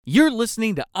You're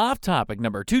listening to Off Topic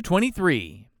number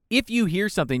 223. If you hear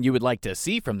something you would like to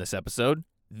see from this episode,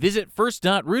 visit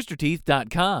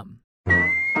first.roosterteeth.com.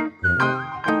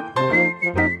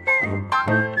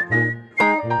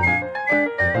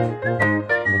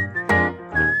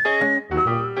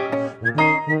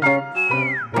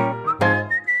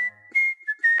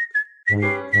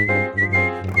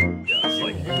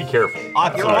 Be careful.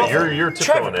 You're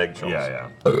tiptoeing eggshells. Yeah.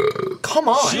 Come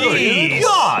on. Jeez.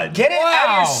 God. Get it out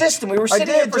of your system. We were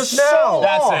sitting here for so long.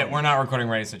 That's it. We're not recording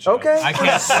Ready Set Show. Okay. I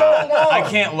can't. So long. I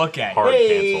can't look at you. Hard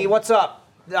Hey, canceled. what's up?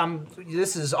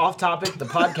 This is Off Topic, the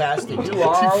podcast that you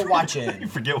are watching. You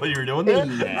forget what you were doing there?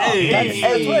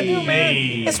 That's what I do,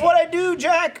 man. It's what I do,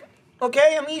 Jack.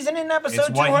 Okay, I'm easing in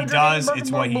episode 200. It's what he does.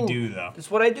 It's what he do, though. It's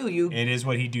what I do, you. It is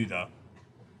what he do, though.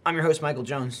 I'm your host, Michael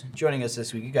Jones. Joining us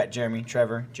this week, you got Jeremy,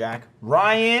 Trevor, Jack,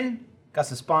 Ryan. Got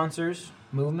some sponsors.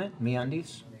 Movement,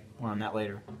 MeUndies. More on that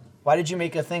later. Why did you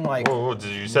make a thing like... Well,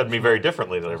 you said me very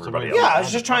differently than everybody else. Yeah, I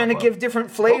was just trying to give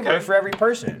different flavor Okay. for every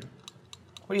person.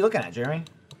 What are you looking at, Jeremy?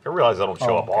 I realize I don't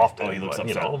show up often. Oh, he looks but,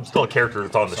 upset. I'm still a character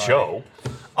that's on the show.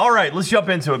 All right, let's jump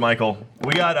into it, Michael.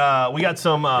 We got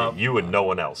some. You and no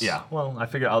one else. Yeah. Well, I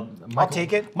figure I'll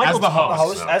take it. Michael, As the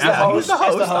host. As the host. Who's the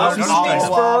host? As the host.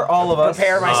 For all of us.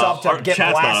 Prepare myself to get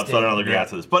chat's not up, blasted. so I don't know the good answer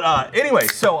to this. But anyway,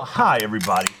 so hi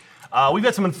everybody. We've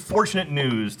got some unfortunate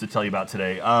news to tell you about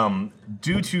today.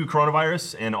 Due to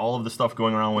coronavirus and all of the stuff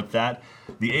going around with that,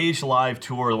 the AH Live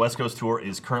tour, the West Coast tour,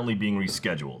 is currently being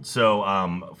rescheduled.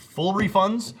 So full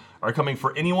refunds are coming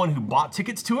for anyone who bought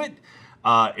tickets to it.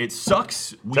 It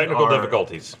sucks. Technical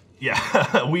difficulties.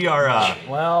 Yeah, we are.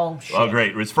 Well, shit. Oh,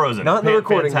 great. It's frozen. Not in the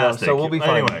recording, though, Fantastic. so we'll be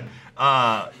fine. Anyway,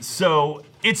 so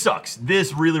it sucks.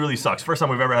 This really, really sucks. First time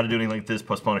we've ever had to do anything like this,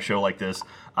 postpone a show like this.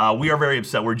 We are very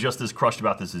upset. We're just as crushed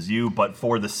about this as you, but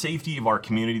for the safety of our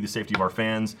community, the safety of our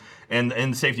fans, and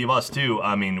the safety of us too,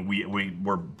 I mean,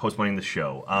 we're postponing the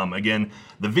show. Again,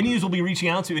 the venues will be reaching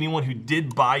out to anyone who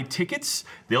did buy tickets.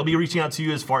 They'll be reaching out to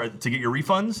you as far to get your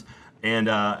refunds. And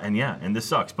this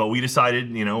sucks. But we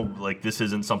decided, like this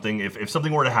isn't something. If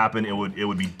something were to happen, it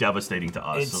would be devastating to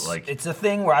us. It's a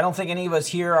thing where I don't think any of us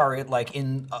here are like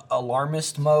in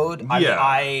alarmist mode.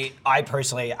 I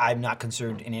personally, I'm not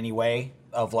concerned in any way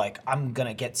of like I'm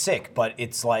gonna get sick, but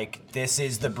it's like this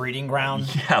is the breeding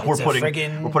ground. Yeah, we're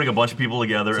putting a bunch of people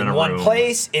together in a one room.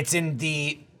 place. It's in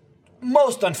the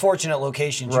most unfortunate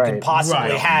locations you can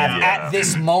possibly have at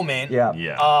this moment.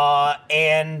 Yeah.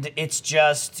 And it's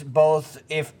just both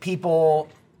if people,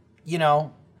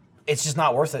 it's just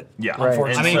not worth it. Yeah. Right.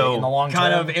 Unfortunately, And so, in the long term.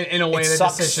 Kind of in a way, it the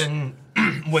sucks. decision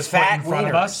was Fat put in front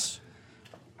of wieners. us.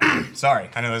 Sorry,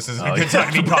 I know this isn't a good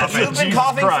time to be coughing. You've been Jesus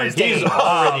coughing Christ. for days. He's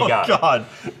already got it. God.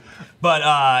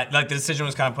 But like the decision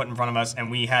was kind of put in front of us, and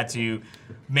we had to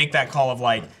make that call of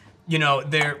like,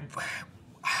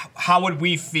 how would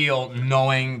we feel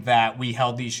knowing that we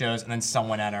held these shows and then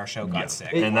someone at our show got sick?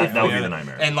 And that would be the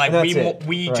nightmare. And like And that's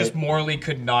we it. just Right. morally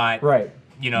could not. Right.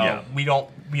 Yeah. We don't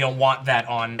want that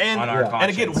on our conscience.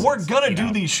 And again, we're gonna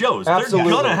do these shows.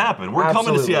 Absolutely. They're gonna happen. We're coming to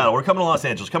Absolutely. Seattle. We're coming to Los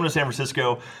Angeles. Coming to San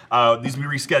Francisco. These will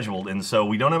be rescheduled, and so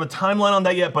we don't have a timeline on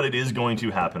that yet, but it is going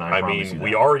to happen. I promise you mean, that.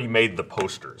 we already made the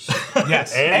posters.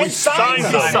 Yes. And we signed signed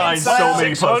them. them. signed so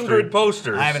many 600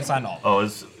 posters. I haven't signed all. Oh,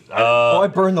 it's I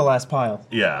burned the last pile.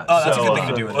 yeah. Oh, that's so, a good thing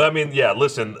to do with it. Well, I mean, yeah,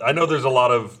 listen, I know there's a lot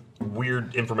of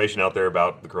weird information out there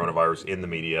about the coronavirus in the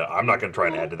media. I'm not going to try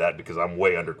and add to that because I'm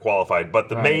way underqualified. But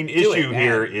the main issue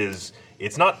here is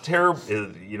it's not terrible.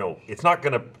 It's not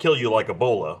going to kill you like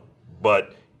Ebola,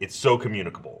 but it's so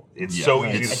communicable. It's so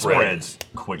easy it to spread. spreads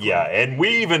quickly. Yeah, and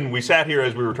we sat here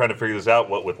as we were trying to figure this out.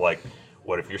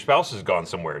 What if your spouse has gone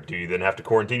somewhere? Do you then have to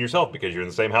quarantine yourself because you're in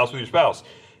the same house with your spouse?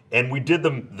 And we did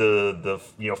the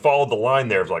followed the line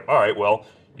there. It's like, all right, well,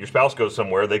 your spouse goes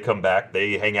somewhere, they come back,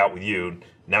 they hang out with you.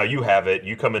 Now you have it.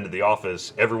 You come into the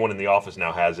office. Everyone in the office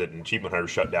now has it, and Achievement Hunter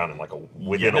shut down in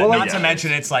within a week. Not to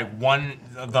mention, it's like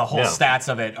the whole stats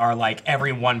of it are like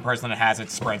every one person that has it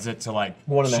spreads it to like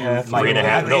 1.5.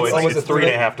 3.5. No, it's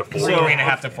 3.5 to 4.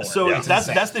 3.5 to 4. So Yeah.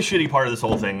 that's the shitty part of this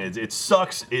whole thing. It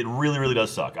sucks. It really, really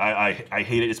does suck. I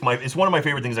hate it. It's one of my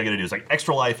favorite things I get to do. It's like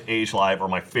Extra Life, AH Live are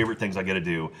my favorite things I get to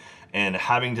do. And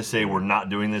having to say we're not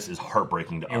doing this is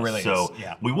heartbreaking to us. It really so is,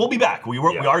 yeah. we will be back. We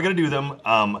are going to do them.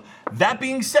 That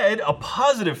being said, a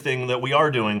positive thing that we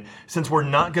are doing, since we're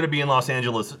not going to be in Los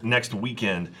Angeles next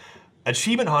weekend,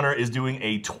 Achievement Hunter is doing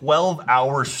a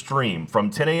 12-hour stream from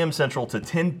 10 a.m. Central to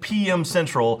 10 p.m.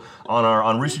 Central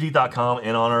on roosterteeth.com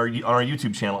and on our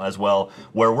YouTube channel as well,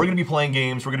 where we're going to be playing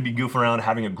games, we're going to be goofing around,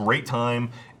 having a great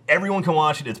time, Everyone can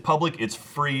watch it. It's public. It's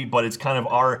free, but it's kind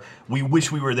of we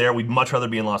wish we were there. We'd much rather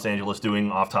be in Los Angeles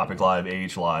doing Off Topic Live,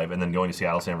 AH Live, and then going to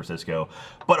Seattle, San Francisco.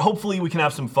 But hopefully we can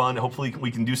have some fun. Hopefully we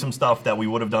can do some stuff that we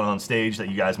would have done on stage that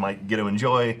you guys might get to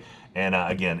enjoy. And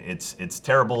again, it's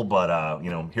terrible, but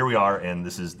here we are, and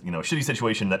this is a shitty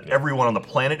situation that everyone on the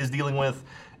planet is dealing with.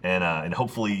 And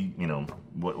hopefully,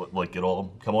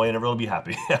 it'll come away and everyone will be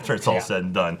happy after it's all said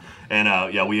and done. And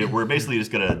we're basically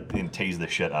just gonna tase the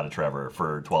shit out of Trevor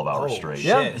for 12 hours straight.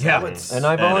 Shit. And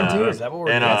I volunteered. Is that what we're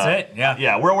doing? That's it. Yeah.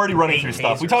 Yeah, we're already running through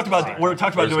stuff. We talked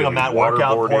about doing a mat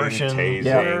workout portion.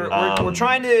 We're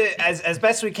trying to, as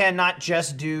best we can, not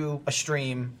just do a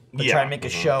stream, but try to make a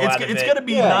show out of it. It's gonna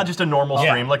be not just a normal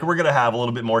stream. Like we're gonna have a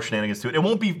little bit more shenanigans to it. It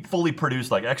won't be fully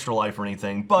produced like Extra Life or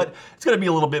anything, but it's gonna be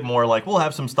a little bit more like we'll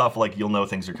have some stuff like you'll know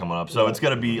things are coming up. So it's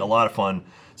gonna be a lot of fun.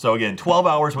 So again, 12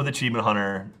 hours with Achievement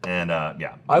Hunter, and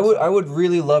I would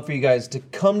really love for you guys to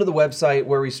come to the website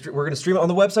where we're gonna stream it on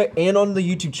the website and on the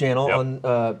YouTube channel.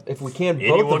 On if we can, both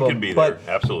Anyone of them. can be there. But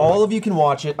Absolutely. all of you can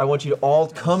watch it. I want you to all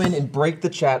come in and break the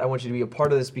chat. I want you to be a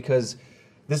part of this because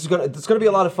it's gonna be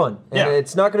a lot of fun, and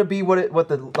it's not gonna be what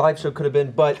the live show could have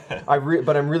been. But I'm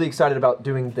really excited about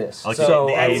doing this. Like so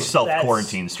a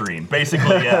self-quarantine stream,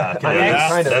 basically. Yeah,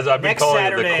 As I've been Next calling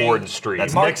Saturday, it the Cord stream.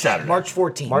 That's next Saturday, March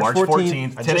 14th. March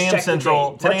 14th, 10 a.m.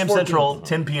 Central, 10 a.m. March 14th. Central,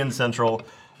 10 p.m. Central.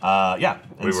 And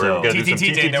We were so gonna do some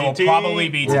TTT day. There will TTT. probably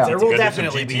be Yeah. There We're will gonna do some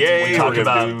definitely be. GTA. we talked We're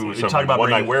about gonna do some One One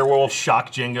Night Werewolf.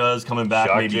 Shock Jenga's coming back.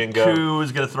 Shock Maybe Jenga. Coup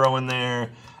is gonna throw in there.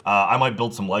 I might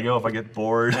build some Lego if I get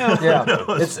bored. Yeah,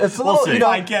 it's a We'll little, see.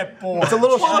 I get bored. it's a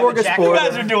little You guys are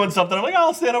smorgasbord. doing something. I'm like,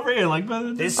 I'll stand over here. Like,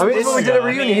 This I mean, even when we did a I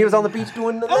reunion, mean, he was on the beach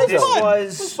doing the was Lego. fun.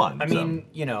 was It was fun, I mean,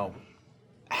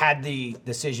 had the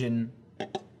decision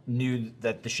knew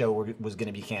that the show was going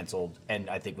to be canceled, and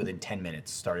I think within 10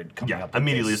 minutes started coming up. with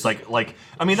immediately. this. It's like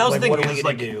I mean, that was Like, the thing. what are It we was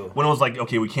gonna like do? when it was like,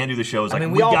 okay, we can't do the shows. I Like,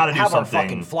 mean, we we all got to do have our something.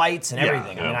 fucking flights and Yeah,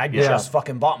 everything. I mean, I Yeah. just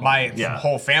fucking bought My Yeah.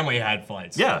 whole family had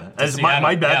flights. Yeah, to as my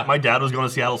Seattle. dad was going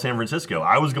to Seattle, San Francisco.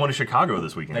 I was going to Chicago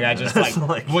this weekend. Like I just It's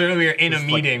literally we were in a it's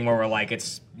meeting where we're like,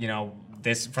 it's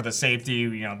this for the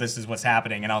safety, this is what's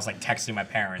happening, and I was like texting my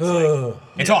parents, like,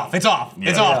 it's off, it's off.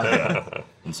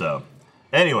 And so,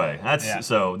 anyway, that's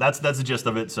the gist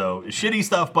of it. So shitty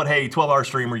stuff, but hey, 12-hour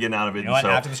stream, we're getting out of it. You know what? So,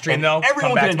 After the stream and though,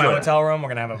 everyone come back can to my enjoy it. hotel room. We're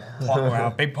gonna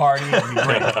have a big party. It'll be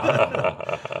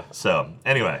great. So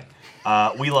anyway,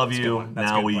 we love you. That's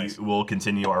a Now good we place. will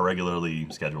continue our regularly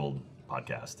scheduled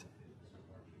podcast.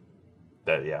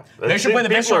 They should play the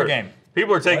People Bishop are- game.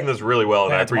 People are taking this really well, and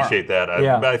Play I it tomorrow. appreciate that.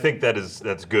 Yeah. I think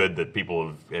that's good that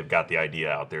people have got the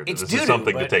idea out there that It's this doo-doo, is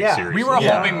something to but take yeah. seriously. We were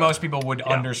Yeah. hoping most people would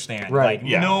understand. Right. Like,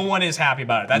 Yeah. no one is happy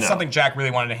about it. That's No. something Jack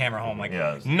really wanted to hammer home. Like,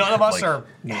 Yeah. none of us Like- are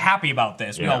happy about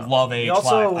this. We Yeah. all love AH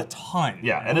also- Live a ton.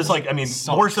 Yeah, and it's like, I mean,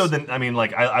 Sucks. more so than, I mean,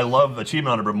 like, I love Achievement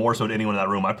Hunter, but more so than anyone in that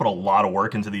room. I put a lot of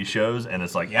work into these shows, and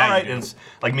it's like, Yeah, all you right, do. and it's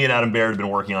like me and Adam Baird have been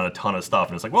working on a ton of stuff,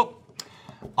 and it's like, well,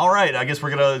 all right, I guess we're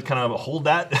gonna kind of hold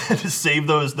that, save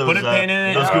those Put a pin in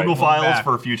it. those All Google right, files back.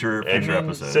 for future And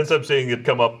episodes. since I'm seeing it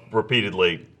come up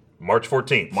repeatedly, March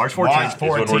 14th. March 14th, is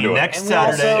when we're doing it. next And we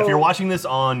Saturday. also- If you're watching this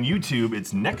on YouTube,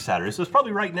 it's next Saturday, so it's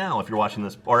probably right now if you're watching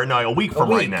this, or no, a week from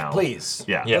right now. Please.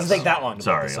 Yeah. Yes. Doesn't take that long to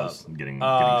Sorry, put this I up. was getting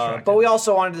distracted. But we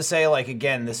also wanted to say, like,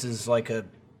 again, this is like a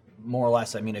more or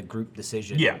less, I mean, a group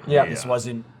decision. Yeah. Yeah. This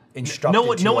wasn't instructed No to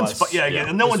one's us. no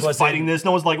This one's wasn't- fighting this.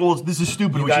 No one's like, well, this is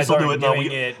stupid. You We should guys still do it. aren't No, doing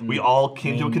we it, we and- all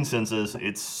came to a consensus.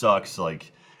 It sucks.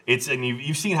 Like and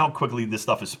you've seen how quickly this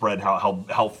stuff has spread.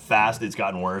 How fast it's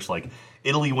gotten worse. Like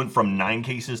Italy went from 9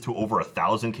 cases to over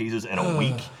 1,000 cases in a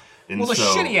week. And Well, the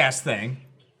so, shitty ass thing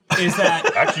is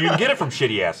that Actually, you can get it from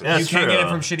shitty asses. Yeah. you can't true. get it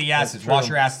from shitty asses. Wash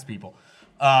your asses, people,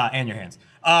 and your hands.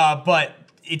 But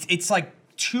it's like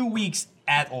 2 weeks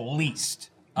at least.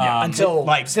 Until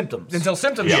symptoms. Until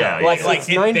symptoms. Yeah, show. Like, yeah. like It's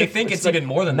it- nine they to- think it's like even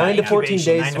more than 9 to that. 14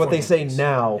 Incubation, days 9 is to what they 14 say days.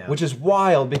 now, Yeah. which is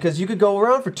wild because you could go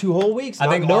around for 2 whole weeks I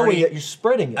not think knowing already- that you're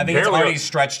spreading it. I think it's Apparently- already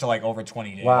stretched to like over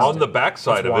 20 days. Wow. On the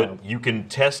backside of it, wild. you can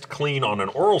test clean on an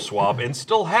oral swab and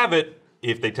still have it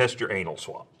if they test your anal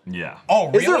swab. Yeah. Oh,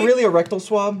 really? Is there really a rectal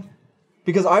swab?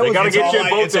 Because I was gotta It's get all you in I-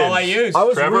 both it's all I ends. use. I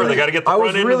was Trevor, really, they gotta get the I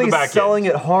was front end and really the back end. selling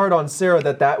it hard on Sarah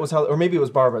that was how, or maybe it was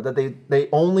Barbara, that they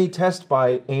only test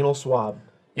by anal swab.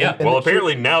 Yeah. And Well, the-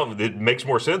 apparently now it makes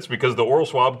more sense because the oral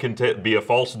swab can be a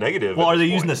false negative. Well, at are they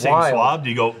this using the point. same Wild. swab? Do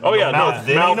you go? Oh, yeah, mouth no,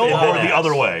 then mouth anal, in, or then the ass.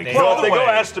 other way? They- Go No, the if they go other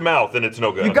way. ass to mouth, then it's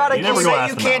no good. You gotta You never just go say ass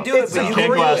you to can't mouth. do it, It's but a you can't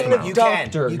can go ass to read mouth. the You can.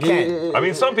 doctor. You can. I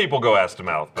mean, some people go ass to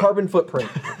mouth. but- Carbon footprint.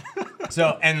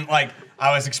 So, and like,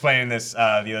 I was explaining this the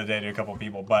other day to a couple of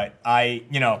people, but I,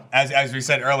 as we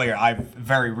said earlier, I've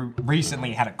very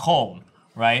recently had a cold,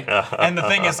 right? And the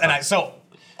thing is,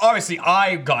 obviously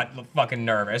I got fucking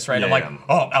nervous, right? Yeah, I'm like, yeah.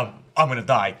 oh, I'm gonna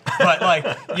die. But like,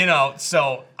 you know,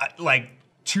 so like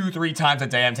 2-3 times a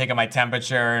day, I'm taking my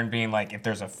temperature and being like, if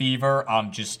there's a fever,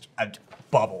 I'm just a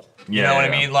bubble. You know what I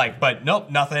mean? Like, but nope,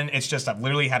 nothing. It's just I've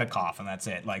literally had a cough and that's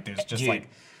it. Like, there's just like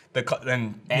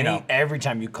every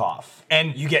time you cough,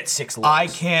 and you get 6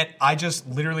 looks. I just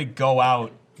literally go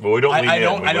out. Well, we don't lean in, we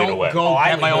I lean don't away. go I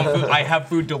get my lean own food. I have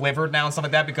food delivered now and stuff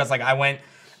like that because like I went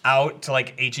out to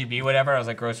like HEB, whatever. I was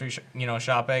like grocery,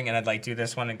 shopping, and I'd like do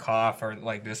this one and cough or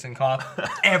like this and cough.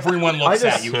 Everyone looks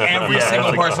at you. Every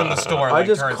single person in the store. I Like,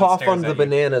 just turns and cough stares on the at you.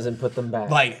 bananas and put them back.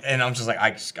 Like, and I'm just like,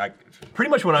 I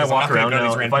Pretty much when I Because I'm walk not gonna around go to these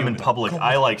now, if random I'm in people. public,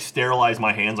 I like sterilize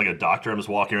my hands like a doctor. I'm just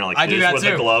walking around like I do this that with too.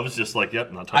 the gloves, just like,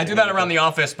 yep, not touching I do that anything. around the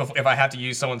office if I have to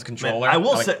use someone's controller. I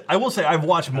will Like, say, I've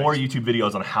watched more YouTube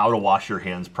videos on how to wash your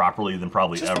hands properly than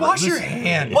probably Just ever. wash your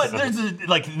hands. But there's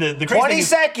like the crazy 20 thing is-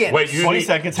 seconds. Wait, you 20 need-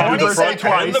 seconds. do Happy the birthday front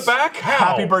twice. and the back? How?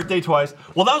 Happy birthday twice.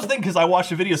 Well, that was the thing because I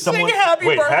watched a video. Someone. Sing happy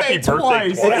Wait, birthday happy birthday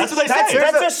twice. twice? That's what they say.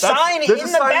 That's a sign there's in a the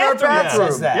sign in our bathroom that bathroom.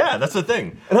 says that. Yeah, that's the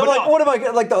thing. And I'm But like, no, what am I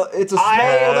getting? Like, it's a small.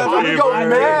 That's Happy I'm going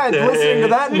mad birthday. listening to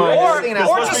that. in my Or, ear. That's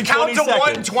or supposed just to be count 20 to 1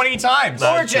 seconds. 20 times.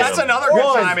 That's That's true. another good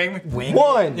One. timing. Wing.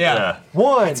 One. Yeah.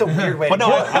 One. It's a weird way But to no,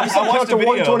 do I it. watched count a to video.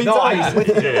 120 No, I-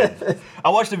 times. I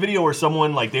watched a video where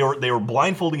someone like they were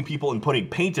blindfolding people and putting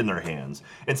paint in their hands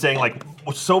and saying like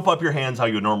soap up your hands how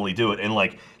you would normally do it, and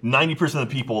like 90% of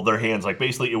the people, their hands, like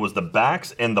basically it was the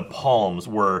backs and the palms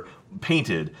were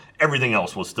painted. Everything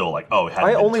else was still like, oh, it had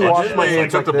I been only touched. wash my They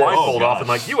hands took the like this. blindfold Oh, off gosh. and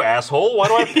like, you asshole, why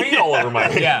do I have paint all over my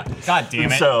hand? Yeah. God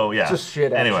damn it. So yeah, Just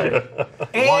shit, Anyway,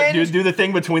 And do the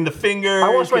thing between the fingers.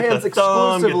 I wash my get hands the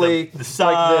thumb, get exclusively the like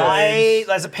sides. this.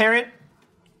 I, as a parent,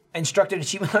 instructed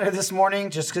Achievement Hunter this morning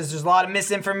just because there's a lot of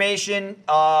misinformation.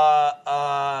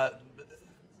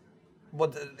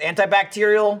 What the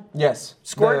antibacterial Yes.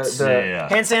 squirts, Yeah.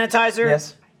 hand sanitizer,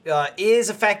 Yes. is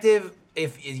effective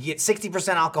if you get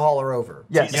 60% alcohol or over.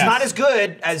 Yes. It's Yes. not as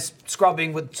good as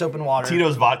scrubbing with soap and water.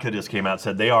 Tito's vodka just came out.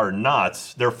 Said they are not.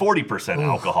 They're 40%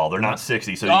 alcohol. They're not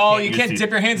 60. So you use can't these-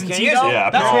 dip your hands in can't Tito? use it. Yeah,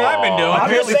 That's what I've been doing. I'm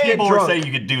Apparently, just saying, people were drunk. saying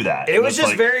you could do that. It And was it's just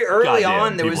like, very early goddamn,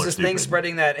 on. There was people are this thing stupid.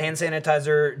 spreading that hand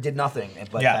sanitizer did nothing,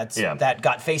 but Yeah. that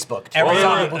got Facebooked. Every Well,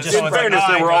 time in people in just was like, fairness,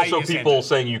 "Oh, there were I also use people hand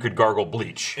saying you could gargle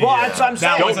bleach. Well, that's what I'm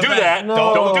saying. That was Don't a do bad- that. No.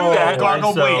 Don't do that.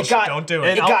 Gargle So- bleach. It got- Don't do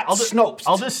it it. got snoped.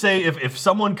 I'll just say if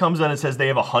someone comes in and says they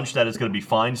have a hunch that it's going to be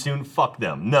fine soon, fuck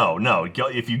them. No.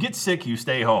 If you get sick, you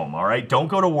stay home. All right. Don't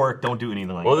go to work. Don't do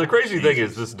anything like Well, that. the crazy thing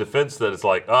Jesus. is this defense that it's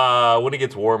like, when it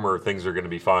gets warmer, things are going to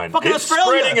be fine. Fucking It's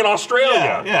Australia. spreading in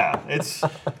Australia. Yeah. It's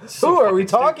Who are we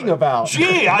talking about?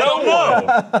 Gee, I don't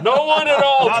know. No one at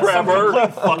all, Not some Trevor.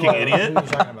 complete fucking idiot What are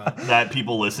you talking about? that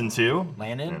people listen to.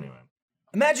 Landon? Anyway.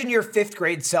 Imagine your 5th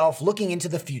grade self looking into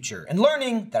the future and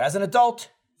learning that as an adult,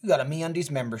 you got a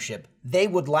MeUndies membership. They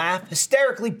would laugh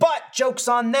hysterically, but joke's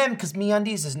on them because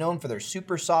MeUndies is known for their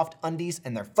super soft undies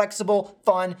and their flexible,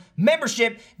 fun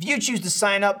membership. If you choose to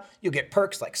sign up, you'll get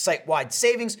perks like site-wide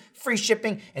savings, free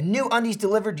shipping, and new undies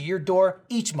delivered to your door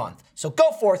each month. So go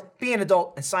forth, be an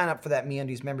adult, and sign up for that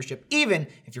MeUndies membership, even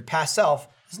if your past self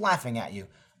is laughing at you.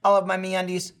 I love my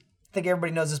MeUndies. I think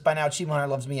everybody knows this by now. Achievement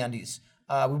Hunter loves MeUndies.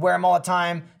 We wear them all the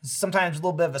time. Sometimes a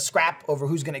little bit of a scrap over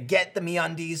who's gonna get the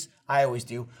MeUndies. I always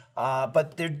do.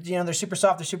 But they're super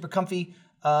soft. They're super comfy.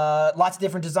 Lots of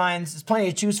different designs. There's plenty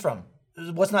to choose from.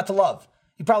 What's not to love?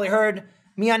 You probably heard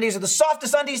MeUndies are the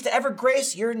softest undies to ever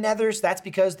grace your nethers. That's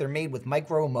because they're made with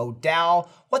micro-modal.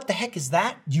 What the heck is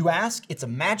that, you ask? It's a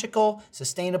magical,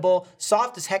 sustainable,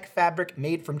 soft as heck fabric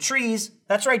made from trees.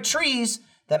 That's right, trees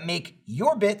that make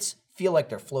your bits feel like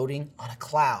they're floating on a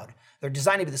cloud. They're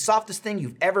designed to be the softest thing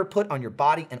you've ever put on your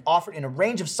body and offered in a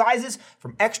range of sizes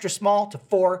from extra small to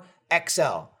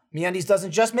 4XL. MeUndies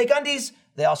doesn't just make undies,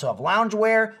 they also have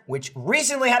loungewear, which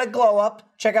recently had a glow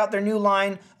up. Check out their new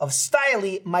line of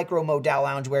stylish micro-modal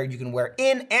loungewear you can wear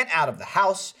in and out of the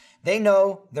house. They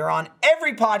know they're on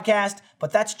every podcast,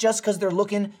 but that's just because they're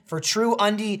looking for true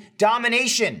undie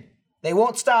domination. They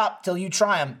won't stop till you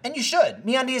try them, and you should.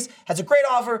 MeUndies has a great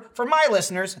offer for my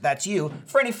listeners, that's you.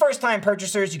 For any first-time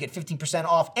purchasers, you get 15%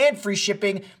 off and free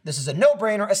shipping. This is a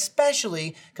no-brainer,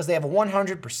 especially because they have a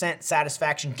 100%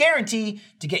 satisfaction guarantee.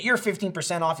 To get your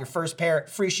 15% off your first pair,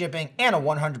 free shipping, and a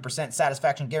 100%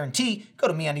 satisfaction guarantee, go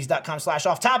to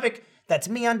MeUndies.com/offtopic. That's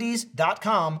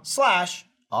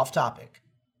MeUndies.com/offtopic.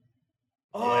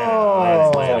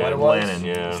 Oh, Lannon. Lannon.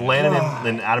 Yeah. It's Lannon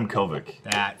and Adam Kovic.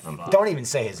 That Don't even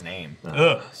say his name.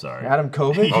 Ugh, sorry. Adam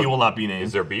Kovic? He will not be named.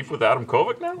 Is there beef with Adam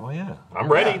Kovic now? Oh, yeah.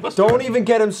 I'm ready. Let's do Don't it. even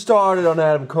get him started on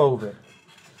Adam Kovic.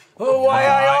 Oh, why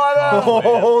I oughta.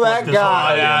 Oh, that this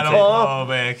guy. one. Adam Huh?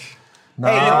 Kovic.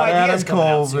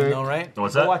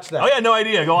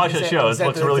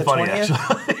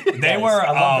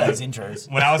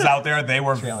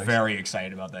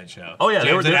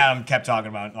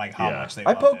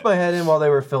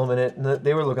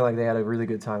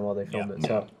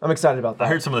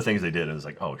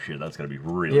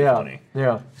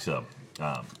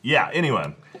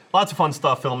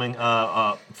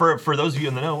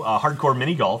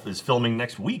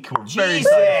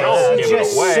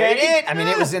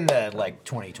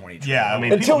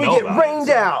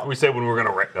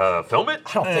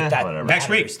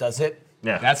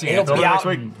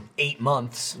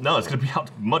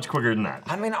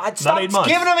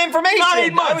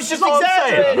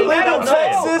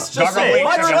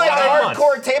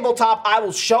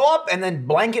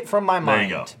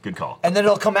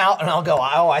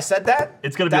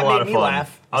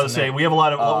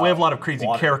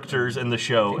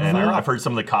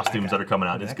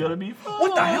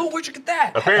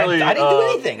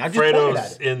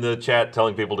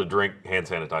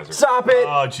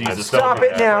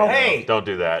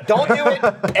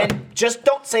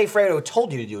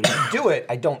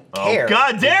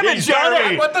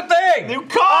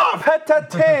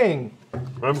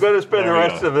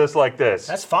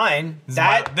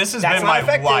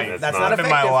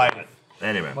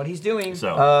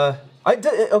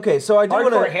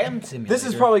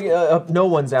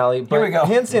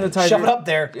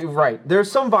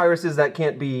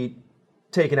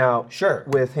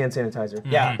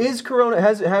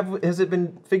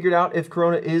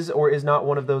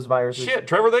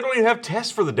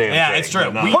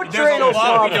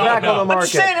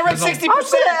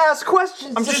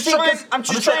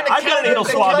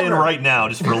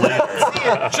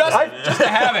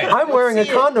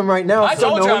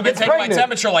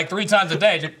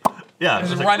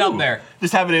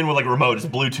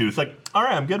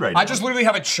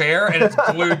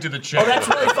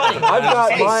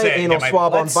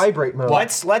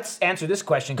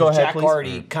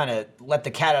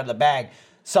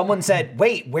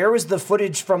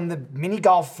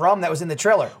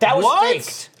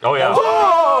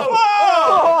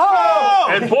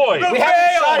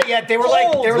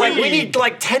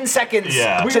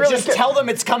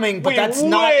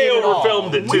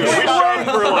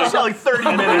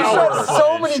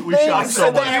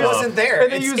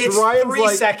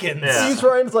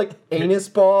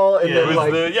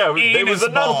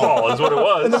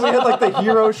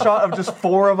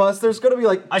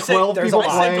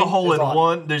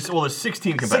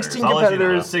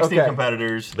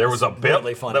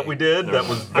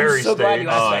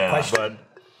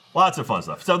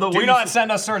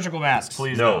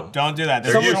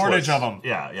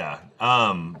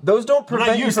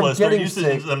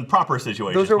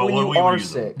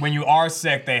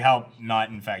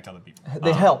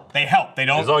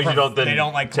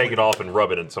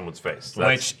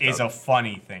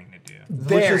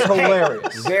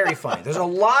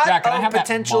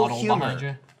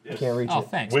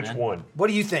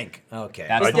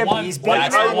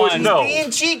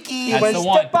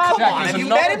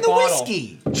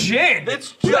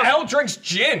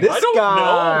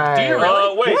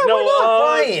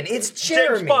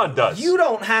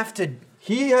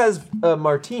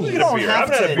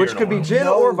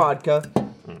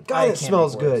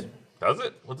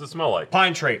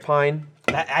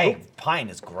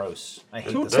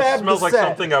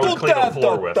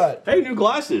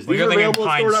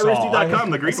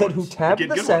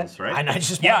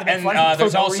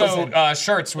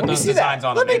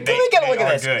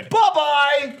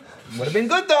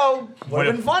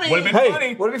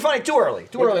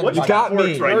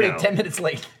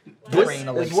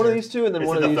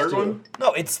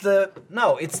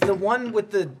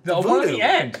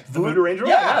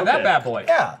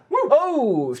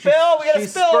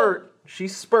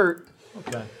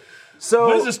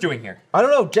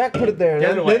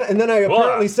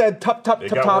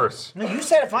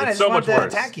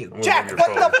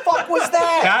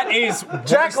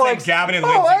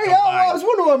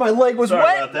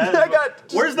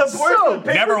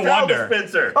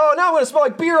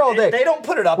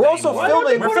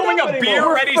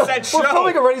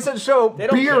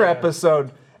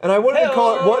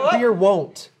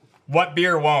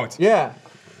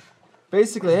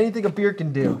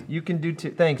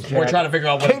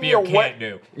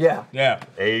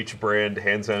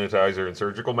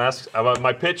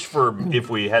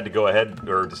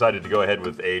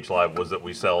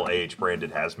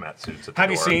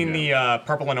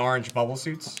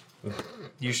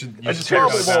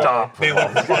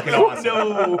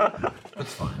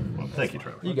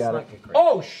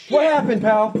 What happened,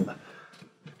 pal?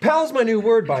 Pal's my new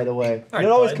word, by the way. All right,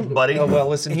 it always bud. comes. Buddy. Oh well,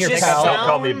 listen here, just pal. Don't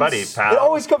call me sounds- buddy, pal. It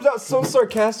always comes out so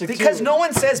sarcastic. Because too. no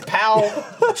one says pal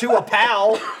to a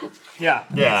pal. Yeah.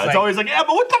 Yeah, it's always like, yeah,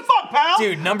 but what the fuck, pal?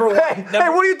 Dude, number one. Hey,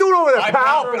 what are you doing over there, I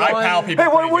pal? pal people. Hey,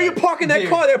 what pretty are you good. parking that Dude.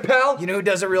 car there, pal? You know who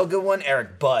does a real good one?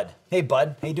 Eric Bud. Hey,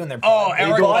 Bud. How you doing there, Bud? Oh,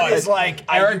 Eric Bud Bud. is like,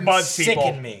 Eric you Bud's sicken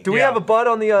people. me. Do we Yeah. have a bud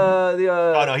on the Oh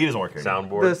no, he doesn't work here.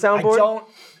 Soundboard. the I soundboard? don't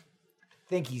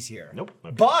think he's here. Nope.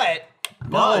 Okay. But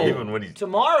Not even when he's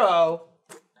tomorrow,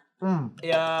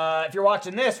 if you're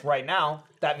watching this right now,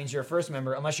 that means you're a first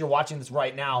member. Unless you're watching this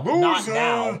right now, not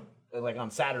now, like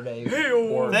on Saturday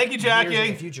or Thank you, Jackie. years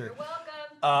in the future.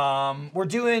 Welcome. We're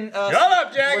doing. Shut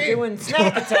up, Jackie. We're doing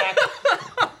Snack Attack.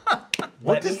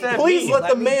 What does that Please mean?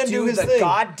 let the me man do his the thing.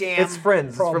 Goddamn It's Friends.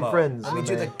 It's from promo. Friends. Let me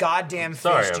do the Man. goddamn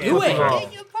Sorry, fish I'm jam. Do it. promo.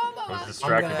 Take your promo I was out.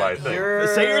 distracted by a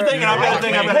thing. Say your thing and I'll do the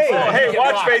thing I'm gonna Hey, say. Hey, Get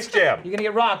watch rocked. Space Jam. You're gonna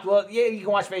get rocked. Well, yeah, you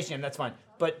can watch Space Jam. That's fine.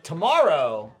 But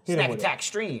tomorrow, Hit him Snack with it. Attack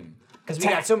stream because we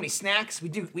got so many snacks.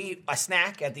 We eat a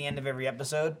snack at the end of every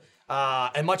episode.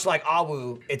 And much like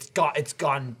Awu, it's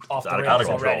gone off the out of rails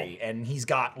control. already, and he's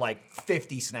got like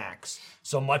 50 snacks.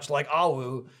 So much like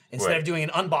Awu, instead Right. of doing an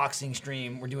unboxing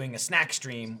stream, we're doing a snack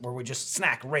stream where we just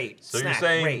snack rate, So snack you're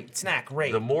saying rate, snack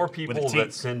rate. The more people T.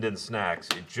 that send in snacks,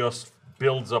 it just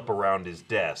builds up around his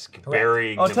desk,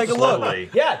 burying Oh, him take a look.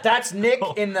 slowly. Yeah, that's Nick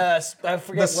in the. I forget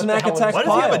The what Snack the hell it Attack Why is.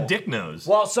 does he have a Pile. dick nose?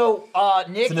 Well, so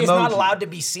Nick an is not emoji. allowed to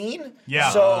be seen. Yeah.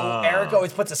 So Eric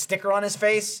always puts a sticker on his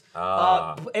face.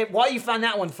 While you find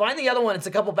that one, find the other one. It's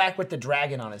a couple back with the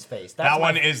dragon on his face. That's That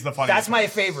my- one is the funniest That's my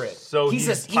favorite. So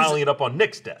he's piling it up on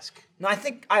Nick's desk. No,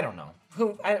 I don't know.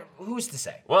 Who's to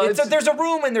say? Well, There's a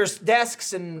room and there's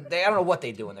desks and I don't know what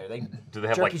they do in there. They Do they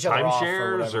have jerk like each other off or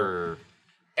timeshares whatever. or?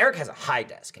 Eric has a high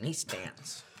desk and he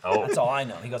stands. Oh. That's all I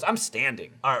know. He goes, I'm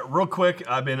standing. All right, real quick,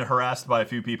 I've been harassed by a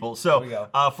few people. So we go.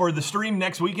 for the stream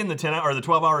next weekend, the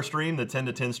 12-hour stream, the 10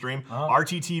 to 10 stream,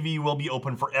 RTTV will be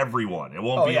open for everyone. It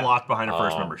won't be yeah. locked behind a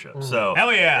first membership. So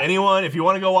Hell yeah. anyone, if you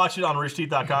want to go watch it on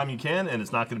roosterteeth.com, you can, and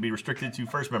it's not going to be restricted to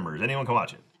first members. Anyone can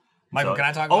watch it. Michael, So, can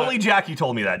I talk about Only Jackie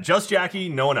told me that. Just Jackie,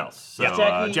 no one else. So Yeah.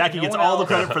 Jackie, Jackie no gets one all the else.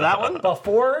 credit for that one.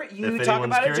 Before you If talk anyone's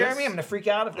about it, curious. Jeremy, I'm gonna freak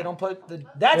out if they don't put the.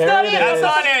 That's There not it it. is. That's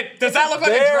not it. Does that look like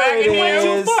There a dragon it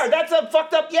wheel? is. Too far. That's a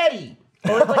fucked up Yeti.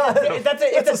 Or it's like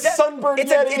It's a sunburned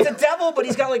it's Yeti. It's a devil, but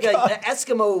he's got like an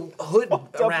Eskimo hood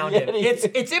around him. Yeti.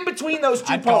 It's in between those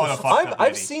two I'd call it a posts. fuck-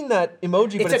 I've seen that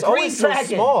emoji, but It's a it's always green so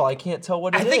dragon. small. I can't tell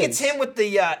what it I is. think it's him with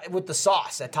the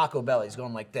sauce at Taco Bell. He's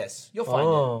going like this. You'll find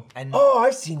Oh, it. And oh,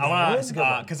 I've seen that. I That's a good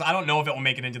want one. because I don't know if it will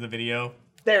make it into the video.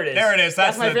 there it is. There it is.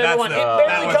 That's my the- favorite that's one. the- It that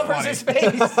barely was covers funny. his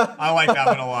face. I like that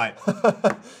one a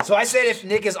lot. So I said if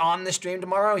Nick is on the stream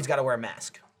tomorrow, he's got to wear a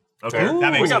mask. Okay.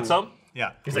 That makes We got sense. some.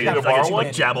 Yeah. He's like, You I gonna guess borrow you one?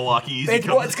 like Jabberwocky. Easy It's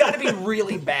comes. got to be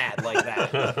really bad like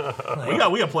that.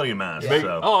 We got plenty of masks. Maybe,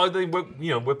 So. oh, they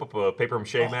whip up a paper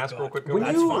mache mask real quick. When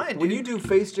That's you fine, when dude. you do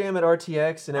Face Jam at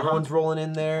RTX and everyone's rolling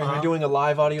in there and you're doing a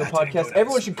live audio podcast,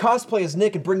 everyone should cosplay as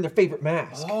Nick and bring their favorite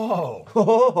mask.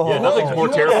 Yeah, nothing's more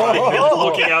terrifying than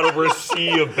looking out over a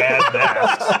sea of bad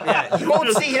masks. Yeah, you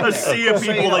won't see him A there. sea of Just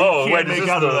so people you that know. Oh, you wait, can't is make this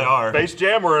out who they are. Face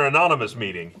Jam or an anonymous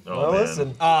meeting? Oh, Well, man. listen.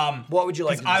 What would you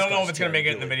like? To I don't know if discuss, it's gonna make it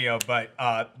in the Jeremy? video, but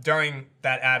during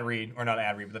that ad read, or not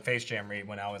ad read, but the Face Jam read,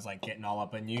 when I was like getting all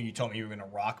up in you told me you were gonna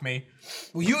rock me.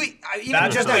 Well, even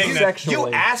That's just the now, thing you, that- you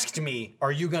Sexually. asked me,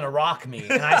 "Are you gonna rock me?"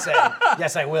 And I said,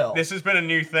 "Yes, I will." This has been a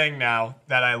new thing now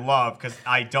that I love because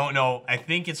I don't know. I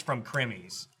think it's from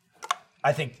Crimmy's.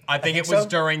 I think it was so.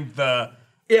 during the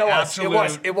Yeah,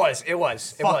 it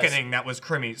was. fucking that was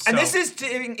Crimmy's. And So- this is,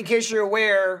 in case you're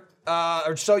aware,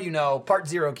 or so you know, Part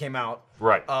 0 came out.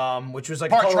 Right. Which was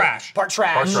like Part total, trash. Part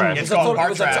trash. Part trash. It was It's a called total, Part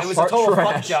it was a- trash. it was a Part total fuck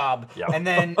trash. job. Yeah. And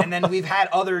then we've had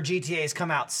other GTAs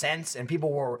come out since, and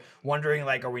people were wondering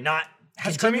like, are we not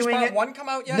Has Crimmy's continuing Part it? 1 come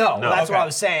out yet? No, that's Okay. what I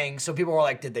was saying. So people were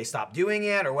like, did they stop doing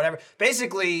it or whatever?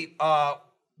 Basically,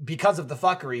 because of the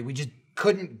fuckery, we just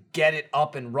couldn't get it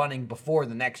up and running before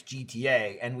the next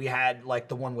GTA, and we had like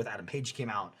the one with Adam Page came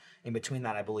out in between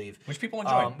that, I believe, Which people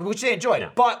enjoyed. which they enjoyed.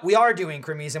 But we are doing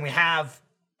Crimmy's, and we have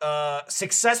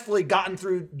successfully gotten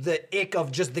through the ick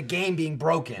of just the game being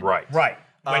broken. Right. Right.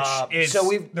 Which is So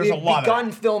we've there's a lot begun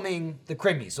of that. filming the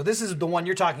Crimmy's. So this is the one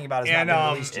you're talking about. Has And, not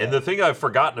been released yet. And the thing I've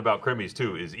forgotten about Crimmy's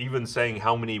too is even saying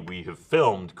how many we have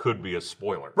filmed could be a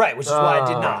spoiler. Right, which is why I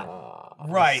did not.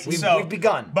 Right. We've- we've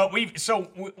begun. But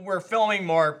we're filming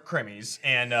more Crimmy's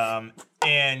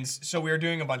and so we're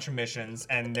doing a bunch of missions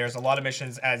and there's a lot of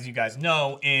missions, as you guys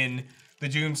know, in the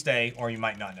Doomsday, or you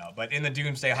might not know, but in the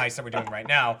Doomsday heist that we're doing right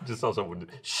now. Just also,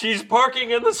 she's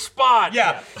parking in the spot.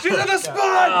 Yeah, she's in the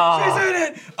spot. She's in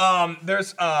it.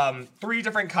 There's 3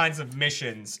 different kinds of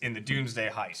missions in the Doomsday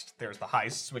heist. There's the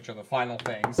heists, which are the final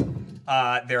things.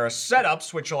 There are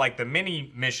setups, which are like the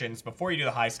mini missions before you do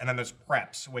the heist, and then there's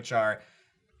preps, which are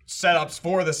setups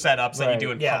for the setups that you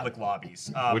do in public lobbies.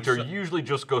 Which are usually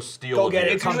just go steal Go get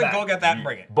it, It's usually go get that and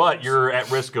bring it. But you're at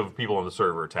risk of people on the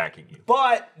server attacking you.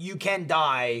 But you can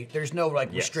die. There's no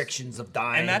like restrictions of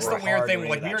dying. And that's or the weird hard or thing. any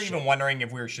Like of we that were shit. even wondering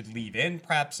if we should leave in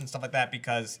preps and stuff like that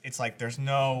because it's like there's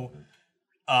no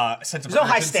sense of There's no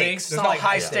high urgency. stakes. There's It's no not like high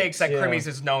high stakes that Crimmy's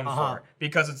is known for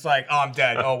because it's like, oh, I'm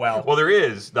dead. Oh well. Well, there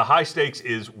is. The high stakes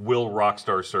is, will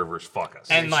Rockstar servers fuck us?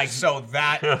 And like, so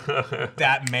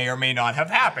that may or may not have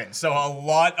happened. So a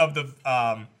lot of the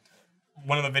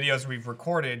one of the videos we've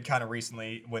recorded kind of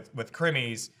recently with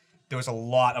Crimmy's, there was a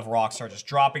lot of Rockstar just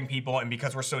dropping people, and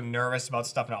because we're so nervous about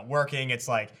stuff not working, it's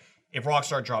like if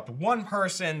Rockstar dropped one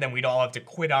person, then we'd all have to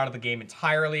quit out of the game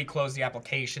entirely, close the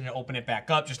application, and open it back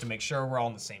up just to make sure we're all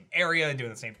in the same area and doing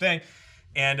the same thing.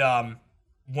 And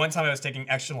one time it was taking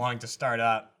extra long to start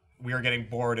up. We were getting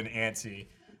bored and antsy.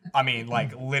 I mean,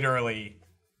 like literally,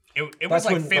 it was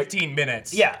like 15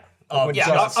 minutes. Yeah. when Yeah,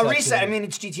 Just a stepped reset. in. I mean,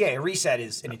 it's GTA. A reset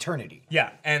is an eternity.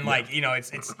 Yeah, and like, you know,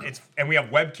 it's and we have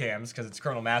webcams because it's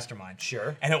Criminal Mastermind.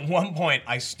 Sure. And at one point,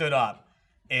 I stood up,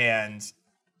 and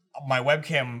my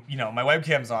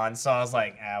webcam's on, so I was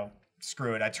like, oh,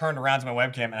 screw it. I turned around to my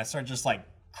webcam, and I started just like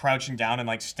crouching down and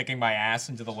like sticking my ass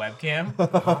into the webcam.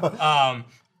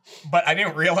 But I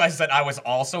didn't realize that I was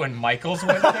also in Michael's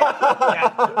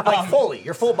webcam. Like fully,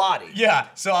 your full body. Yeah,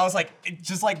 so I was like,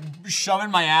 just like shoving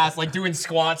my ass, like doing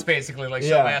squats basically, like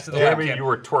shoving my ass to the Jeremy, webcam. you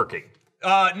were twerking.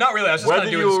 Not really. I was just kind Whether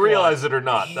of doing you squats. realize it or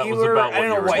not, that You was were- about I what don't you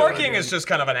know were what doing. Twerking is just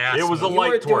kind of an ass. It was a move.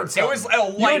 light were doing twerk. It was a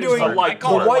light doing twerk. a light I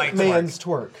call it twerk. a White light twerk. man's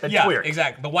twerk. Yeah, twerk.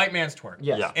 exactly. The white man's twerk.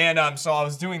 Yes. Yeah. And so I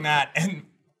was doing that, and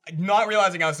not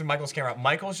realizing I was in Michael's camera.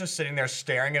 Michael's just sitting there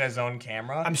staring at his own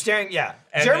camera. I'm staring. Yeah.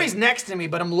 And Jeremy's then- next to me,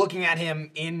 but I'm looking at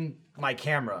him in my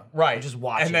camera. right. I'm just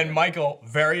watching. And then him. Michael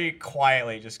very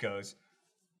quietly just goes,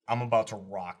 I'm about to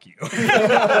rock you. Like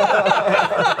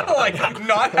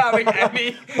not having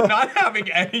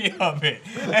any of it.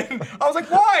 And I was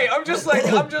like, why? I'm just like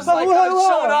kind of showing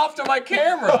off to my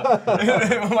camera.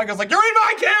 And Michael's like, you're in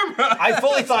my camera. I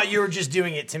fully thought you were just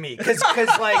doing it to me, because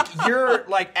like your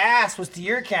like ass was to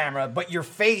your camera, but your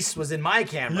face was in my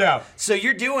camera. Yeah. So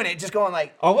you're doing it, just going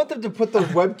like I want them to put those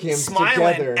webcams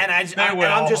smiling, together. and I'm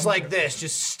will. just like this,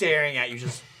 just staring at you,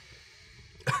 just.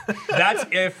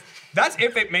 That's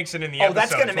if it makes it in the Oh, episode.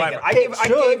 that's gonna make it.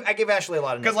 I gave Ashley a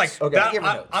lot of notes. Because like, Okay. Give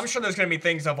her notes. I'm sure there's gonna be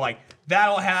things of like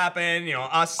that'll happen. You know,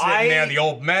 us sitting I- there, the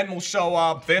old men will show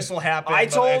up. This will happen. I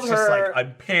but told it's just her like a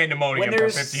pandemonium for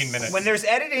 15 minutes. When there's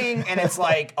editing and it's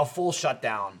like a full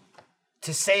shutdown,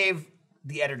 to save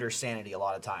the editor's sanity a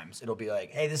lot of times, it'll be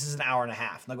like, hey, this is an hour and a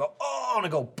half. And they'll go, oh, and I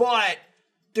go, but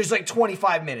there's like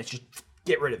 25 minutes, just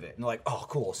get rid of it. And they're like, oh,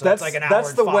 cool. So That's it's like an hour that's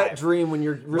and the 5. wet dream when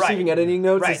you're receiving Right. editing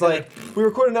notes. Right. It's like we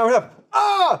recorded an hour and a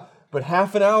half. But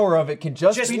half an hour of it can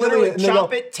just Just be literally and they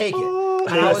chop go, it, take it. "Oh,"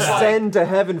 And they I was like, ascend to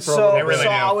heaven from so, it. really so do.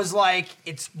 I was like,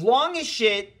 it's long as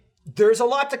shit. There's a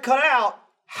lot to cut out.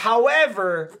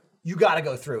 However, you got to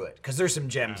go through it because there's some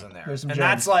gems in there. There's some and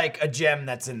gems. that's like a gem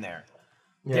that's in there.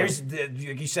 There's,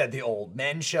 like you said, the old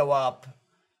men show up.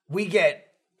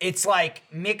 It's like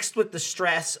mixed with the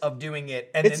stress of doing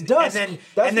it, and It's then dusk. and then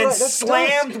That's and then right, that's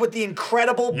slammed dusk. with the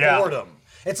incredible Yeah. boredom.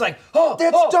 It's like, oh,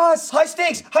 That's oh, dusk. high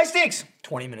stakes, high stakes.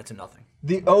 20 minutes of nothing.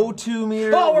 The O2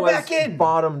 meter Oh, we're was back in.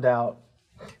 bottomed out.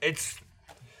 It's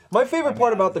My favorite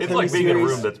part about the It's Crimmy like being in a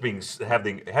series, room that's being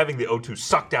having the O2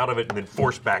 sucked out of it and then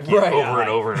forced back in Right. over and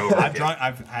over and over I've again.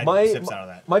 had my, sips out of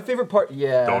that. my favorite part,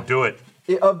 Don't do it.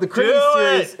 of the Crimmy Do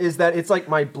series it! is that it's like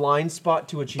my blind spot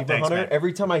to Achievement Thanks, Hunter. man.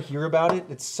 Every time I hear about it,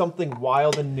 it's something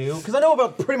wild and new. Because I know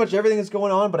about pretty much everything that's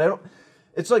going on, but I don't.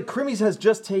 It's like Crimmy's has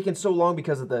just taken so long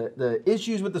because of the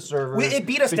issues with the server. It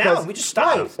beat us down. We just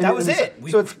stopped. That was it.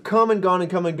 So it's come and gone and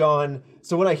come and gone.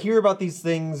 So when I hear about these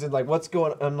things and like what's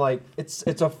going, I'm like, it's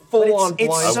a full on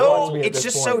blind spot to me at it's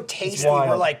this just point. so It's tasty. wild.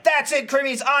 We're like, that's it,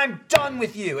 Crimmy's, I'm done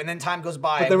with you. And then time goes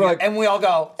by, then we're like- and we all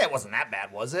go, it wasn't that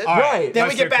bad, was it? Right. Then we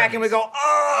Let's get do back and we Crimmy's. go,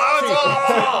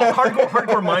 oh,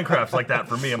 hardcore Minecraft's like that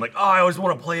for me. I'm like, oh, I always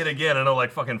want to play it again. I know,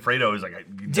 like, fucking Fredo is like,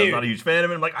 Dude. not a huge fan of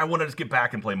it. I'm like, I want to just get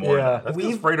back and play more. Yeah. Of that. That's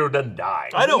because Fredo doesn't die.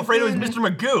 I know Fredo is Mr.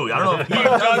 Magoo. I don't know if He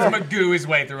does Magoo his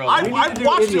way through a I lot. need to do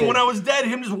watched him Idiot. when I was dead.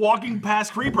 Him just walking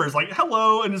past creepers. Like, hello,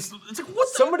 hello, and it's like,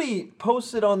 what's Somebody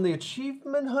posted on the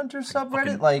Achievement Hunter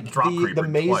subreddit like drop the creeper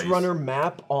Maze twice. Runner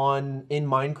map in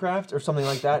Minecraft or something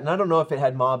like that, and I don't know if it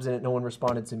had mobs in it. No one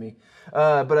responded to me,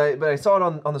 but I saw it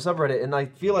on the subreddit, and I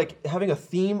feel like having a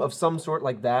theme of some sort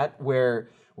like that where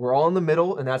we're all in the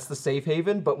middle, and that's the safe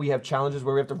haven, but we have challenges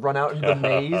where we have to run out into the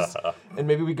maze, and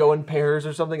maybe we go in pairs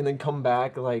or something and then come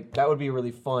back. Like, that would be a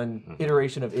really fun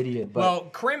iteration of Idiot. But Well,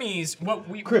 Crimmies, what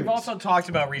we've also talked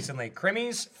about recently,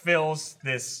 Crimmies fills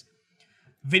this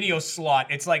video slot.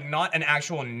 It's like not an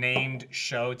actual named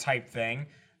show type thing,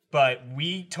 but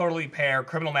we totally pair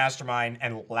Criminal Mastermind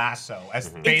and Lasso as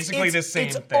basically the same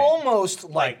thing. It's almost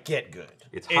like Get Good.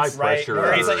 It's high pressure.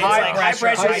 Right? It's high pressure.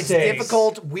 high It's stakes.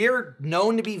 difficult. We're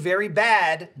known to be very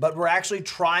bad, but we're actually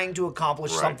trying to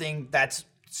accomplish something that's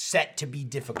set to be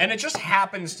difficult. And it just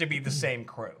happens to be the same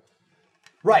crew.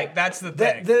 Right. Like, that's the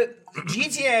thing. The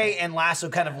GTA and Lasso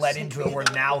kind of led into it where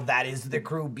now that is the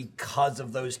crew because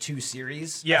of those two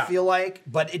series, Yeah. I feel like.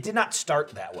 But it did not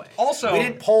start that way. Also- we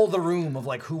didn't poll the room of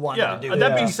like who wanted to do it.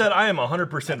 That being said, I am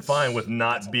 100% fine with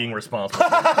not being responsible for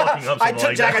fucking up something I took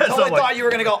like Jack. that. I totally So, like, thought you were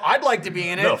going to go, I'd like to be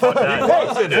in it. No, fuck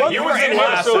that. You were in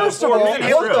Lasso. First of all, What the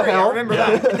hell? I remember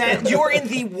that. Yeah. And then you were in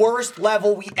the worst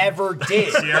level we ever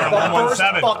did. Sierra The first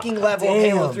 117. fucking level of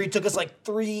Halo Damn. 3 took us like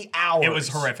 3 hours. It was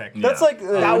horrific. that's like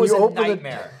That when was you a open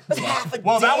nightmare. It was half a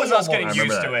Well, that was day us getting almost.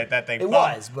 remember used to that. it, that thing. It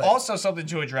was, but- Also something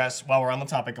to address while we're on the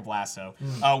topic of Lasso.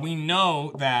 We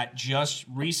know that just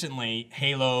recently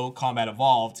Halo Combat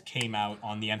Evolved came out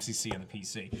on the MCC and the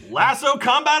PC. Lasso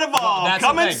Combat Evolved That's the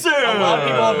coming thing. soon. A lot of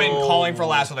people have been calling for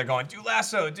Lasso. They're going, do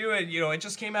Lasso, do it. You know, it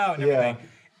just came out and Yeah. everything.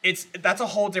 That's a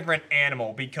whole different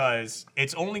animal because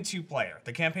it's only 2-player.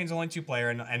 The campaign's only 2-player,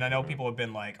 and I know people have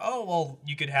been like, oh, well,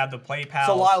 you could have the play pals.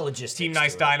 a lot of logistics Team to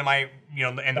Nice it. Dynamite, you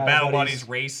know, and the Battle Battle Buddies. Buddies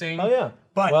racing. Oh, yeah.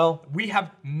 But Well- we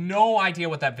have no idea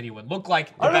what that video would look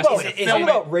like. The I don't best know way about, to I don't film know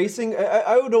it. about racing.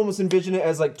 I would almost envision it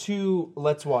as like 2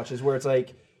 Let's Watches where it's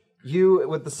like you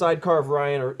with the sidecar of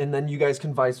Ryan, and then you guys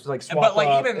can swap But like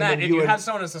up, even and that, then if you and- have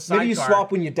someone as a sidecar, maybe you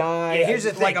swap when you die. Yeah, here's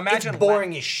the thing. like, imagine it's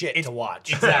boring as shit to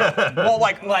watch. Exactly. Well,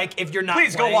 Like if you're not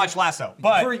please playing, go watch Lasso.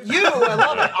 But For you, I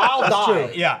love it. I'll die.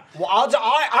 true. Yeah. Well,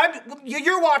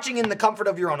 you're watching in the comfort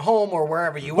of your own home or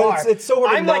wherever you But are. it's so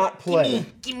hard to I'm not like, play.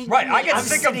 Give me, Right, I get I'm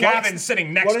sick of sitting Gavin next-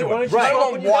 sitting next to why him. don't you Let stop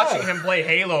alone when you watching die? him play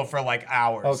Halo for like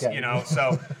hours. Okay. You know,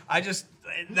 so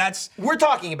that's We're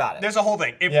talking about it. there's a whole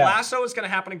thing. If Yeah. Lasso is going to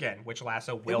happen again, which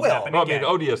Lasso will will. happen No, I again. mean,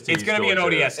 ODST It's going to be an still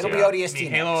ODST. exists, It'll be yeah. ODST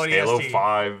Halo next. Halo ODST.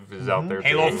 5 is out there.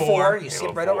 Halo too. 4. You Halo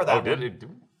skipped right 4. over that Oh, did one. it?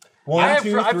 1, I 2,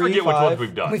 3, forget which 5. ones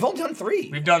we've done. We've only done 3.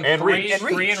 We've done And 3 Reach.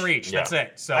 and Reach. Yeah. That's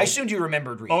it. So I assumed you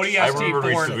remembered Reach. I ODST remember 4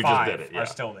 Reach, and we just 5 did it, yeah. are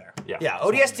still there. Yeah,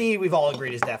 ODST we've all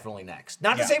agreed is definitely next.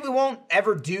 Not to say we won't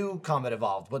ever do Combat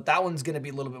Evolved, but that one's going to be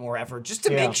a little bit more effort just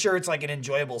to Yeah. make sure it's like an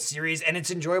enjoyable series and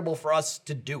it's enjoyable for us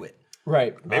to do it.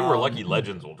 Right. Maybe we're lucky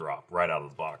Legends will drop right out of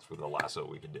the box with the Lasso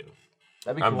we can do.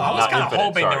 That'd be I'm cool. I was Not kind of Infinite,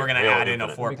 hoping they sorry. were going to Halo add in a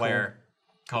Infinite. 4-player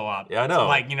co-op. Yeah, I know. So,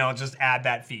 like, you know, just add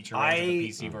that feature into the I-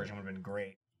 PC version would have been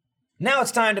great. Now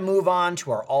it's time to move on to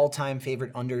our all-time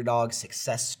favorite underdog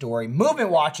success story,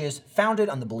 Movement Watches. Founded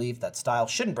on the belief that style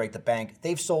shouldn't break the bank,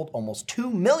 they've sold almost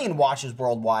 2 million watches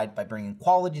worldwide by bringing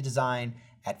quality design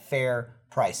at fair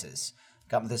prices.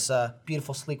 Got this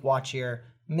beautiful, sleek watch here,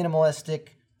 minimalistic.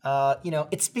 You know,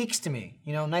 it speaks to me.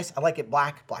 You know, nice. I like it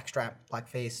black strap, black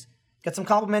face. Got some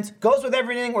compliments. Goes with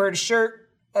everything. Wear a shirt.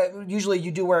 Usually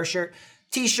you do wear a shirt.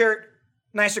 T-shirt,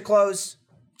 nicer clothes.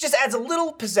 Just adds a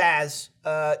little pizzazz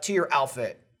to your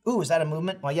outfit. Ooh, is that a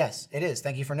Movement? Well, yes, it is.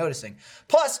 Thank you for noticing.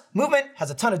 Plus, Movement has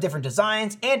a ton of different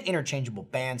designs and interchangeable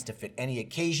bands to fit any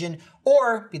occasion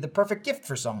or be the perfect gift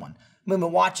for someone.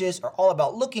 Movement watches are all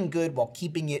about looking good while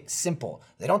keeping it simple.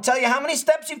 They don't tell you how many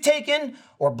steps you've taken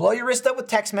or blow your wrist up with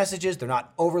text messages. They're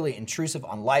not overly intrusive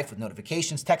on life with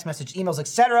notifications, text message, emails,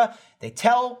 etc. They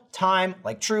tell time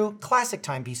like true classic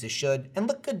timepieces should and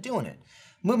look good doing it.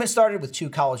 Movement started with 2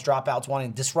 college dropouts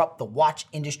wanting to disrupt the watch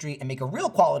industry and make a real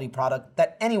quality product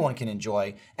that anyone can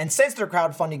enjoy. And since their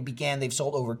crowdfunding began, they've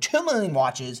sold over 2 million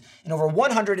watches in over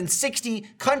 160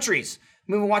 countries.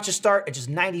 Movement watches start at just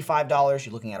 $95.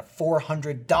 You're looking at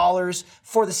 $400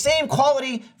 for the same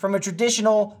quality from a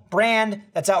traditional brand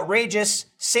that's outrageous.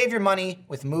 Save your money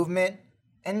with Movement.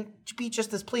 And to be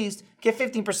just as pleased, get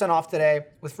 15% off today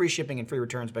with free shipping and free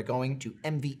returns by going to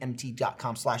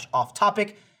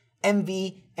mvmt.com/offtopic.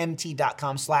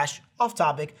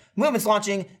 mvmt.com/offtopic. Movement's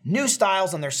launching new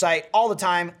styles on their site all the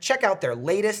time. Check out their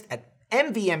latest at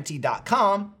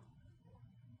mvmt.com.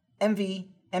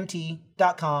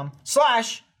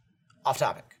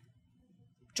 mvmt.com/offtopic.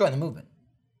 Join the movement.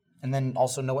 And then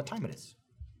also know what time it is.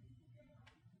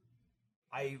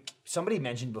 Somebody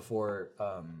mentioned before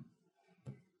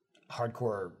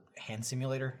Hardcore Hand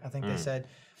Simulator, I think they said,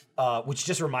 which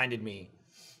just reminded me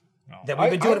that we've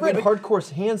been doing. I read hardcore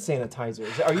hand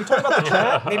sanitizers. Are you talking about the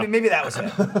chat? Maybe that was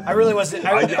it. I really wasn't.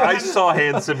 I saw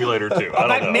Hand Simulator too. I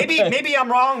don't know. Maybe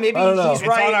I'm wrong. Maybe he's It's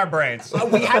right. on our brains.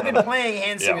 We have been playing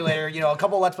Hand Simulator. You know, a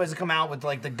couple of Let's Plays have come out with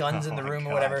like the guns in the room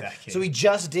or whatever. So we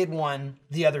just did one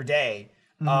the other day,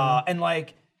 and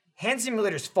like. Hand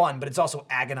Simulator is fun, but it's also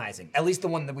agonizing. At least the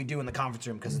one that we do in the conference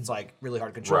room, because it's like really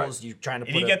hard controls. Right. You're trying to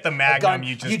If put you a get the Magnum,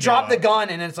 you just drop give the up. gun,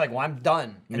 and it's like, well, I'm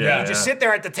done. And then you just sit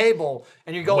there at the table,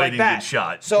 and you go Waiting like to that.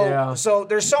 get shot. So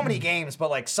there's so many games,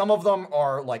 but like some of them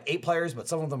are like 8 players, but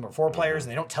some of them are 4 players,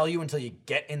 and they don't tell you until you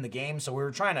get in the game. So we were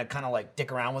trying to kind of like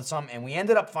dick around with some, and we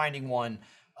ended up finding one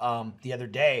the other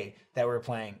day that we were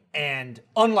playing. And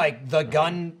unlike the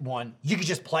gun one, you could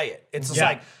just play it. It's just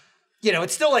like, you know,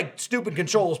 it's still like stupid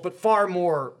controls, but far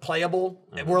more playable.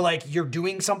 Where like you're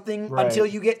doing something until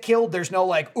you get killed. There's no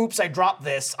like, oops, I dropped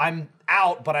this. I'm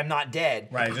out, but I'm not dead.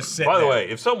 Right, just sit By the there. way,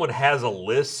 if someone has a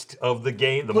list of the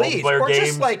game, the Please, multiplayer or just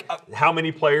games, like, how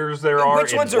many players there are,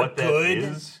 Which and ones are what that good?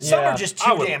 is. Some Yeah. are just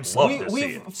I too would damn love slow. to see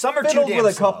We've it. Some are too fiddled damn with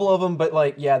a slow. couple of them, but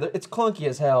like, yeah, it's clunky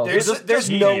as hell. There's There's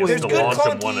good to launch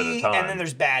them clunky, one at a time. and then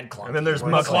there's bad clunky. And then there's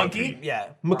where it's like- McClunky. Yeah.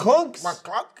 McClunks.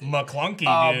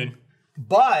 McClunky, dude.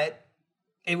 But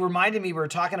it reminded me we were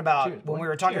talking about when we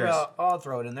were talking Cheers. about. Oh, I'll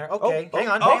throw it in there. Okay, hang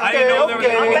on. Oh, I didn't know there was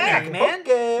okay, a I'm McClunky. back, man.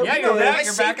 Okay, Yeah, okay. you're back. I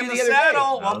You're saved back you in the the other day.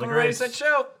 saddle. the Welcome to Ready grace. Set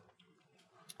Show.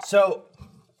 So,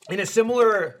 in a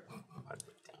similar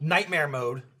nightmare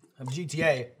mode of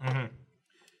GTA,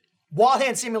 Wild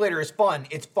Hand Simulator is fun.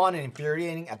 It's fun and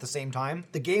infuriating at the same time.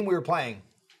 The game we were playing,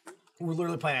 we were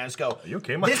literally playing. I just go, you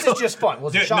okay, this is Michael? just fun.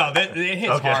 Was a Dude, shot. no, it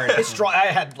hits hard. It's strong. I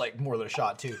had like more than a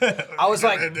shot too. I was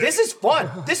like, "This is fun.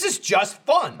 This is just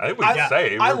fun." I think we can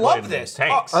say I we're love playing this.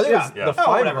 tanks. I think Yeah. it was Yeah. the 5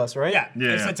 whatever. of us, right? Yeah,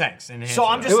 Yeah. it's the tanks. And So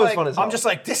I'm just It was like, fun as I'm hell. just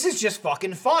like, this is just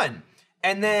fucking fun.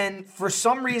 And then for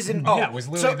some reason, Yeah, it was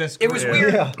literally this It was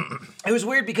great. weird. It was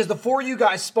weird because the 4 of you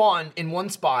guys spawned in one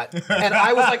spot, and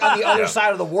I was like on the other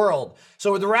side of the world.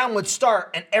 So the round would start,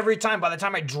 and every time, by the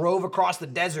time I drove across the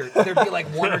desert, there'd be like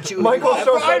 1 or 2. Michael of you.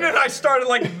 shows Why did I started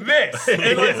like this?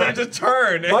 It looks like just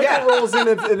turn. Michael Yeah. rolls in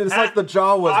and it's like the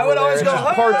Jawas. I would were always there. go,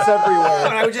 Just parts and everywhere.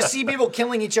 I would just see people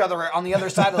killing each other on the other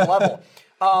side of the level.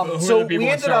 Who So are the people we in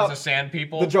ended Star Wars, up. the Sand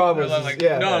People? The Jawas, Like,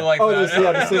 yeah. No, like Oh, the, this-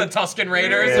 yeah, the the same- Tusken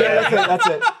Raiders. Yeah, that's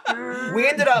it. We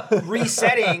ended up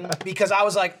resetting because I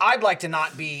was like, I'd like to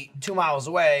not be 2 miles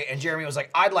away, and Jeremy was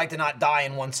like, I'd like to not die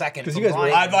in 1 second. 'Cause from you guys were-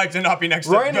 Ryan. I'd like to not be next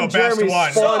Ryan to and the best Jeremy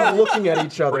one. spawned looking at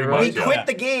each other, Pretty right? much. We quit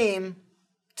the game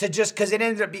to just because it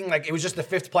ended up being like it was just the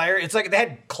 5th player. It's like they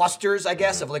had clusters, I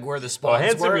guess, of like where the Well, spawns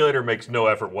Hand were. Simulator makes no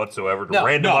effort whatsoever to No,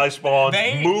 randomize spawns,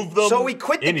 They- move them. So we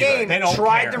quit the anything. game, They don't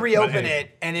tried care, to but reopen hey,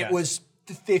 it, and it yeah. was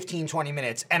 15, 20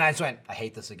 minutes. And I just went, I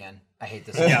hate this again. I hate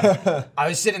this again. I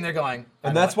was sitting there going,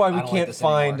 And that's why we I don't like can't this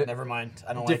anymore. find Never mind.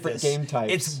 I don't different like this. game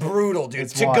types. It's brutal, dude.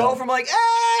 It's to go wild. from like,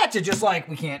 to just like,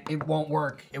 we can't, it won't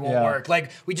work. It won't Yeah. work.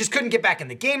 Like, we just couldn't get back in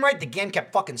the game right. The game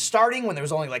kept fucking starting when there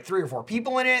was only like 3 or 4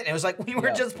 people in it. And it was like, we were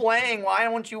Yeah. just playing. Why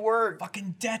don't you work?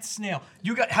 Fucking Death Snail.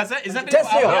 You got is that video Death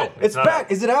Snail. out No. yet? It's not back.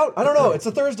 out. Is it out? I don't know. It's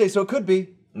a Thursday, so it could be.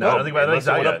 No, I don't think unless it's it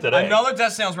out went up yet. today. Another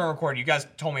Death Snail's been recorded. You guys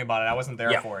told me about it. I wasn't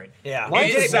there Yeah. for it. Yeah. It We did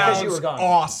it because sounds you were gone.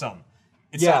 awesome.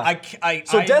 It's Yeah. I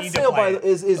So Death need to Snail play it.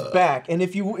 is back, and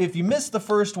if you missed the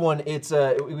first one, it's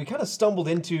we kind of stumbled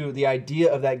into the idea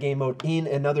of that game mode in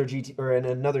another GT or in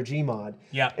another Gmod.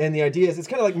 Yeah. And the idea is it's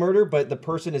kind of like Murder, but the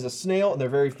person is a snail and they're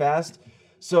very fast.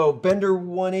 So Bender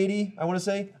 180, I want to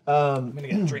say, I'm gonna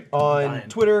get a drink. I'm on dying.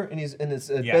 Twitter, and it's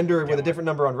Yeah, Bender with a definitely. different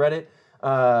number on Reddit,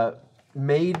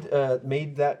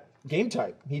 made that game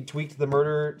type. He tweaked the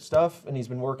Murder stuff, and he's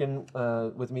been working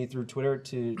with me through Twitter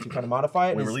to kind of modify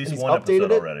it. We and released he's one updated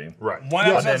episode it. already. Right. One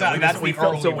Yeah. episode's out. That's we the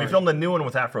filmed, early so we version. filmed the new one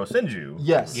with Afro Sinju.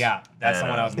 Yes. Yeah, that's the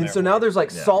one I was And there so now for. there's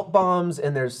like salt bombs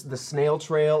and there's the snail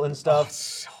trail and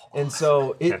stuff. And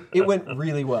so it went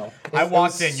really well. I It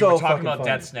walked was in, you so were talking fucking about fun.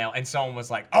 Death Snail, and someone was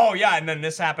like, oh yeah, and then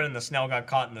this happened, and the snail got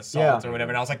caught in the salt Yeah. or whatever,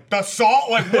 and I was like, the salt?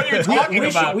 Like, what are you talking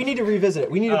about? We need to revisit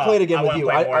it. We need to play it again I with wanna you.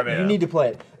 play more of it, You yeah. need to play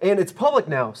it. And it's public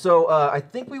now. So I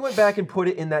think we went back and put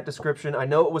it in that description. I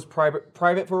know it was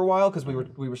private for a while because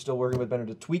we were still working with Bender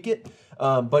to tweak it.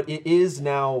 But it is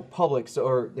now public.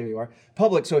 So there you are.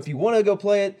 Public. So if you want to go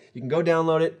play it, you can go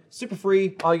download it. Super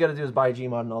free. All you got to do is buy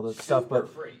Gmod and all this stuff. But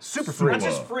super free. Not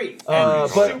just free. But I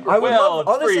would Well, love, it's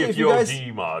honestly, free if if you you own guys,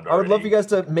 Gmod I would love already. you guys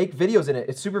to make videos in it.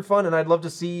 It's super fun, and I'd love to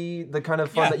see the kind of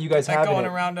fun that you guys like have in going it.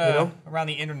 around you know? around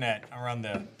the internet, around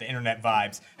the internet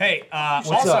vibes. Hey, What's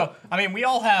also, up? I mean, we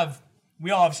all have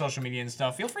social media and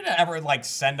stuff. Feel free to ever like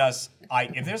send us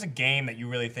if there's a game that you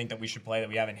really think that we should play that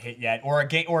we haven't hit yet, or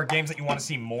games that you want to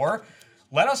see more.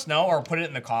 let us know or put it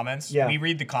in the comments. Yeah. We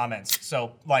read the comments.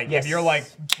 So, like, if you're like,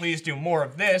 please do more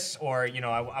of this, or, you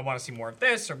know, I want to see more of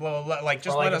this, or blah, blah, blah, like,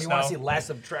 just let us know. If you want to see less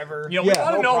of Trevor. You know, we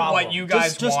want to know what you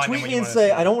guys just want. tweet me and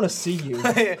say, I don't want to see you.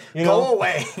 You know? Go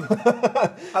away.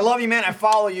 I love you, man. I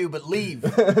follow you, but leave.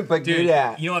 But Dude,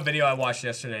 yeah. you know what video I watched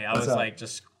yesterday? I was up? like,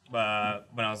 just when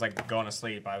I was like going to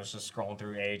sleep, I was just scrolling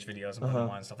through AH videos and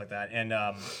Pokemon and stuff like that. And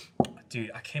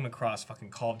dude, I came across fucking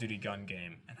Call of Duty gun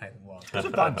game, and I love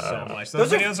it so much.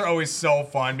 Those videos are always so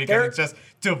fun because it just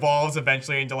devolves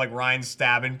eventually into like Ryan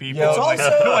stabbing people. Yeah, and, like,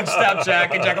 he'll like stab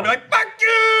Jack, and Jack will be like, "Fuck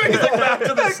you!" He's like back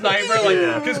to the sniper,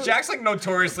 like because Jack's like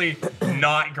notoriously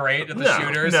not great at the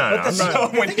shooters. So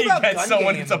when he gets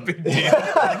someone, it's a big deal. The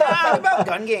thing about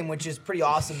gun game, which is pretty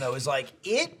awesome though, is like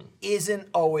it isn't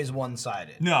always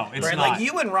one-sided. No, it's right? not. Like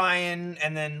you and Ryan,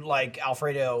 and then like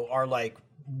Alfredo are like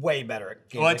way better at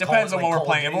games. Well, it depends on what we're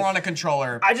playing. If we're on a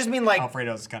controller, I just mean like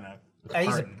Alfredo's kind of.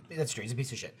 that's true. He's a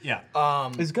piece of shit. Yeah.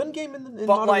 Is gun game in but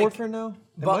Modern like- Warfare now?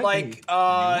 It But might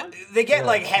like, be. they get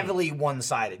like heavily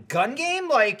one-sided. Gun game,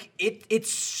 like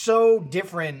it's so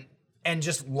different and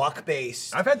just luck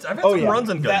based. I've had some yeah. runs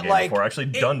in gun that game like before, actually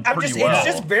done pretty well. It's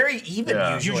just very even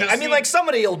usually. You just I mean, see- like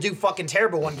somebody will do fucking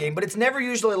terrible one game, but it's never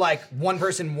usually like one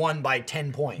person won by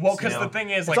 10 points. Well, because you know? the thing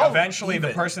is, It's like, all eventually the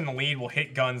even. person in the lead will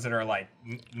hit guns that are like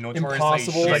notoriously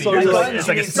Impossible. shitty. So It's you're like- like- it's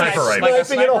like a you mean sniper sniper. rifle. Like a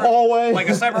Sniping in a hallway. like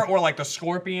a sniper, or like the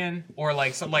Scorpion, or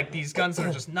like some like these guns that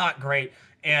are just not great,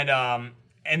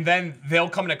 and then they'll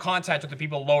come into contact with the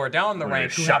people lower down the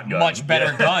rank who have shotgun. much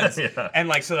better guns, Yeah. and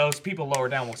like so those people lower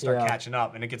down will start Yeah. catching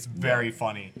up, and it gets very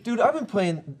funny. Dude, I've been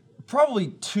playing probably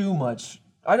too much.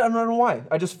 I don't know why.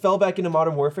 I just fell back into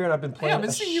Modern Warfare, and I've been playing I've been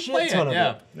a seeing you shit play ton it,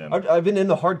 of yeah. it. I've been in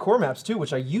the hardcore maps too,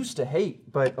 which I used to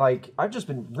hate, but like I've just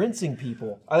been rinsing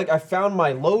people. I found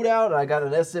my loadout, and I got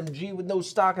an SMG with no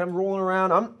stock, and I'm rolling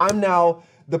around. I'm now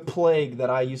the plague that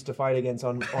I used to fight against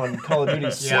on Call of Duty,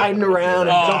 sliding around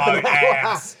and jumping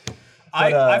ass.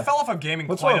 I fell off of gaming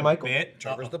what's quite wrong, a Michael? bit.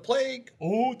 Trevor's the plague.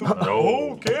 Oh,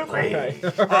 No. careful.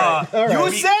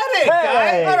 You said it, guy.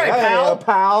 Hey, All right, pal.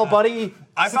 pal, buddy.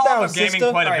 I Sit fell down, off of gaming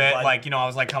sister. quite a All right, bit. bud. Like, you know, I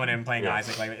was like coming in and playing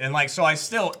Isaac, like, and like, so I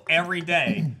still every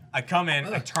day I come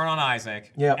in, I turn on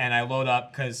Isaac, Yeah. and I load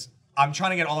up because I'm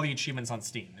trying to get all the achievements on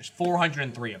Steam. There's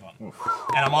 403 of them,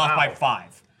 and I'm off by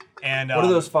 5. And What are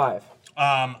those 5?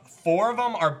 4 of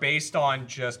them are based on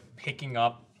just picking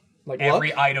up Like every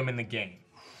luck? item in the game.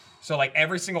 So like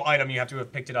every single item, you have to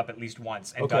have picked it up at least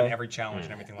once and done Okay. every challenge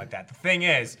and everything like that. The thing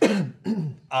is,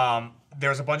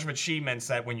 there's a bunch of achievements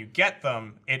that when you get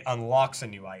them, it unlocks a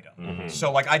new item.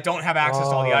 So like I don't have access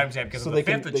to all the items yet because so of the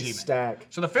they 5th they achievement. stack.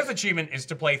 So the 5th achievement is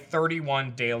to play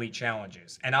 31 daily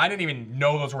challenges, and I didn't even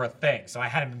know those were a thing. So I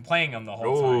hadn't been playing them the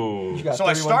whole time. Ooh. You got So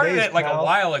I 31 started days, it like pal. a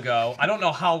while ago. I don't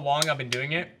know how long I've been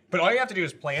doing it, but all you have to do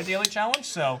is play a daily challenge.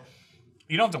 So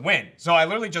you don't have to win. So I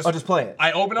literally just just play it.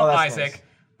 I open Oh, up that's Isaac. nice.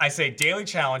 I say daily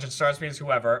challenge. It starts me as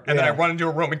whoever, and then I Yeah. run into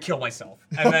a room and kill myself,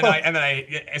 and then I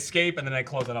escape, and then I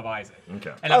close it up Isaac.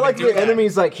 Okay. And I I've like been the doing that.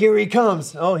 enemy's like, here he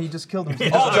comes. Oh, he just killed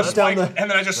him. Oh, Just down the.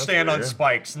 and then I just stand on weird.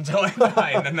 spikes until I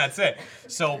die, and then that's it.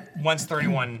 So once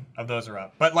 31 of those are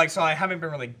up, but like, so I haven't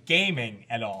been really gaming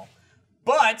at all.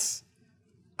 But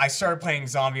I started playing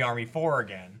Zombie Army 4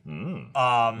 again.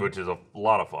 Which is a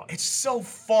lot of fun. It's so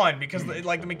fun because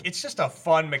it's just a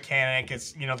fun mechanic.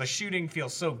 It's, you know, the shooting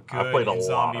feels so good I played a in lot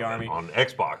Zombie of Army. them on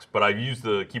Xbox, but I've used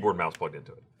the keyboard and mouse plugged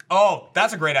into it. Oh,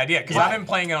 that's a great idea because I've been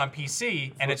playing it on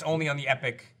PC and it's only on the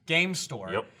Epic Game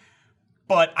Store. Yep.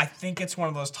 But I think it's one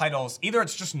of those titles, either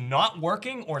it's just not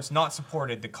working or it's not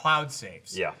supported, the cloud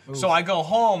saves. Yeah. So I go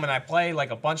home and I play like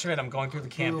a bunch of it. I'm going through the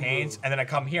campaigns and then I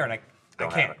come here and I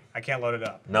Don't have can't. it. I can't load it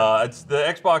up. No, it's the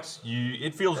Xbox.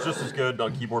 It feels just as good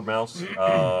on keyboard mouse,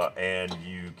 and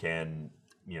you can,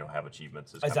 have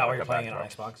achievements. It's Is kinda that why like you're a playing it on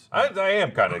backdrop. Xbox? I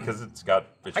am kind of because it's got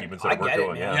achievements that I are worth get it,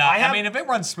 doing. man. Yeah. Yeah, I have- mean, if it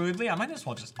runs smoothly, I might as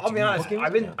well just. I'll be do honest. it.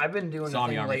 I've been doing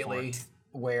Zombie the thing Army lately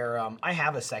where I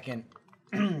have a second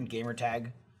gamer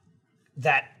tag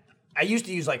that I used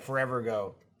to use like forever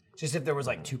ago. Just if there was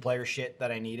like 2-player shit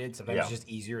that I needed, sometimes Yeah. it's just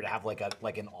easier to have like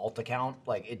an alt account.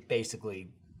 Like it basically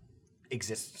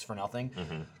exists for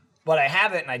nothing. But I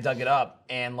have it and I dug it up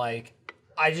and like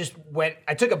I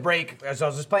took a break as I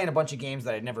was just playing a bunch of games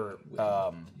that I'd never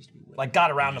like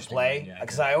got around to play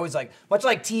because I always much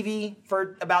like TV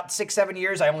for about 6-7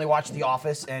 years I only watched The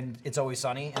Office and It's Always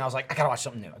Sunny and I was like I gotta watch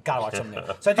something new.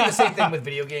 So I do the same thing with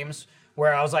video games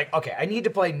where I was like okay I need to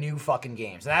play new fucking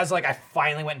games and I was like I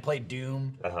finally went and played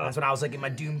Doom. That's when I was like in my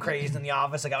Doom craze in the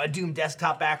office. I got my Doom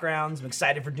desktop backgrounds. I'm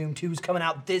excited for Doom 2's coming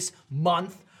out this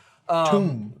month.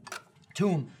 Tomb.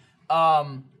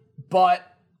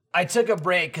 But I took a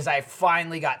break because I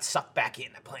finally got sucked back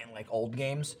into playing like old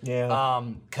games. Yeah.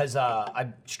 Because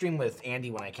I stream with Andy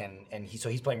when I can, and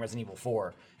he's playing Resident Evil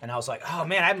 4, and I was like, oh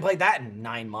man, I haven't played that in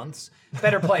 9 months.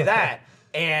 Better play that.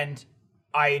 And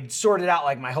I sorted out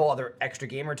like my whole other extra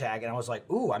gamer tag, and I was like,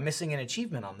 ooh, I'm missing an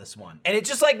achievement on this one. And it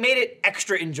just like made it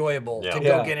extra enjoyable to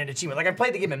go get an achievement. Like I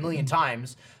played the game a million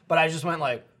times, but I just went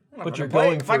like, But you're play,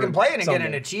 going if I can play it and get an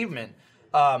someday. achievement.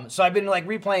 So I've been like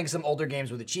replaying some older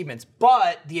games with achievements,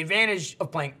 but the advantage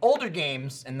of playing older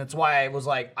games, and that's why I was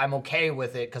like, I'm okay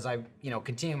with it because I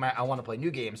want to play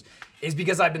new games, is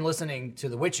because I've been listening to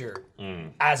The Witcher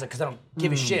because I don't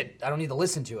give a shit. I don't need to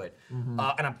listen to it. And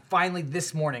I'm finally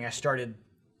this morning I started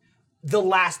the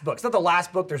last book. It's not the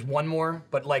last book. There's one more,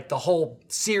 but like the whole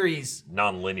series.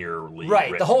 Non-linearly. Right.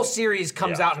 written. The whole series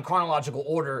comes Yeah. out in chronological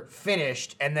order,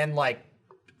 finished, and then like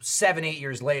 7-8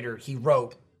 years later, he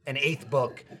wrote an 8th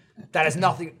book that has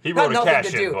nothing. He wrote not a nothing to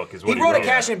cash-in do. book is what he he wrote a wrote.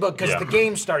 cash-in book because Yeah. the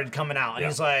game started coming out, and Yeah.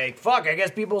 he's like, "Fuck, I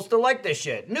guess people still like this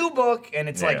shit." New book, and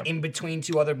it's like Yeah. in between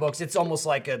 2 other books. It's almost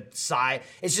like a sigh.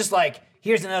 It's just like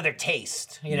here's another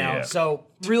taste, you know. Yeah. So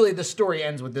really, the story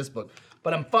ends with this book.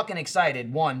 But I'm fucking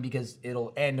excited. 1, because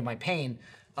it'll end my pain,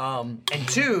 and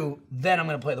 2, then I'm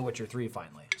gonna play The Witcher 3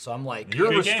 finally. So I'm like, Your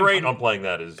Good game. restraint on playing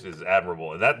that is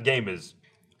admirable, and that game is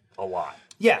a lot.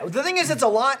 yeah, the thing is, it's a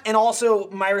lot, and also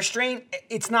my restraint,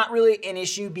 it's not really an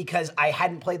issue because I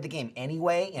hadn't played the game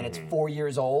anyway, and it's 4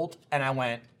 years old, and I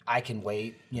went, I can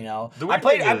wait, you know? The weird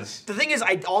thing is- the thing is,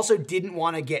 I also didn't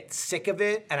want to get sick of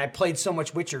it, and I played so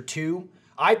much Witcher 2.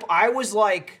 I was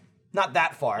like, not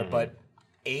that far, but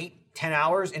 8-10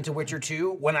 hours into Witcher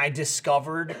 2 when I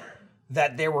discovered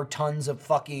that there were tons of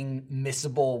fucking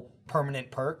missable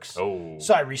permanent perks. Oh.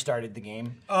 So I restarted the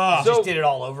game. Just So- did it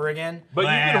all over again. But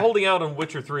you've Nah. been holding out on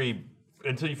Witcher 3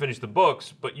 until you finished the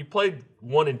books, but you played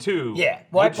 1 and 2. Yeah,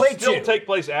 well, I which played still 2. take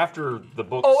place after the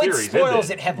book Oh, series. it spoils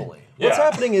ended. it heavily. What's Yeah.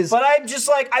 happening is But I'm just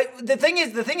like, the thing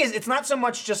is, it's not so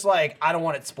much just like I don't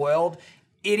want it spoiled.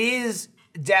 It is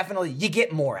definitely you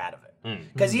get more out of it.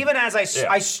 Because even as I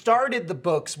started the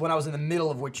books when I was in the middle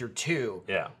of Witcher 2,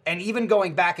 Yeah. and even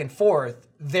going back and forth,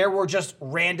 there were just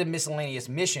random miscellaneous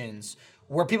missions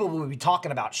where people would be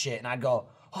talking about shit, and I'd go,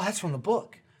 "Oh, that's from the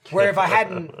book." Where if I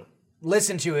hadn't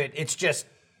listened to it, it's just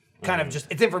kind of just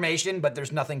it's information, but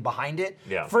there's nothing behind it.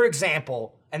 Yeah. For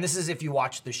example, and this is if you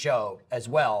watch the show as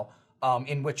well.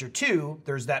 In Witcher 2,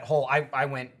 there's that whole I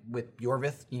went with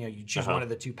Yorvith. You know, you choose one of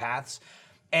the 2 paths,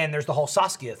 and there's the whole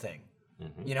Saskia thing.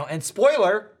 You know, and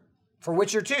spoiler for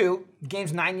Witcher 2, the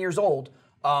game's 9 years old,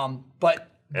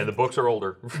 but And the books are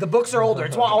older. the books are older.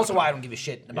 It's also why I don't give a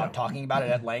shit about talking about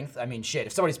it at length. I mean, shit,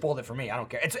 if somebody spoiled it for me, I don't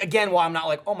care. It's again why I'm not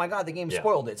like, oh my god, the game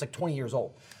spoiled it. It's like 20 years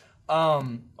old.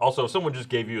 Also, if someone just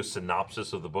gave you a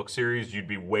synopsis of the book series, you'd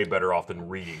be way better off than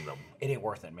reading them. It ain't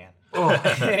worth it, man.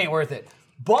 It ain't worth it.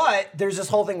 But there's this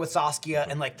whole thing with Saskia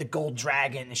and like the gold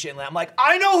dragon and shit. And I'm like,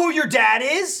 I know who your dad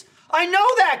is. I know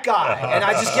that guy. And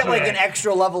I just get like an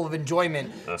extra level of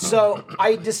enjoyment. So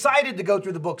I decided to go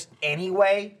through the books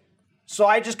anyway. So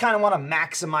I just kind of want to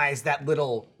maximize that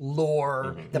little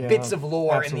lore, the bits of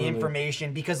lore and absolutely. the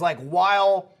information. Because like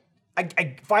while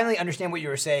I finally understand what you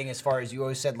were saying as far as you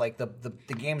always said like the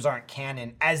games aren't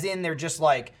canon. As in they're just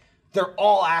like, they're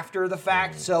all after the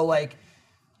fact. So like,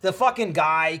 the fucking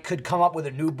guy could come up with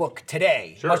a new book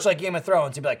today, much like Game of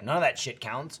Thrones. He'd be like, none of that shit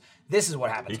counts. This is what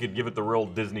happens. You could give it the real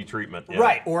Disney treatment. Yeah.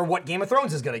 Right, or what Game of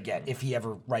Thrones is gonna get if he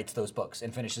ever writes those books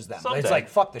and finishes them. Someday. It's like,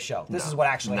 fuck the show. This is what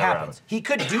actually never happens. He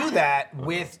could do that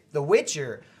with The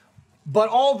Witcher, but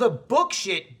all the book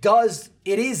shit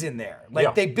it is in there. Like,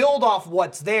 Yeah. they build off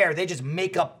what's there, they just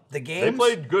make up the games. They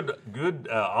played good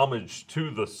homage to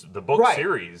the book Right.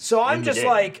 series. So I'm in the just game.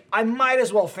 like, I might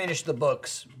as well finish the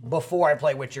books before I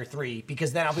play Witcher 3,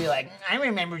 because then I'll be like, I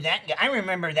remember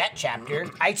that chapter.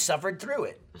 I suffered through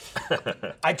it.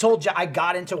 I told you I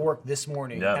got into work this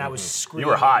morning Yeah. and I was You screaming.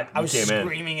 were hot. I You was came in.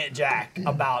 screaming at Jack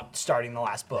about starting the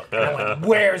last book. And I went,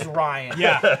 "Where's Ryan?"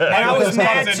 Yeah. And I was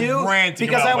mad fucking too ranting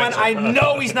because about I went, Witcher. I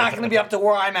know he's not going to be up to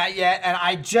where I'm at yet, and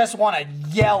I just want to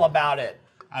yell about it.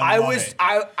 I love it.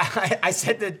 I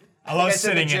said that. I love said to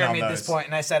sitting in Jeremy on at this those. point,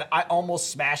 and I said I almost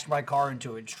smashed my car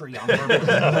into a tree on purpose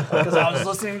because I was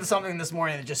listening to something this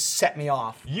morning that just set me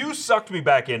off. You sucked me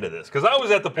back into this because I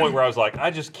was at the point where I was like, I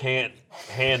just can't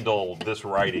handle this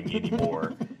writing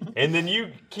anymore. And then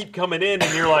you keep coming in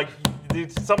and you're like,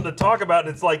 it's something to talk about,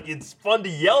 and it's like, it's fun to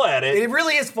yell at it. It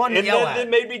really is fun to And yell that at.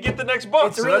 made me get the next book.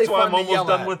 It's So really that's why fun I'm to yell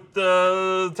almost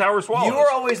done at. with Tower Swallows. You were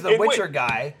always the And wait, Witcher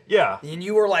guy. Yeah. And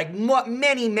you were like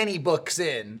many books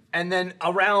in, and then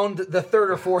around the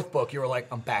 3rd or 4th book, you were like,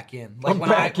 "I'm back in." Like I'm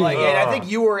back in. and I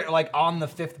think you were like on the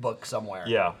 5th book somewhere.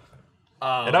 Yeah.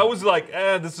 And I was like,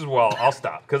 this is I'll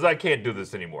stop because I can't do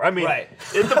this anymore. I mean, at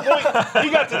the point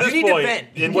he got to this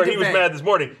point where he was mad this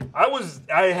morning,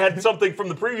 I had something from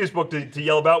the previous book to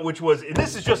yell about, which was, and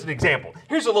this is just an example.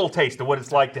 Here's a little taste of what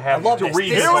it's like to have to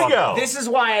read. Here we go. This is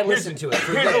why I listen to it.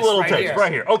 Here's a little taste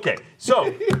right here. Okay,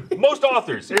 so most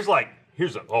authors,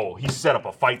 he set up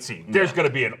a fight scene. There's going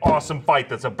to be an awesome fight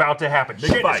that's about to happen.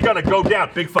 Shit is going to go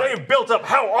down. Big fight. They have built up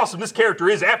how awesome this character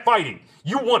is at fighting.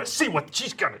 You want to see what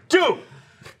she's going to do.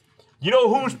 You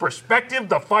know whose perspective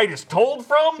the fight is told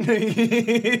from?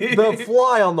 The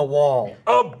fly on the wall.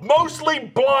 A mostly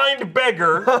blind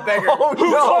beggar who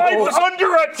climbs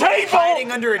under a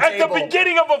table at the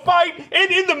beginning of a fight,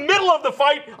 and in the middle of the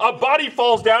fight, a body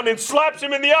falls down and slaps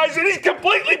him in the eyes, and he's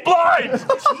completely blind.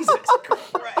 Jesus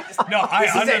Christ. No, I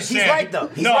understand. He's right, though.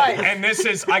 He's right. And this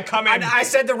is, I come in. And I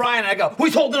said to Ryan, I go,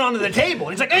 who's holding onto the table?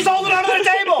 And he's like, he's holding onto the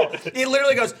table. He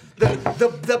literally goes,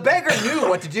 the beggar knew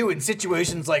what to do in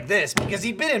situations like this because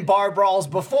he'd been in bar brawls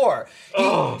before.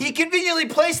 He conveniently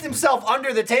placed himself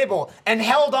under the table and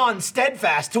held on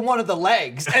steadfast to one of the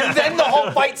legs. And then the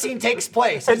whole fight scene takes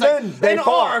place. And then an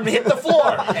arm hit the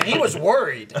floor. And he was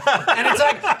worried. And it's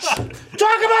like, talk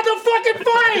about the fucking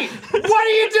fight! What are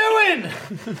you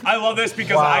doing? I love this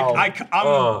because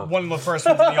I'm one of the first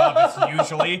ones in the office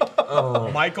usually.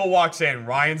 Michael walks in,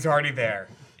 Ryan's already there.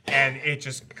 And it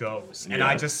just goes, and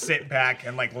I just sit back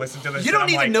and like listen to this. You don't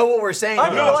even know what we're saying.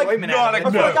 I feel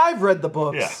like I've read the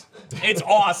books. Yeah. It's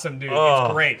awesome, dude.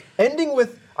 It's great.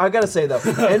 I gotta say though,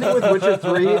 ending with Witcher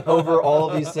 3 over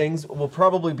all of these things will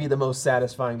probably be the most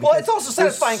satisfying. Well, it's also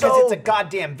satisfying because it's a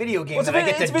goddamn video game and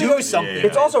I get to do something.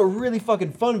 It's also a really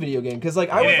fucking fun video game because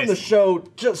like I went from the show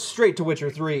just straight to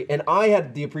Witcher 3, and I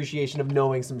had the appreciation of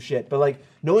knowing some shit, but like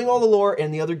knowing all the lore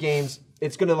and the other games.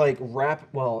 It's gonna like wrap.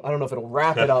 Well, I don't know if it'll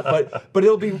wrap it up, but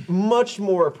it'll be much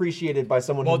more appreciated by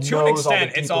someone who knows all the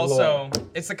deeper lore. Well, to an extent,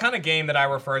 it's the kind of game that I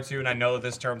refer to, and I know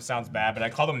this term sounds bad, but I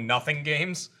call them nothing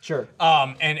games. Sure.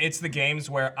 And it's the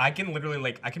games where I can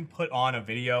literally I can put on a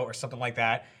video or something like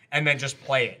that, and then just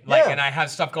play it. And I have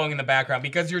stuff going in the background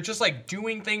because you're just like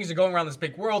doing things, you're going around this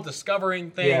big world, discovering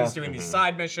things, doing these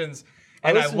side missions.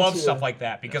 And I love stuff like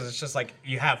that because it's just like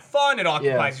you have fun, it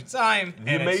occupies your time.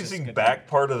 The amazing back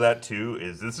part of that too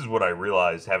is this is what I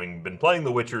realized having been playing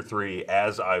The Witcher 3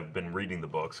 as I've been reading the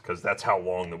books, because that's how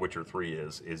long The Witcher 3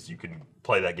 is you can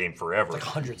play that game forever. It's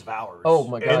like hundreds of hours. Oh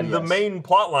my god. And the main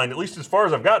plot line, at least as far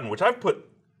as I've gotten, which I've put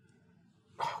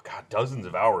dozens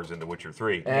of hours into Witcher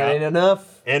 3. Ain't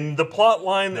enough. And the plot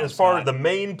line as far as the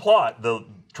main plot, the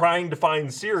trying to find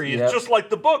Ciri is just like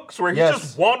the books, where he's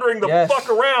just wandering the fuck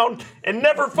around and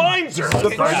never finds her.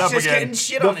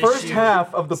 The first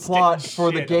half of the plot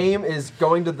for the game is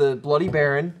going to the Bloody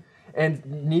Baron and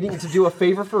needing to do a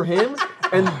favor for him,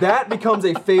 and that becomes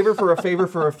a favor for a favor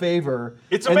for a favor.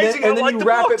 It's amazing. And then you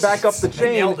wrap it back up the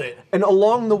chain, and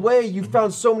along the way you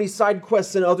found so many side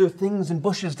quests and other things and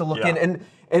bushes to look in, and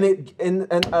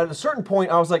at a certain point,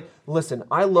 I was like, listen,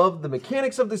 I love the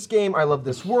mechanics of this game. I love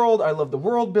this world. I love the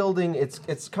world building. It's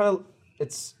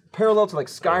parallel to like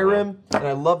Skyrim, and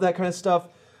I love that kind of stuff.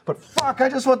 But fuck, I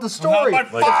just want the story. I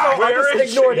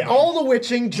just ignored all the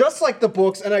witching, just like the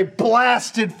books, and I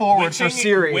blasted forward for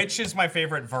Ciri. Witch is my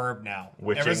favorite verb now.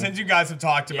 Witching. Ever since you guys have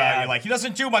talked about it, you're like, he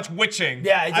doesn't do much witching.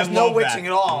 Yeah, just no witching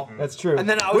at all. That's true. And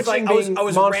then I was I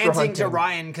was ranting to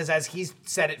Ryan because as he's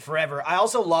said it forever. I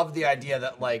also love the idea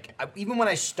that like even when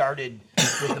I started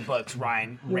with the books,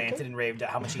 Ryan ranted and raved at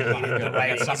how much he hated the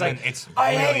writing. He's like,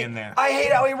 I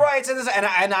hate how he writes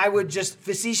and I would just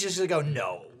facetiously go,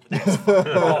 no. And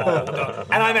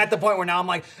I'm at the point where now I'm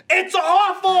like, it's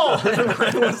awful! And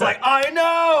everyone's like, I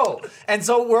know! And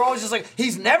so we're always just like,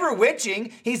 he's never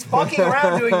witching, he's fucking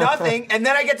around doing nothing, and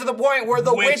then I get to the point where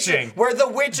the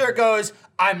Witcher goes,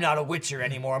 I'm not a Witcher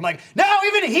anymore. I'm like, now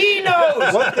even he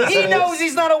knows! He knows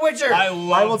he's not a Witcher! I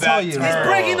will tell you. He's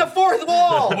breaking the fourth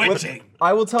wall! Witching.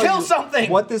 I will tell you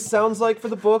something. What this sounds like for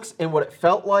the books and what it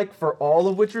felt like for all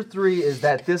of Witcher 3 is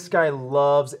that this guy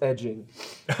loves edging.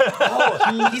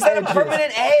 He's at a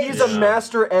permanent edge. He's a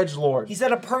master edgelord. He's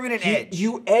at a permanent edge.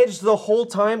 You edge the whole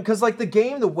time because like the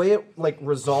game, the way it like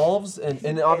resolves,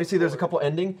 and obviously there's a couple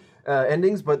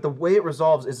endings, but the way it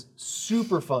resolves is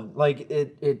super fun. Like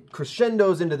it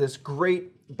crescendos into this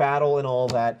great battle and all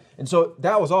that, and so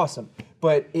that was awesome.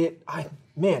 But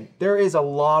man, there is a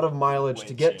lot of mileage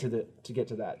to get to that.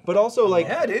 But also, like,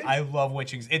 dude. I love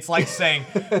witching. It's like saying,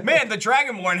 man, the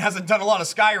Dragonborn hasn't done a lot of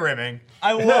Skyrimming.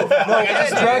 I love that.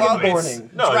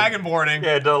 Dragonborning. Dragonborning.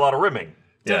 Yeah, it did a lot of rimming.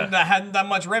 that hadn't done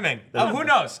much rimming. Who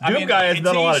knows? Doom guy has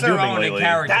done a lot of dooming lately.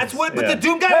 That's what, but the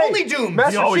Doom guy only dooms.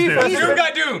 Master always Chief, dooms. Doom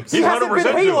guy dooms. he hasn't been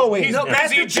 100% Haloing. He's No,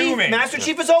 busy dooming. Master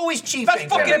Chief is always chiefing. That's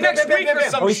fucking next week or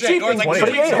some He's shit. Or chiefing, it's like but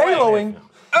 2 he weeks ain't away. Haloing.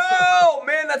 Oh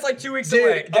man, that's like 2 weeks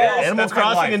away. Animal That's my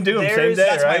Crossing life. and Doom, same There's- day,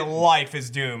 That's right? my life is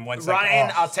Doom. Once Ryan,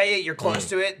 like, I'll tell you, you're close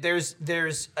to it.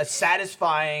 There's a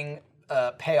satisfying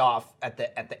payoff at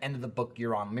the end of the book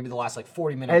you're on. Maybe the last like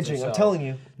 40 minutes. Edging, or so. I'm telling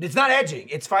you. It's not edging.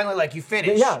 It's finally like you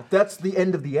finish. Yeah, that's the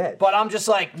end of the edge. But I'm just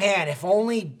like, man, if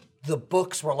only the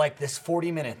books were like this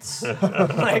 40 minutes.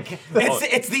 Like,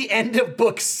 it's the end of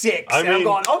book 6. And I'm mean-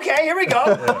 going, okay, here we go.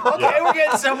 Okay, we're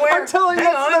getting somewhere. I'm telling you,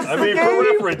 Hang on. I mean, for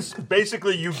reference,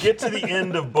 basically, you get to the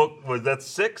end of book. Was that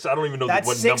 6? I don't even know That's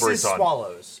what 6 number is it's on.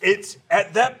 swallows. It's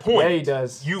at that point. Yeah, he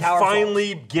does. You Powerful.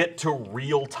 finally get to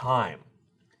real time.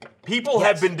 People Yes,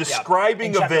 have been yeah.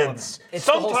 describing In chapter events, 11. It's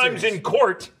the whole sometimes series. in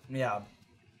court, Yeah.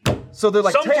 So they're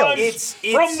like sometimes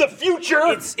tails. from the future.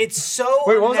 It's so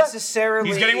Wait, what was that? unnecessarily.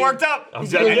 he's getting worked up.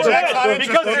 getting worked Jack's up. not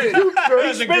Because interested. he That's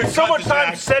a spent good so cut much to time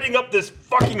Jack. setting up this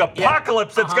fucking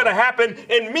apocalypse that's gonna happen,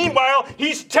 and meanwhile,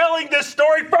 he's telling this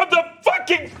story from the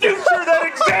fucking future that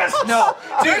exists. No,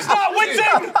 There's not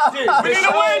witching. dude, We need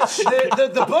a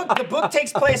witch. the book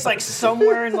takes place like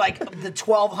somewhere in like the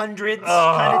 1200s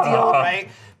kind of deal, right?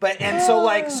 But and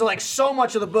so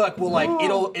much of the book will like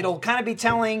it'll kind of be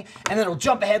telling, and then it'll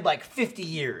jump ahead like 50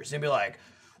 years and be like,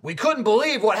 we couldn't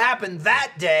believe what happened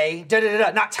that day. Da da da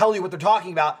da. Not tell you what they're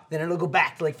talking about. Then it'll go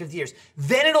back to like 50 years.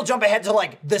 Then it'll jump ahead to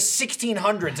like the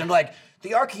 1600s and like.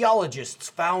 The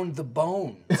archaeologists found the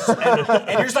bones. And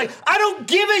you're just like, I don't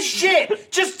give a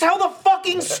shit. Just tell the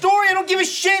fucking story. I don't give a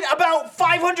shit about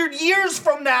 500 years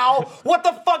from now. What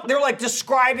the fuck? They're like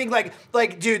describing like,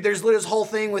 dude, there's this whole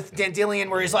thing with Dandelion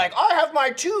where he's like, I have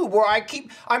my tube where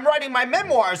I'm writing my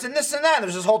memoirs and this and that. And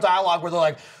there's this whole dialogue where they're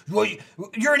like, well,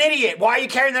 you're an idiot. Why are you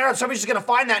carrying that out? Somebody's just gonna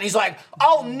find that. And he's like,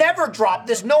 I'll never drop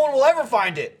this. No one will ever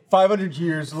find it. 500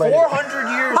 years later.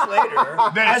 400 years later,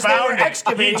 as they were found it.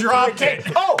 excavating, He dropped for the it.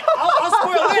 cake. Oh, I'll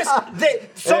spoil this.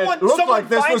 Someone looked like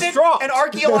this finds was it. dropped. An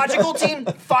archaeological team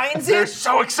finds it. They're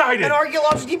so excited. An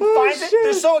archaeological team finds it. shit.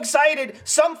 They're so excited.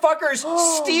 Some fuckers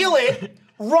steal it,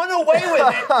 run away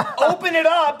with it, open it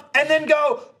up, and then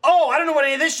go, oh, I don't know what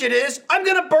any of this shit is. I'm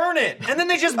gonna burn it. And then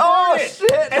they just burn Oh, it.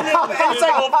 shit. And it's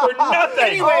like, All for nothing.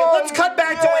 Anyway, let's cut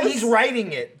back to when yes. he's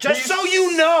writing it. Just so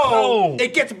you know,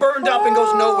 it gets burned up and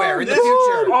goes nowhere in the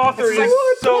future. The author It's like,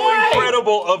 is so why?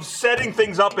 incredible of setting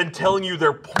things up and telling you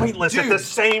they're pointless at Dude, the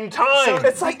same time.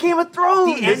 It's like Game of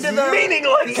Thrones. The end of the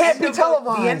meaningless. The Can't end be of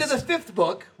televised. The end of the 5th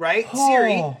book, right? Oh.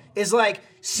 Siri is like,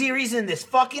 Siri's in this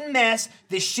fucking mess.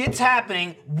 This shit's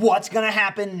happening. What's gonna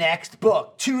happen next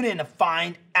book? Tune in to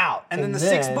find out. And then the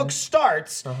 6th book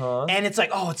starts, and it's like,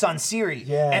 oh, it's on Siri.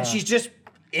 Yeah. And she's just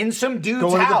in some dude's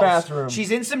Going to the house. bathroom. She's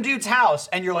in some dude's house,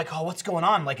 and you're like, oh, what's going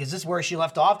on? Like, is this where she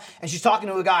left off? And she's talking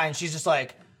to a guy, and she's just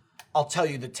like, I'll tell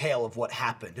you the tale of what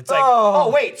happened. It's like, oh,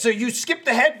 wait, so you skipped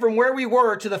ahead from where we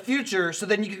were to the future, so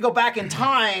then you can go back in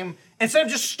time instead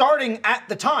of just starting at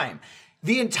the time.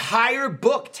 The entire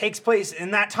book takes place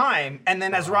in that time, and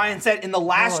then as Ryan said, in the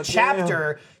last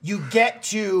chapter, you get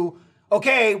to,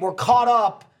 okay, we're caught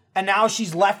up, and now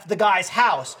she's left the guy's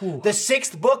house. The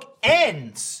 6th book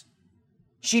ends.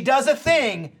 She does a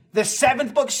thing. The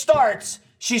 7th book starts.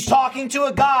 She's talking to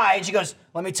a guy, and she goes,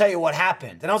 let me tell you what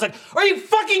happened. And I was like, are you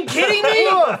fucking kidding me?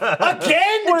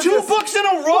 Again? What is 2 this? books in a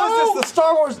row? What is this, the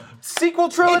Star Wars sequel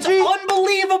It's trilogy?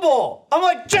 unbelievable. I'm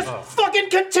like, just fucking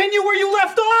continue where you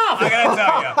left off. I gotta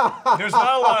tell you, there's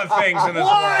not a lot of things in this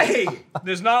Why? world.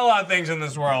 There's not a lot of things in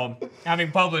this world.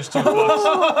 Having published 2 books,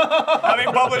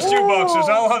 there's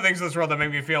not a lot of things in this world that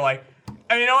make me feel like,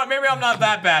 and you know what? Maybe I'm not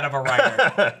that bad of a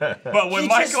writer. But when He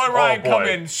Michael just- and Ryan Oh, boy. come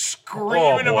in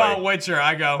screaming boy. about Witcher,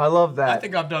 I go, I love that. I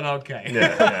think I've done okay.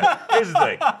 Yeah. Here's the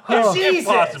thing. If Jesus.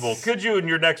 possible, could you in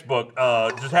your next book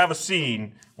just have a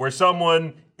scene where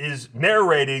someone is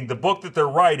narrating the book that they're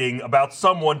writing about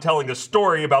someone telling a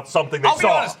story about something they I'll be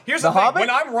saw? honest. Here's the The thing. Hobbit? When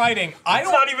I'm writing, I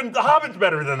It's don't. not even The Hobbit's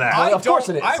better than that. I Of course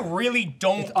don't- it is. I really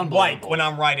don't like when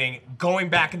I'm writing going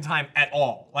back in time at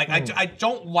all. Like I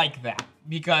don't like that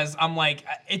because I'm like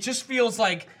it just feels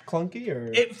like Clunky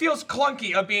or? it feels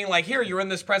clunky of being like here you're in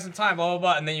this present time blah blah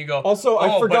blah and then you go Also,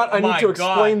 I oh, forgot but I need my to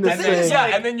explain God. this and then, thing.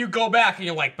 yeah, and then you go back and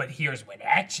you're like but here's what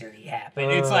actually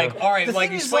happened. It's like all right The like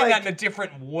thing is, explain like- that in a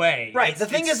different way. Right. The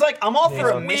thing is, like, I'm all for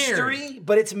a weird. mystery,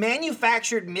 but it's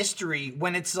manufactured mystery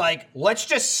when it's like, let's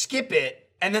just skip it,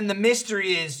 and then the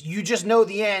mystery is you just know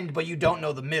the end, but you don't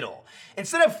know the middle.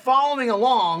 Instead of following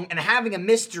along and having a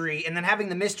mystery and then having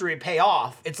the mystery pay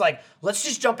off, it's like, let's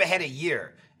just jump ahead a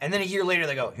year. And then a year later,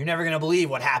 they go, "You're never gonna believe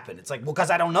what happened." It's like, well,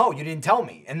 because I don't know. You didn't tell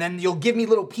me. And then you'll give me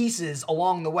little pieces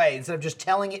along the way instead of just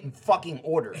telling it in fucking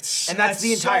order. And that's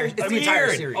the entire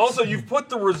series. Also, you've put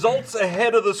the results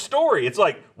ahead of the story. It's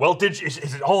like, well,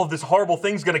 is all of this horrible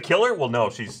thing's gonna kill her? Well, no,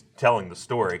 she's telling the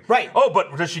story. Right. Oh,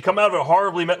 but does she come out of it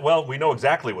horribly? Well, we know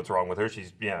exactly what's wrong with her.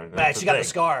 She's she got the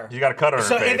scar. She got a cut on her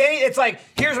So face. it's like,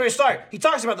 here's where you start. He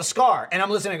talks about the scar, and I'm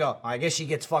listening and go, I guess she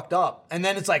gets fucked up. And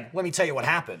then it's like, let me tell you what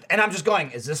happened. And I'm just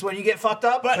going, is this when you get fucked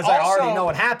up? Because I already know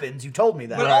what happens. You told me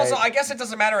that. But also, I guess it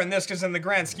doesn't matter in this because in the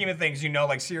grand scheme of things, you know,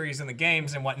 like series and the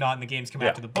games and whatnot, and the games come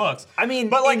after the books. I mean,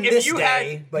 but like in if this you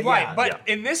day, had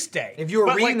in this day, if you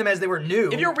were reading them as they were new,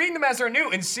 if you're reading them as they're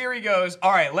new, and Siri goes,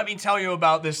 "All right, let me tell you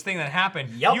about this thing that happened."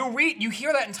 Yep. You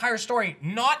hear that entire story,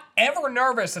 not ever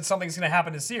nervous that something's going to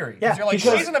happen to Siri. Yeah, you're like,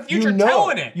 because she's in the future you know,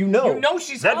 telling it. you know.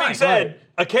 She's That fine. being said,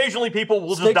 occasionally people will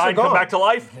just Stakes die are and come gone. back to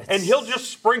life, and he'll just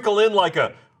sprinkle in like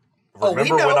a, remember we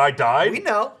know. when I died?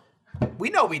 We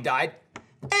know we died.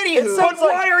 It Anywho, sounds But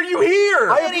why are you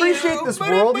here? I appreciate this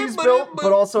world he's built,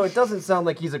 but also it doesn't sound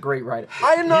like he's a great writer.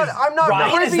 I'm not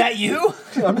Ryan, privy. is that you?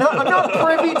 I'm not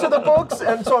privy to the books,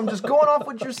 and so I'm just going off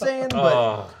what you're saying.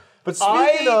 But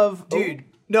speaking of, dude,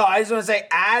 no, I just want to say,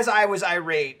 as I was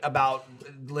irate about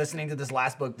listening to this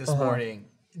last book this morning,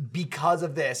 because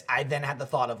of this, I then had the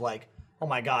thought of like, oh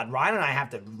my God, Ryan and I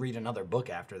have to read another book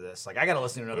after this. Like, I got to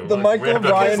listen to another the book. Michael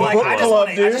Ryan Like, book I club,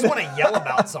 just dude. want to yell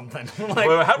about something. Like,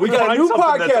 Well, how do We got a find new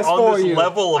something that's podcast on for this you.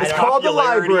 level of It's called The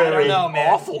popularity Library. I don't know, and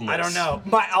man. awfulness? I don't know.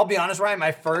 I'll be honest, Ryan.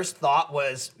 My first thought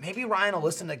was maybe Ryan will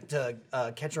listen to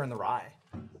Catcher in the Rye.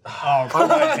 Oh,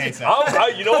 Ryan hates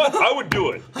that. You know what? I would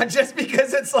do it. Just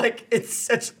because it's like it's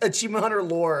such Achievement Hunter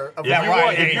lore. Of Yeah, Ryan.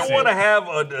 Ryan If you hates want it. to have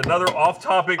another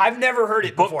off-topic, I've never heard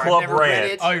it Book before. club I've never read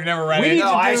rant. it. Oh, you've never read We it? need No,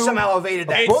 to I do somehow evaded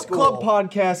that. book School. club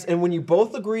podcast, and when you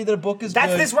both agree that a book is That's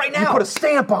good, this right you now. put a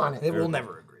stamp on it. They will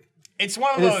never agree. It's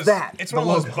one of And it's those. that, It's the one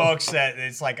of those logo. books that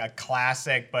it's like a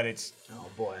classic, but it's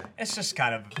Boy, just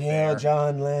kind of Yeah, there.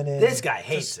 John Lennon. this guy It's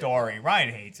hates a story.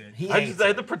 Ryan hates it. He I hates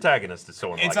just, the protagonist is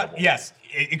so It's unlikable. yes,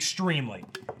 extremely.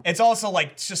 It's also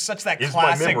like just such that Is my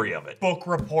classic memory of it. book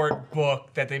report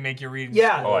book that they make you read. In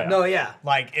Yeah. school. Oh, yeah. No. Yeah.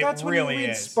 Like it That's when really you read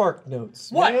is. Spark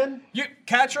Notes. What? Man. You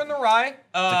Catcher in the Rye.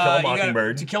 Kill a you gotta-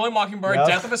 Mockingbird. To Kill a Mockingbird. Yep.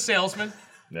 Death of a Salesman.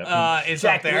 Yep. Is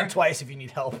Jack, up there. blink twice if you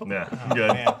need help. Yeah, I'm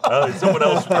good. Someone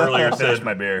else earlier Finish said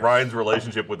my beer. Ryan's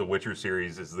relationship with the Witcher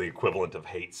series is the equivalent of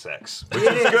hate sex. Which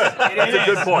It is. That's a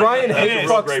good point. Ryan That's a hates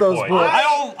real fucks great those point. books.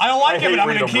 I don't like I it, but hate I'm gonna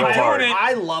reading keep them real hard. doing it.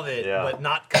 I love it, Yeah. but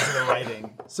not because of the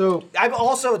writing. So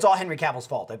It's all Henry Cavill's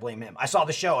fault. I blame him. I saw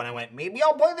the show and I went, maybe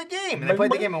I'll play the game. And I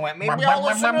played the game and went, maybe I'll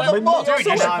listen to the book. Dude,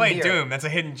 you And should I'm play here. Doom. That's a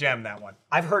hidden gem. That one.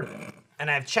 I've heard of it and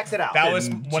I've checked it out. That was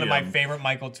Hidden one of my gem. favorite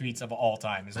Michael tweets of all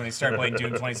time. Is when he started playing Doom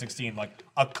 2016, like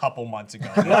a couple months ago.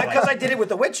 Because I did it with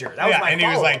The Witcher. That was my and he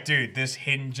was follow-up. like, "Dude, this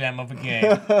hidden gem of a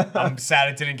game. I'm sad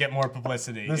it didn't get more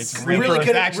publicity. It's sleeper- it's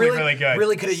actually really good.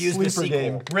 Really could have used the Sleeper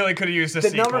sequel. game. Really could have used the The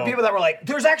sequel. number of people that were like,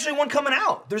 there's actually one coming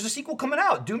out. There's a sequel coming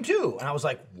out, Doom 2. And I was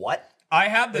like, what? I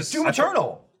have this. Doom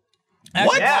Eternal. I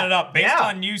What? brought it up based Yeah.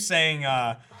 on you saying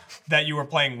that you were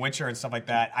playing Witcher and stuff like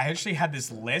that. I actually had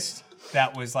this list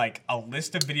that was like a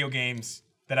list of video games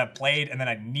that I've played and that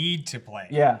I need to play.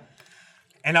 yeah,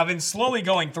 And I've been slowly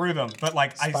going through them, but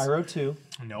like Spyro 2.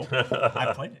 Nope,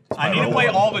 I played it. I need to play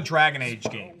all the Dragon Age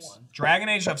games. Dragon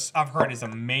Age I've heard is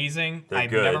amazing. They're I've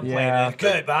good. never played Yeah. it.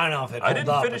 Good, but I don't know if it I holds didn't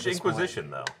up finish at this point. Inquisition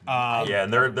though. Yeah,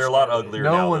 and they're a lot uglier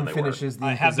No now one than they finishes the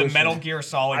I have the Inquisition. Metal Gear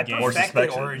Solid I games. perfected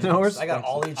Suspension. Origins. No, I got Suspension.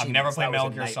 all the achievements. I've never played That was Metal a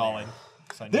Gear nightmare. Solid.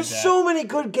 So I need There's that. so many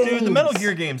good games. Dude, the Metal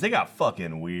Gear games, they got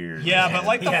fucking weird. Yeah, but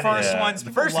like the Yeah, first yeah. ones, The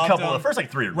people first loved couple, them. the first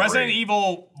like 3 are Resident great.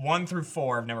 Evil 1 through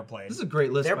 4 I've never played. This is a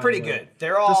great list. They're by pretty the way. good.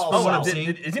 They're all Oh, solid.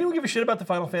 Does anyone give a shit about the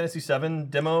Final Fantasy VII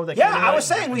demo? That Yeah, came I out? was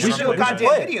saying we Never should do a played it. goddamn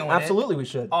Play it. video on it. Absolutely, we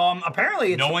should.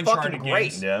 Apparently it's No fucking Uncharted great.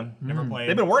 games. Yeah. Never played.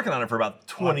 They've been working on it for about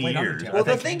 20 played years. Undertale. Well, I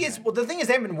the think. thing is,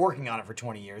 they haven't been working on it for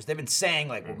 20 years. They've been saying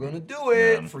like we're going to do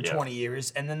it for Yeah. 20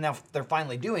 years, and then they're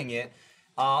finally doing it.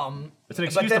 It's an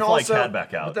excuse to fly Cad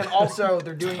back out. But then also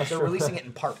they're releasing it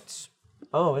in parts.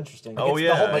 Oh, interesting. Oh, It's yeah,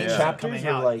 the whole yeah. Chapters coming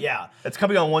are out. like- Yeah, It's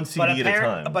coming on one CD at a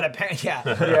time. But apparently, yeah.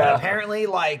 Yeah. Apparently,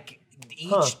 like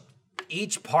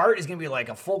each part is gonna be like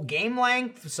a full game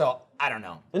length. So I don't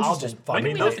know. I'll Interesting. just I fucking.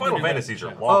 mean, do those it. Final Fantasies are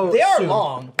long. Oh, They are soon.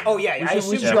 long. Oh yeah, I should-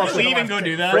 assume we should you go guys for we the- even go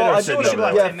do that? Well, I sitting do over it.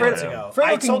 there. Yeah, 10 minutes Fredo ago. Fredo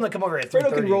I can- told him to come over at Fredo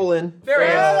 3:30. can roll in. There he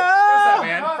is. There's that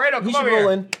man. Fredo, He come should over roll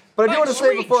here. in. But I do want to say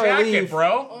Sweet before I jacket, leave.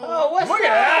 bro. Oh, what's Look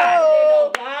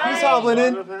at that. He's hobbling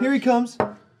in. Here he comes.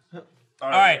 All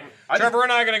right. Trevor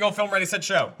and I are gonna go film Ready Set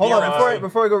Show. Hold on,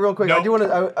 before I go real quick, I Nope. do want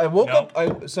to. I woke Nope.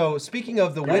 up. So speaking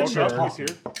of The Witcher,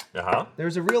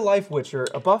 there's a real life Witcher,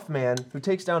 a buff man who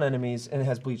takes down enemies and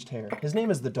has bleached hair. His name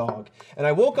is the Dog, and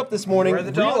I woke up this morning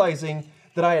realizing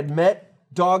that I had met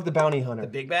Dog the Bounty Hunter. The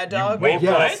big bad dog? Wait,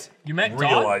 Yes. what? You met Dog?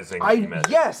 Realizing you met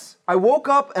him. Yes, I woke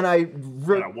up and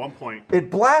at one point, it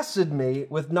blasted me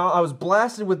with I was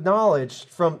blasted with knowledge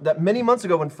from that many months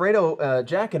ago when Fredo,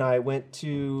 Jack, and I went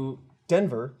to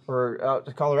Denver or out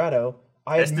to Colorado.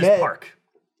 I had met Park.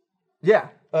 Yeah,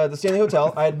 the Stanley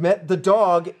Hotel. I had met the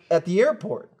Dog at the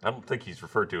airport. I don't think he's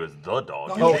referred to as the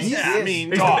dog. Oh, I mean,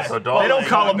 Dog. The dog. They don't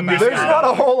call him Mr. There's not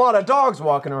a whole lot of dogs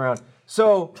walking around.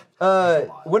 So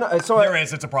when There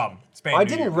is. It's a problem. Spain, I New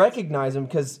didn't Year. recognize him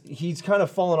because he's kind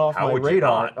of fallen off How my would you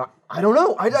radar. not? I don't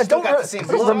know. I don't, got the same I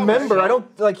don't look. remember. I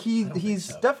don't like he's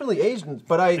definitely Asian,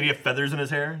 but Did he have feathers in his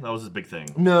hair? That was his big thing.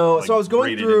 No, Like, so I was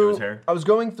going braided into his through. hair? I was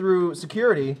going through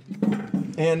security,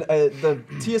 and the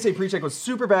TSA pre-check was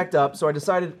super backed up. So I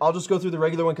decided I'll just go through the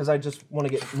regular one because I just want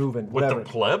to get moving. With Whatever. the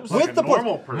plebs? With the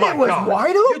normal plebs. person. It was God.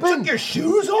 wide open. You took your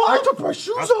shoes off? I took my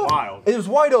shoes That's off. wild. It was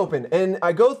wide open, and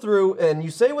I go through, and you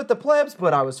say with the plebs,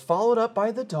 but I was followed up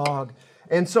by the Dog,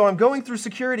 and so I'm going through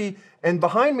security, and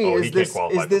behind me Oh, he is can't this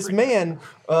qualify for this free man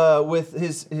with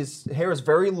his hair is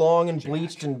very long and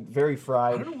bleached and very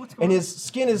fried, and his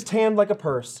skin is tanned like a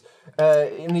purse,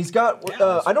 and he's got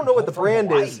I don't know what the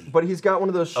brand is, but he's got one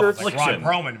of those shirts. Like Ron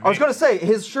Perlman. I was gonna say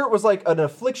his shirt was like an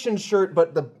Affliction shirt,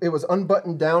 but it was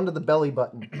unbuttoned down to the belly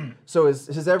button, so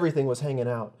his everything was hanging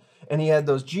out, and he had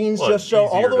those jeans Well, just show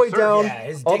all easier the to way serve. down, Yeah,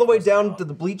 his all the dick way was down out. to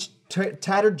the bleached,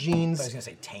 tattered jeans. I was gonna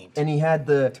say taint. And he had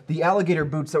the alligator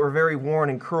boots that were very worn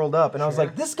and curled up, and I was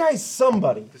like, "This guy's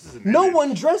somebody. No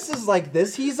one dresses like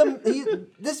this.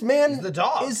 This man the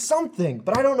Dog. is something,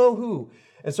 but I don't know who."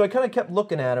 And so I kind of kept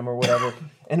looking at him or whatever.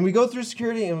 And we go through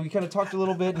security and we kind of talked a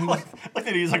little bit. And he was, Like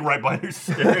that he's like right by your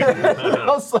staring. I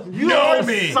was like, You know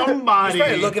somebody.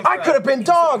 I could have been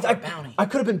dogged. I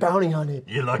could have been bounty hunted.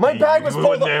 You're lucky. My bag was we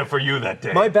pulled weren't off. there for you that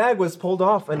day. My bag was pulled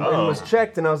off and was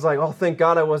checked, and I was like, "Oh, thank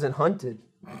God I wasn't hunted.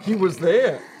 He was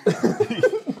there."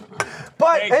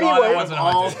 But Thank God I anyway, wasn't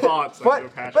All hunted. thoughts. that but go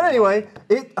past but your anyway,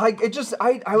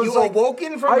 I was You like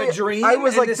awoken from a dream. I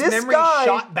was and like, this, this memory guy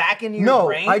shot back into your no,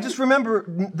 brain. I just remember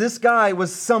this guy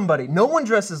was somebody. No one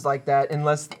dresses like that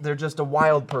unless they're just a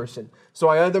wild person. So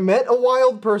I either met a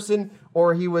wild person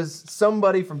or he was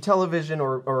somebody from television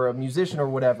or a musician or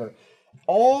whatever.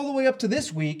 All the way up to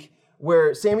this week,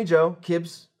 where Sammy Jo,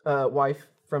 Kib's wife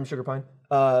from Sugar Pine,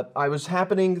 I was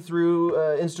happening through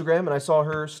Instagram and I saw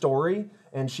her story,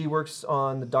 and she works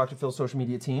on the Dr. Phil social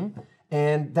media team.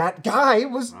 And that guy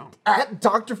was at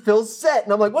Dr. Phil's set.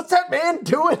 And I'm like, what's that man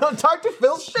doing on Dr.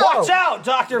 Phil's show? Watch out,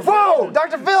 Dr. Phil. Whoa,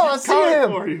 Dr. Phil, I see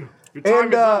Coming for him. you. Your time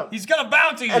And is up. He's gonna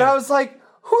bounty you. and I was like,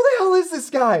 who the hell is this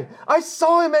guy? I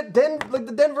saw him at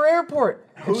the Denver airport.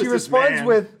 And Who she is this responds man?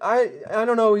 with, I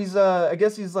don't know, he's I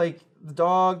guess he's like the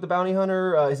Dog, the bounty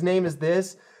hunter. His name is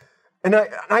this. And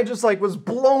I just like was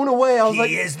blown away. I was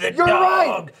like, is the you're dog,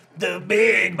 right. the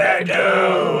big bad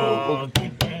dog.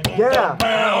 Yeah.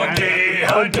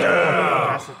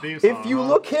 That's the theme song, If you huh?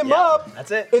 look him up,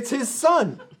 that's it. It's his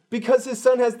son because his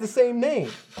son has the same name.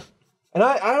 And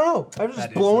I don't know. I was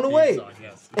just blown away.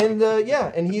 And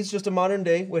and he's just a modern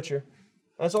day Witcher.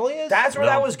 That's all he is. That's where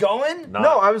that was going?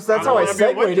 No, that's how I wanna be a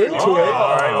segued Witcher. into All it.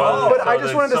 right, well, But I so just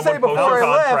then wanted to say someone before posts a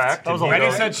I left, contract, That was and a he Ready,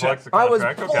 goes set, and collects the I was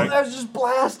contract, okay. I was just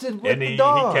blasted with And the he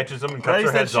dog. catches them and Ready,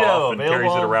 cuts their set, heads show, off and carries it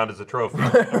available. around as a trophy.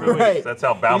 Right. That's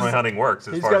how bounty hunting works,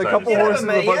 as He's far got as a I couple understand. horses. He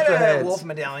with a bunch had of a heads. wolf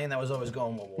medallion that was always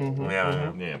going with wolf.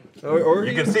 Yeah. Yeah. Or You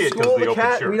he can was see the it 'cause school of the of the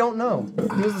open cat. shirt. We don't know.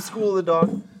 He was the school of the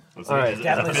dog. Is right. that the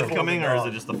Definitely fifth school coming, of or is dog.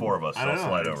 it just the four of us? I'll know.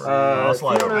 slide over. I'll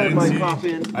slide over. Fiona might pop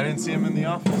in. I didn't see him in the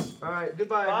office. All right,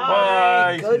 goodbye.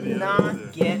 I could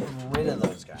not get rid of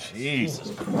those guys. Jesus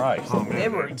Christ. They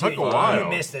were, took dude, a while. you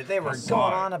missed it. They were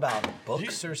going on about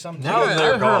books or something. Now that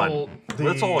they're I gone, heard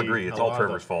let's all the- agree it's a all lot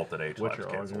Trevor's of fault that H Lab's Witcher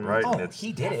canceled, arguments. right? Oh, It's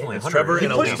he did it. definitely It's 100%. Trevor He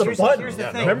and pushed the Elise. button. Here's the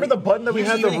thing. Remember the button that we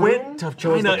had Here's to the went to to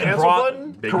China and cancel brought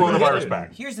button? Big coronavirus red.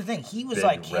 back. Here's the thing. He was Big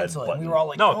like, red cancel it. And we button. were all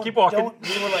like, No, don't, keep walking. Don't.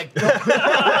 We were like,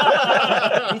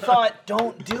 don't. We thought,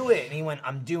 don't do it. And he went,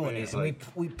 I'm doing it. And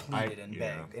we pleaded and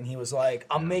begged. And he was like,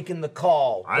 I'm making the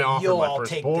call. I but offered you'll my all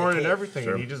take the firstborn and hit. everything,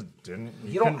 and he just didn't.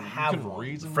 You don't have one.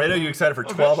 Fredo, you excited for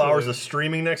 12 hours of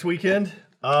streaming next weekend?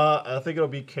 I think it'll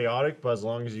be chaotic, but as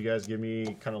long as you guys give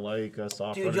me kind of like a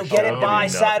soft. Dude, you'll get it by nothing.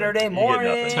 Saturday You get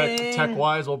morning. nothing. Tech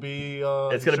wise will be.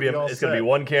 It's gonna be all it's gonna be set.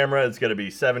 one camera. It's gonna be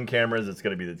 7 cameras. It's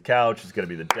gonna be the couch. It's gonna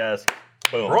be the desk.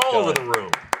 Boom. We're all done. over the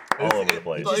room. all over the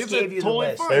place. Just gave you the totally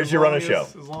list. fine, There's as your long run of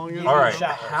as- show. As long as All right. Shot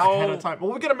ahead of How? time.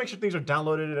 Well, we gotta make sure things are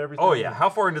downloaded and everything. Oh yeah. How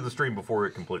far into the stream before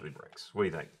it completely breaks? What do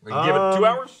you think? We can give it 2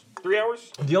 hours? 3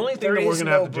 hours? The only thing There that we're is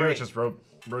gonna no have to do break. is just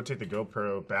rotate the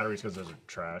GoPro batteries because those are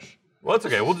trash. Well, that's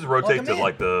okay. We'll just rotate Welcome to in.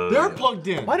 like the. They're plugged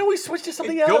in. Why don't we switch to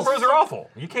something else? GoPros are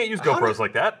awful. You can't use GoPros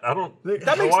like that. I don't. That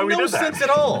know makes why we no did that. sense at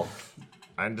all.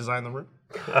 I didn't design the room,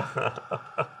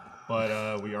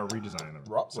 but we are redesigning them.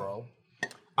 Bro.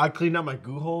 I cleaned out my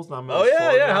goo holes. Now I'm Oh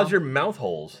yeah. How's your mouth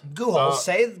holes? Goo holes.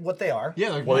 Say what they are.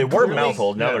 Yeah, Well, they were goo mouth holes.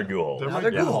 holes. Now Yeah. they're goo holes. They're Now my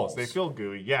they're goo goo holes. holes. They feel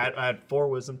gooey. Yeah, I had 4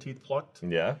 wisdom teeth plucked.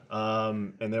 Yeah.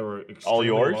 And they were extremely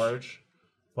yours? large.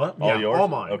 What? All yeah, yours? all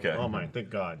mine. Okay. All mine. Thank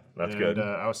God. That's and, good.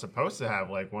 I was supposed to have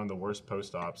like one of the worst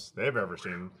post-ops they've ever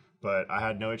seen, but I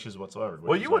had no issues whatsoever.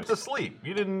 Well, you went to sleep.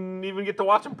 You didn't even get to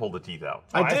watch them pull the teeth out.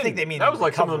 I didn't. think they mean That was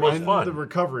like some of the most The fun.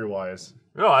 recovery-wise.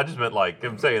 No, I just meant like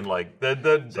I'm saying like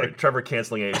It's like Trevor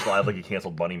canceling Age Live like he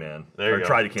canceled Bunny Man. There you or go.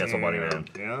 tried to cancel Bunny Man.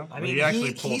 Yeah. I mean,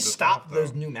 actually pulled he this stopped off, though.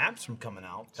 those new maps from coming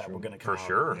out that were going to come For out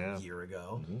sure. Yeah. a year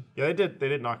ago. Yeah, they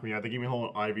did knock me out. They gave me a whole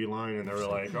IV line, and they were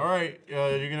like, "All right,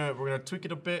 we're gonna tweak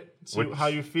it a bit, see how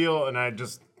you feel." And I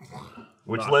just,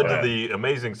 which Not led bad. to the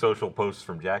amazing social posts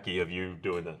from Jackie of you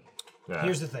doing the. Yeah.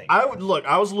 Here's the thing.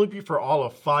 I was loopy for all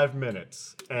of 5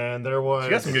 minutes, and there was You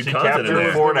got some good She content in captured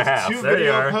there. 4.5. 2 There you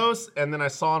video are. posts, and then I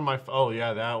saw on my oh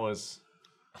yeah, that was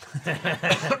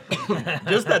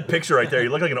Just that picture right there. You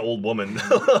look like an old woman.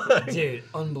 Dude,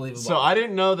 unbelievable. so I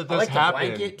didn't know that this I like the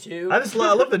happened. blanket too. I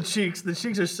love the cheeks. The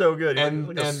cheeks are so good. You And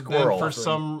look like a and squirrel.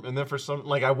 then for some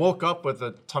like I woke up with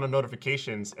a ton of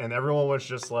notifications, and everyone was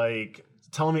just like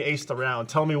telling me ace the round,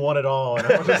 telling me won it all, and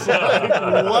I was just like,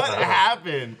 what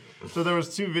happened? So there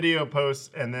was 2 video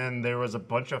posts, and then there was a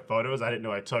bunch of photos I didn't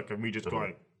know I took of me just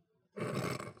going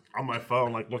on my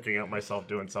phone, like looking at myself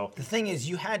doing selfies. The thing is,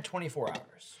 you had 24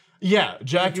 hours. Yeah,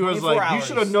 Jackie was 24 like, "You hours.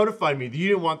 should have notified me that you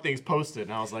didn't want things posted."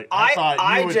 And I was like, "I thought you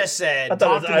I would just said, I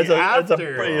thought talk as to me a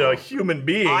after. human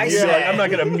being, I you're like, said- I'm not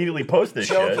going to immediately post this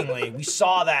shit. jokingly, we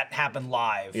saw that happen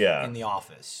live Yeah. in the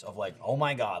office of like, oh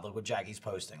my God, look what Jackie's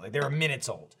posting. Like, they were minutes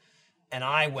old. And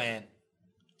I went,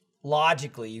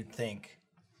 logically, you'd think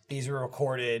these were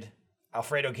recorded.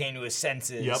 Alfredo came to his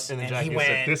senses. Yep, and then Jackie he said,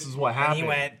 went, "This is what And happened." he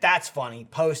went, that's funny,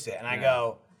 post it. And I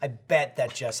go, I bet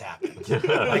that just happened.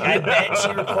 Like, I bet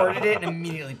she recorded it and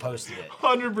immediately posted it.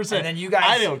 100%. And then you guys,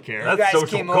 I don't care. you That's guys social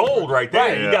came gold over. right there.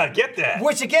 Right, You yeah. gotta get that.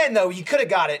 Which again, though, you could have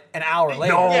got it an hour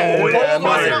later. No, Yeah, it gold matters.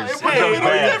 wasn't- It it goes wasn't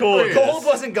bad. different. Gold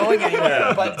wasn't going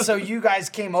anywhere. But so you guys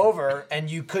came over and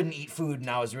you couldn't eat food, and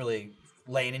I was really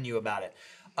laying in you about it.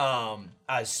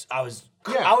 I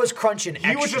was crunching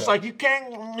extra. He was just like, you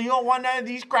don't want none of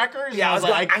these crackers? yeah, I was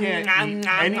like, going, I can't eat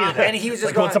any of that. and he was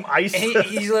just Like, going want some ice? and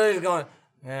he's literally just going,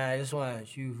 yeah, I just want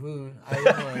to chew food. I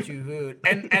just want to chew food.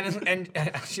 And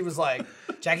she was like,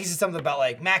 Jackie said something about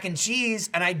like mac and cheese,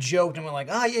 and I joked and went like,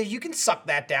 oh yeah, you can suck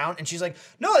that down. And she's like,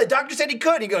 no, the doctor said he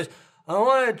could. And he goes, I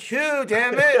want to chew,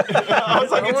 damn it. I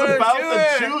was like, I it's wanna about chew the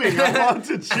it. chewing. I want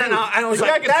to chew. And I was The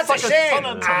guy like, can that's a suck shame.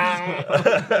 ton of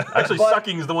time. Actually,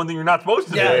 sucking is the one thing you're not supposed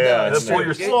to do. Yeah, no, That's it's what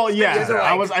true. you're. Well, yeah, These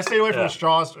are like- I stayed away from Yeah. the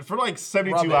straws for like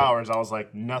 72 Rub it. hours. I was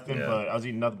like nothing Yeah. but I was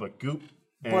eating nothing but goop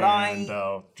and But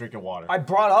I- drinking water. I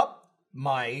brought up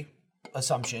my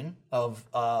assumption of,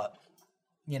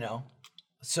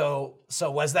 so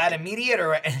was that immediate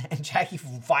or? And Jackie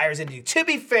fires into. To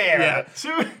be fair,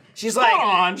 she's Hold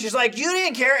on. like, you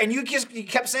didn't care, and you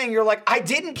kept saying you're like, I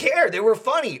didn't care. They were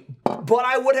funny, but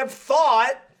I would have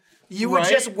thought. You would Right?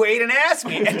 just wait and ask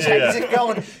me. And Jackie's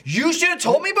going, you should have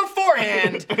told me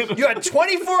beforehand. You had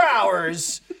 24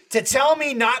 hours to tell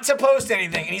me not to post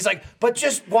anything. And he's like, but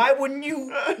just why wouldn't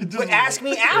you ask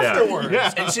me afterwards?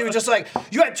 Yeah. And she was just like,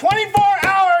 you had 24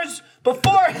 hours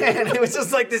beforehand. It was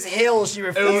just like this hill she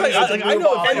refused I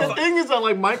know off. And the thing is that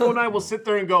like Michael and I will sit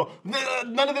there and go,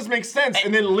 none of this makes sense.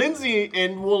 And then Lindsay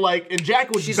and Jack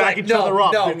would She's back like, each other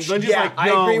up. no, And Lindsay's yeah, like, I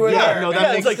no, agree with yeah, her. no, Yeah,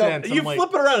 that it's makes like sense. you I'm like, flip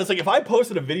it around. It's like if I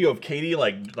posted a video of Katie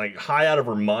like high out of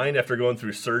her mind after going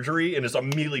through surgery and just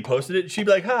immediately posted it, she'd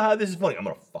be like, "Haha, this is funny. I'm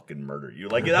gonna fucking murder you."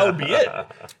 Like that would be it.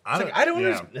 I don't yeah.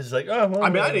 understand. It's like, oh, well,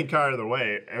 I mean, I didn't care either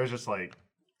way. It was just like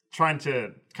trying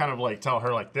to kind of like tell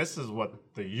her like this is what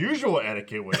the usual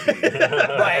etiquette would be.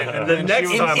 Right. the next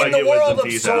was- time I in the get world wisdom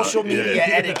of teeth social out, media yeah.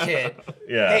 etiquette,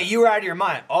 Yeah. hey, you were out of your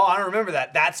mind. Oh, I don't remember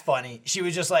that. That's funny. She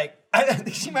was just like, I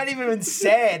think she might have even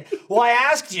said, well, I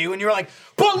asked you, and you were like,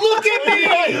 but look at me!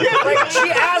 Like, she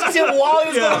asked him while he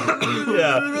was going,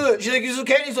 Yeah. she's like, is it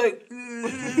okay? And he's like,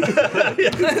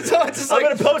 So it's just I'm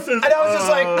like, gonna post this. and I was just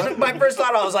like, my first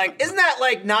thought, I was like, isn't that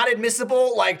like not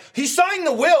admissible? Like he signed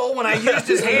the will when I used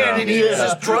his hand and he was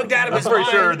just drugged out of his I'm mind.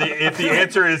 pretty sure if the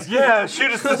answer is yeah,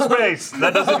 shoot us to space,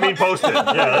 that doesn't mean post it. Yeah,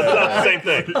 that's not the same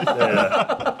thing.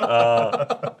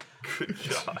 Good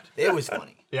God. It was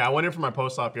funny. Yeah, I went in for my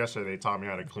post-op yesterday. They taught me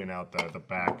how to clean out the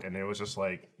back, and it was just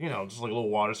like, just like a little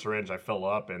water syringe I fill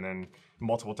up, and then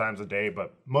multiple times a day,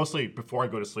 but mostly before I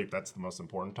go to sleep, that's the most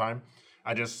important time.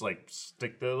 I just like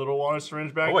stick the little water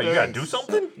syringe back Oh, wait, there. you gotta do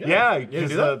something? Yeah, because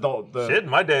the Shit, in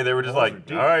my day, they were just like,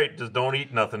 all right, just don't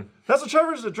eat nothing. That's what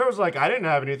Trevor's like. I didn't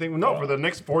have anything. No, for the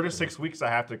next 4 to 6 weeks, I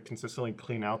have to consistently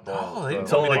clean out the. they didn't the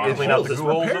tell me bottom. to clean out the goo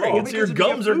holes at all. It's your Because if you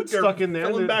gums get are food stuck in there,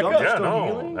 filling the back gums up. are Yeah, still no,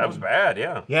 healing. that was bad,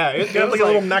 yeah. Yeah, it They have was like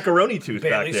a little macaroni tooth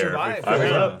barely back there. survived. I mean,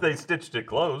 Yeah. they stitched it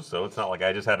closed, so it's not like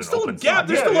I just had an Still a open gap. side.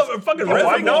 There's Yeah, still a fucking Oh, I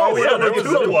reservoir know. where Yeah, the there was,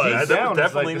 tooth was. there down, was it's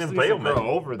definitely like, an this needs to impalement. grow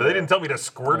over But they there. didn't tell me to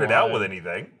squirt it out with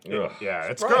anything. Yeah,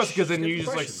 it's gross because then you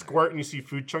just like squirt and you see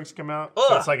food chunks come out.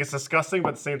 So it's like it's disgusting, but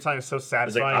at the same time it's so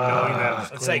satisfying knowing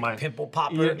that It's like pimple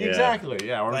popper. Yeah, exactly.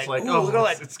 Yeah, we're just Like, like, ooh, look at all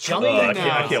that it's junk clean in I there.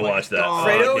 now. can't watch that. Fredo was I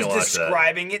can't watch that.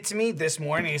 describing it to me this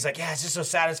morning. He's like, yeah, it's just so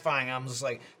satisfying. I'm just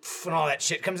like, and all that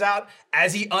shit comes out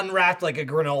as he unwrapped like a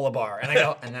granola bar. And I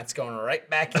go, and that's going right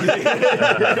back in.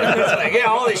 It's like, yeah,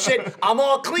 all this shit, I'm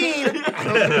all clean.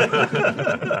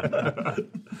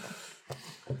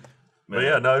 But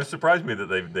yeah, no, it surprised me that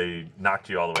they knocked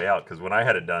you all the way out, because when I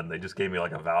had it done, they just gave me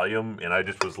like a Valium, and I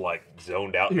just was like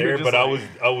zoned out there. just But like-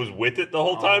 I was with it the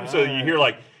whole time, so you hear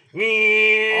like,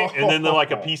 and then they're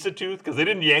like a piece of tooth, because they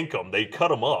didn't yank them, they cut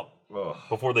them up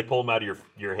before they pull them out of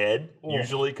your head,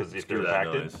 usually, because if they're that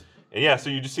impacted. noise. And yeah, so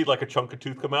you just see like a chunk of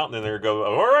tooth come out, and then they go,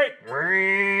 all right,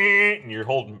 and your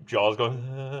whole jaw's going.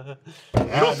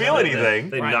 You don't feel anything.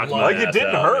 They Right, knocked like, my Like it ass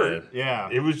didn't out, hurt. man. Yeah.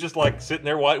 It was just like sitting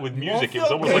there with music. It was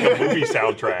feel almost like a movie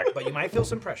soundtrack. But you might feel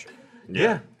some pressure.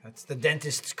 Yeah. That's the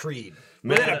dentist's creed.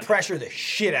 We're gonna pressure the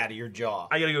shit out of your jaw.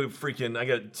 I gotta go freaking. I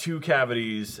got 2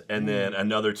 cavities and then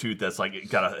another tooth that's like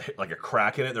got a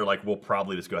crack in it. They're like, we'll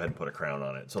probably just go ahead and put a crown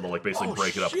on it. So they'll like basically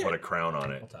break it up and put a crown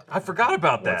on it. I forgot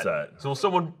about that. What's that? So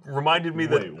someone reminded me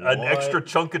that Wait, an what? extra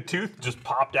chunk of tooth just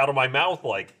popped out of my mouth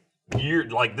like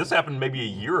this happened maybe a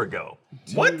year ago.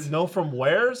 What? You know from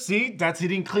where? See, he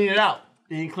didn't clean it out.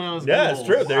 He didn't clean out his Yeah, it's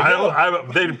true. There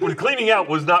you go. Cleaning out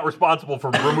was not responsible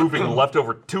for removing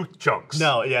leftover tooth chunks.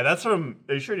 No, yeah, that's from.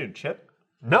 Are you sure you didn't chip?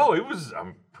 No, it was.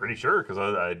 I'm pretty sure because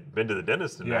I'd been to the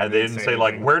dentist and Yeah, they didn't say like,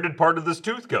 anything. where did part of this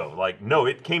tooth go? Like, no,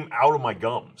 it came out of my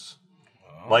gums.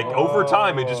 Like over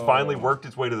time, it just finally worked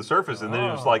its way to the surface, and then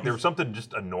it was like there was something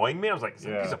just annoying me. I was like, is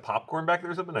there a piece of popcorn back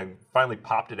there or something? I finally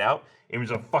popped it out. It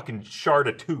was a fucking shard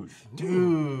of tooth.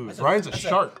 Dude, Ryan's a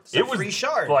shark. It's a free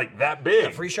shard. like that big.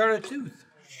 A free shard of tooth.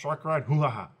 Shark Ryan, hoo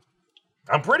ha.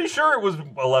 I'm pretty sure it was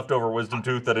a leftover wisdom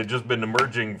tooth that had just been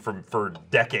emerging for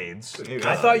decades.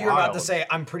 I thought you were about to say,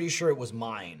 I'm pretty sure it was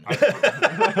mine.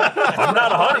 I'm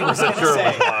not 100% sure it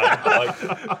was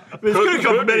mine. Like, This could have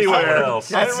come from anywhere.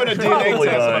 else. I didn't run a DNA Probably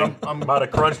test, mine. but I'm Might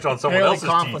have crunched on someone fairly else's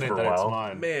teeth confident for a that it's while.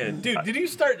 mine. Man, dude, did you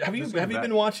start? Have you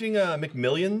been watching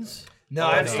McMillions? No,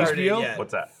 I haven't started it HBO? yet.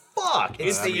 What's that? Fuck!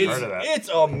 It's I haven't heard of that. it's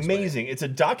amazing. It's a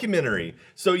documentary.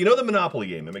 So you know the Monopoly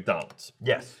game at McDonald's.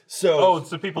 Yes. So Oh, it's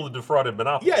the people that defrauded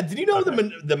Monopoly. yeah, did you know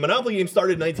the Monopoly game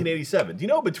started in 1987? Do you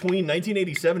know between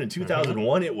 1987 and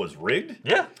 2001 it was rigged?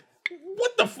 Yeah.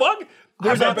 What the fuck?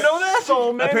 I didn't know that.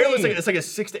 So many. Apparently, it's like a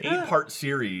 6 to 8 part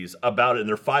series about it, and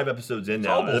there are 5 episodes in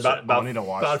now. all bullshit. I need to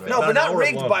watch that. No, about but an not hour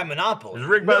rigged long. by It Monopoly. was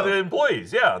rigged by No. the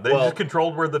employees. Yeah, they Well- just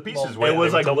controlled where the pieces went. It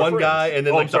was They like would tell the one friends. guy, and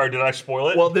then Oh, like I'm sorry. Did I spoil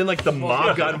it? Well, then like the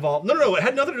mob got involved. No, it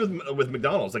had nothing to do with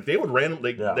McDonald's. Like they would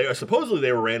randomly, Yeah. they supposedly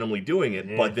they were randomly doing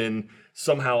it, but then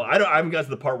somehow I haven't got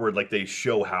to the part where like they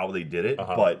show how they did it,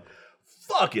 but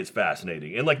fuck, it's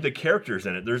fascinating. And like the characters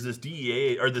in it, there's this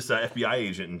DEA or this FBI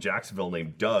agent in Jacksonville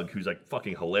named Doug who's like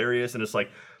fucking hilarious, and it's like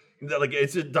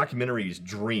it's a documentary's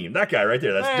dream. That guy right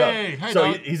there, that's Hey, Doug. hi,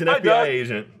 So Doug. he's an Hi, FBI Doug.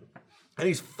 agent. And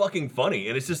he's fucking funny.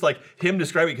 And it's just like him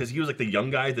describing, because he was like the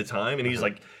young guy at the time. And he's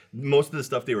like, most of the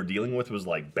stuff they were dealing with was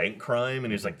like bank crime.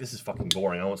 And he's like, this is fucking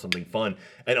boring. I want something fun.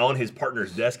 And on his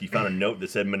partner's desk, he found a note that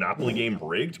said Monopoly game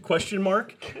rigged, ?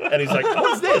 And he's like,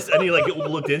 what's this? And he like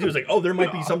looked into it. He was like, oh, there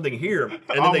might be something here. And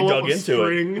then they dug into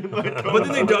it. But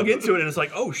then they dug into it and it's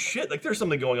like, oh shit, like there's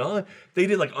something going on. They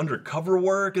did like undercover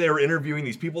work. They were interviewing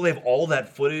these people. They have all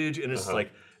that footage. And it's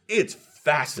like, it's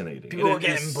fascinating. People And were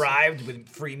getting it's- bribed with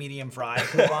free medium fry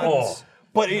coupons. Oh,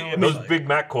 But it, I mean, those Big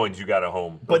Mac coins you got at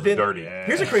home. Those but then are dirty.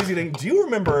 here's a crazy thing. Do you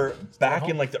remember back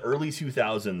in like the early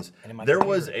 2000s, in my there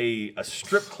was a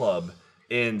strip club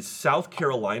in South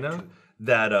Carolina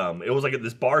that it was like at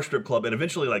this bar strip club, and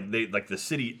eventually the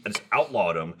city just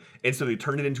outlawed them, and so they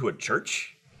turned it into a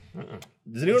church.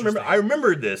 Does anyone remember? I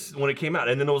remembered this when it came out,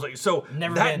 and then it was like, so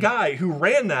guy who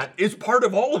ran that is part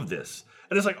of all of this.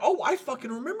 And it's like, oh, I fucking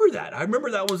remember that. I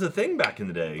remember that was a thing back in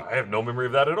the day. I have no memory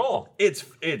of that at all. It's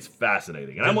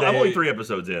fascinating. And I'm only 3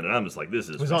 episodes in, and I'm just like, this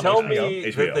is... Tell me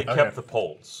that they kept the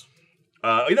polls.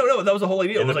 No, that was the whole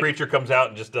idea. And the preacher comes out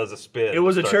and just does a spin. It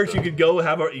was a church you could go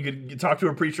you could talk to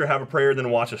a preacher, have a prayer, then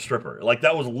watch a stripper. Like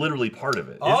that was literally part of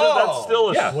it. Isn't that still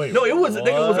a no, it was. I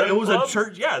think it was a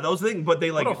church. Yeah, that was the thing. But they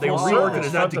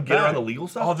reorganized that to get around the legal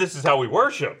stuff. Oh, this is how we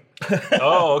worship.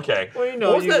 Oh, okay. Well, you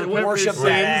know, you worship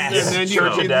that ass. And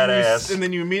then and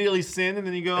then you immediately sin, and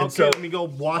then you go, okay, let me go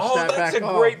wash that back off. That's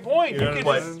a great point. You can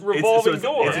just revolving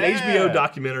door. It's an HBO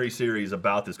documentary series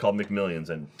about this called McMillions,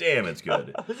 and damn, it's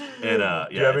good. And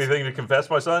do you have anything to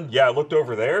confess, my son? Yeah, I looked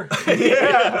over there.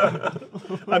 Yeah.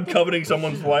 I'm coveting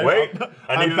someone's wife. Wait,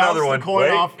 I need another one.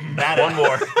 Wait, one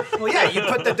more. Well, yeah, you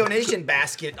put the donation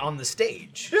basket on the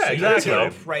stage. Yeah, so exactly.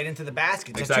 You right into the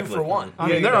basket. Just 2 for 1. I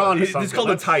mean, they're on to something. It's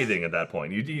called a tithing at that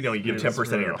point. You give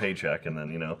 10% of your paycheck, and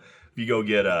then if you go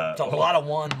get it's a lot of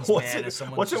ones, man.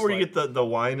 What's it where you get the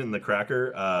wine and the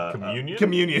cracker? Communion?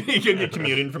 Communion. You can get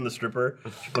communion from the stripper.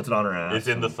 She puts it on her ass. It's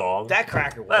in the thong. That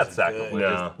cracker wasn't sacrilege.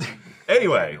 No.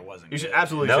 Anyway, you should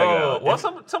absolutely check it out. Well,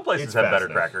 some places have better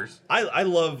crackers. I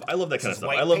love that kind of stuff.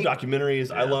 I love documentaries.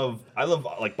 Yeah. I love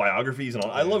like biographies and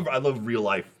all. I love real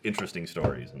life interesting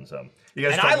stories, and so you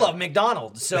guys. And I love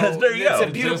McDonald's, so there you go. It's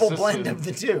a beautiful blend of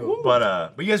the two.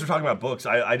 But you guys were talking about books.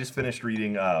 I just finished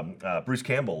reading Bruce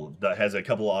Campbell that has a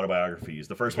couple of autobiographies.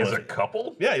 The first one is a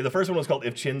couple. Yeah, the first one was called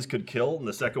If Chins Could Kill, and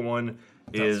the second one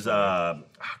is what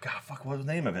was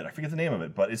the name of it? I forget the name of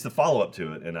it, but it's the follow-up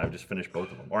to it, and I've just finished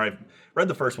both of them. Or I've read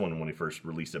the first one when he first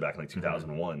released it back in like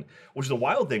 2001. Which the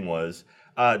wild thing was,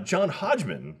 John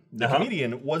Hodgman, the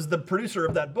comedian, was the producer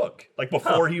of that book. Like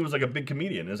before he was like a big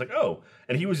comedian. It was like, oh,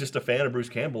 and he was just a fan of Bruce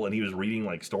Campbell, and he was reading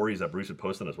like stories that Bruce had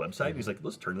posted on his website. He's like,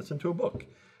 let's turn this into a book,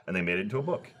 and they made it into a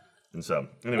book. And so,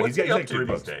 anyway, he's got 3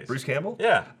 books. Days? Bruce Campbell?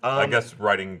 Yeah. I guess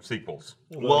writing sequels.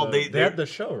 Well, they had the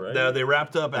show, right? They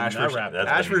wrapped up Ash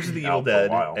vs. the Evil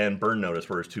Dead and Burn Notice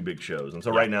were his 2 big shows. And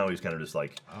so right now he's kind of just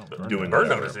like doing Burn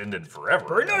Notice ended forever.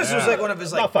 Burn Notice was like one of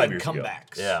his like big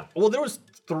comebacks. Yeah. Well, there was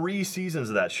 3 seasons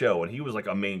of that show, and he was like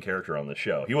a main character on the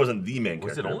show. He wasn't the main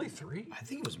character. Was it only 3? I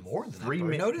think it was more than 3.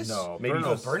 Burn Notice? No, maybe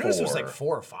Burn Notice was like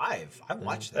 4 or 5. I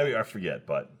watched that. I forget,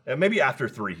 but maybe after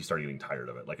 3 he started getting tired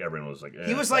of it. Like everyone was like,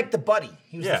 he was like the buddy.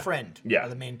 He was the friend. Yeah,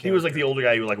 the main character. He was like the older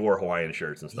guy who like wore Hawaiian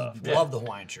shirts and stuff. He loved the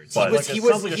Hawaiian shirts. But he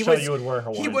was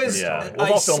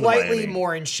a slightly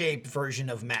more in shape version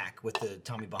of Mac with the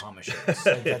Tommy Bahama shirts.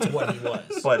 Like, that's what he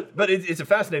was. But it's a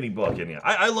fascinating book, and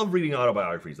I love reading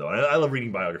autobiographies though. I love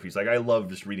reading biographies. Like I love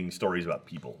just reading stories about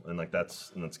people, and like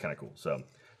that's kind of cool. So.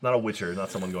 Not a witcher,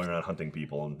 not someone going around hunting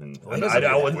people. And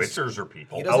I wasn't witchers or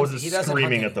people. I wasn't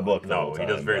screaming at the book. No, he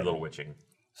does very little witching.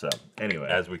 So anyway,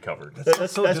 as we covered,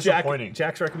 that's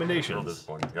Jack's recommendation.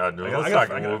 God, no, you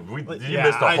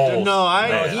missed a whole. No,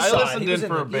 I listened in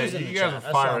for a bit. You guys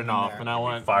were firing off, and I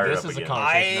went. This is a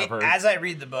conversation I've heard. As I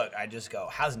read the book, I just go,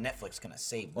 "How's Netflix gonna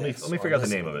save this?" Let me figure out the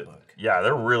name of it. Yeah,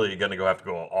 they're really gonna have to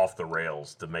go off the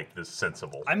rails to make this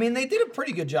sensible. I mean, they did a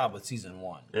pretty good job with season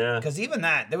 1. Yeah, because even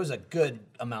that, there was a good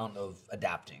amount of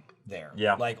adapting there.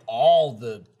 Yeah, like all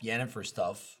the Yennefer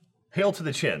stuff. Hail to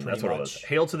the Chin. That's what it was.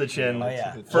 Hail to the Chin. Oh,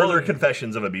 yeah. Further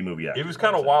confessions of a B-movie actor. It was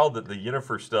kind of wild that the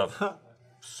Yennefer stuff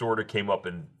sort of came up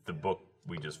in the book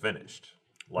we just finished.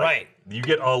 Like, right. You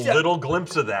get a little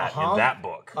glimpse of that in that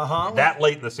book. That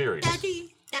late in the series.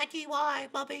 Daddy, why?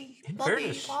 Mommy, in Mommy,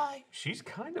 fairness, why? She's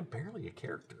kind of barely a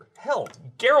character. Hell,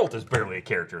 Geralt is barely a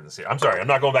character in the series. I'm sorry, I'm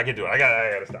not going back into it. I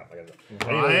gotta stop. I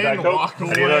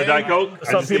need another Diet Coke.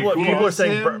 Some people are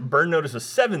saying Burn Notice was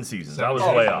 7 seasons. I was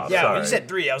way off. Yeah, when you said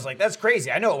 3, I was like, that's crazy.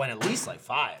 I know it went at least like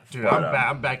 5. Dude,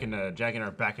 I'm back into Jack and I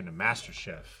are back into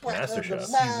MasterChef.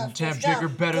 Season 10, bigger,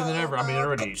 better than ever. I mean, it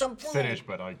already finished,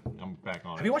 but I'm back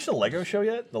on it. Have you watched the Lego show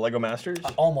yet? The Lego Masters? I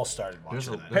almost started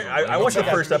watching that. I watched the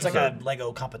first episode. It's like a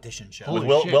Lego competition show. With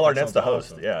Will Arnett's the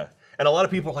host, yeah. And a lot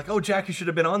of people are like, oh, Jack, you should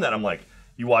have been on that. I'm like,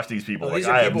 you watch these people. Well, like,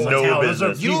 I have no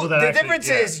business. The difference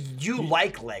is you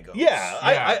like Lego.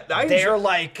 Yeah. They're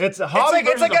like, it's a hobby.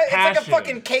 It's like a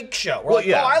fucking cake show. We're like,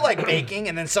 oh, I like baking,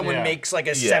 and then someone makes like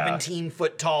a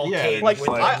 17-foot tall cake with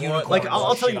unicorns.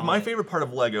 I'll tell you, my favorite part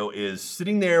of Lego is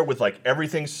sitting there with like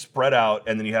everything spread out,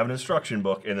 and then you have an instruction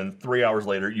book, and then 3 hours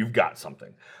later, you've got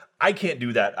something. I can't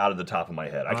do that out of the top of my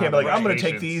head. I can't be like, I'm going to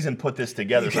take these and put this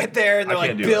together. You get there and they're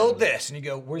like, build this, and you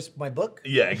go, where's my book?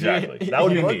 Yeah, exactly. That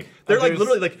would be me. They're like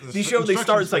literally like these shows. They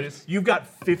start. It's like you've got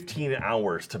 15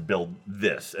 hours to build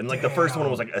this, and like the first one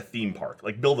was like a theme park,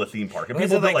 like build a theme park, and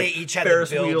people built like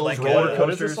Ferris wheels, roller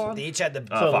coasters. They each had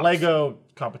the Lego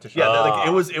competition. Yeah, like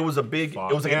it was a big.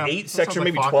 It was like an 8-section,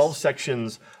 maybe 12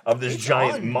 sections of this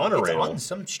giant monorail. It's on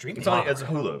some streaming. It's on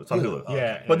Hulu. It's on Hulu.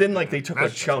 Yeah. But then like they took a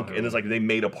chunk and it's like they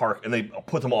made a park and they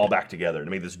put them all back together to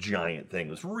make this giant thing.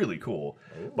 It was really cool.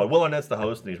 But Will Arnett's the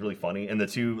host and he's really funny. And the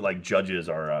two like judges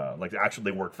are like actually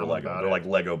they work for Lego. They're like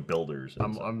Lego builders.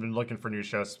 I've been looking for new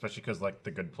shows, especially because like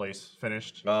The Good Place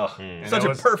finished. Such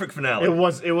a perfect finale.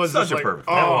 It was such a perfect.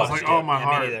 Oh, I was like, oh my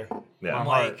heart. Yeah, I'm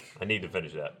like, I need to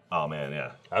finish that. Oh man,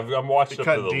 yeah. I'm watched up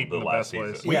to the in last the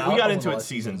best season. We Yeah, got I'll into it watch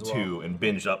season seasons as 2 and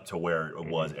binged up to where it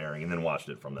was airing and then watched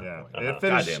it from that Yeah, point. it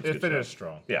finished. Goddamn, It good finished show.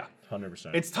 strong. Yeah.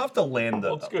 100%. It's tough to land the.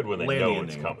 Well, it's good when they land know the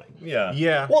it's ending. coming. Yeah.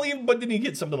 Yeah. Well, but then you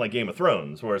get something like Game of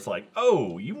Thrones, where it's like,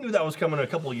 oh, you knew that was coming a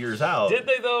couple of years out. Did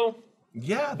they though?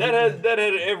 Yeah. That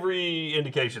had every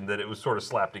indication that it was sort of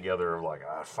slapped together of like,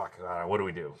 fuck, what do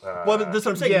we do? Well, but that's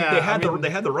what I'm saying. Yeah, they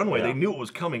had the runway. Yeah. They knew it was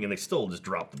coming, and they still just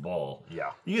dropped the ball.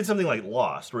 Yeah. You get something like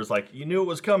Lost, where it's like you knew it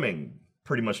was coming,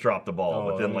 pretty much dropped the ball.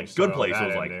 But then like so Good Place, it that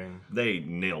was like ending. they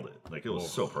nailed it. Like it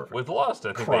was so perfect. With Lost,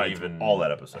 I think Cried they even all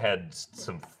that episode. had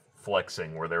some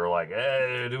flexing where they were like,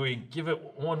 do we give it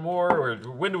one more or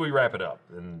when do we wrap it up?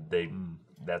 And they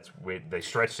they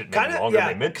stretched it maybe longer than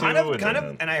they meant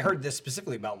to. And I heard this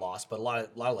specifically about Lost, but a lot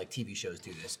of like TV shows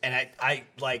do this. And I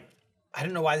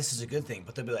don't know why this is a good thing,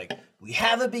 but they'll be like, we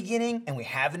have a beginning and we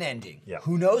have an ending. Yeah.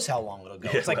 Who knows how long it'll go?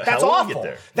 It's like, How that's will we get awful.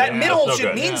 there? That middle that's no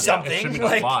should good. mean Yeah. something. It should mean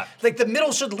a lot. Like the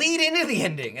middle should lead into the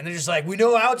ending. And they're just like, we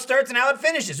know how it starts and how it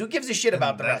finishes. Who gives a shit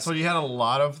about the That's rest? what you had a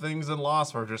lot of things in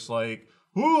Lost were just like,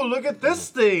 ooh, look at this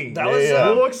thing. That was,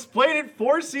 We'll explain it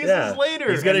 4 seasons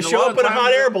later. He's gonna And a show lot up of in a times-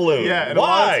 hot air balloon. Yeah. and a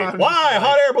lot of Why? times Why it's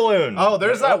hot like- air balloon? Oh,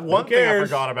 there's that Who one thing I cares?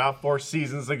 forgot about 4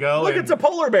 seasons ago. Look, and, it's a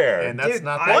polar bear. and that's Dude,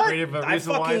 not that great of a I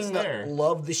reason why it's fucking there.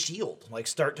 love The Shield, like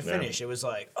start to finish. It was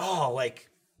like,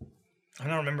 I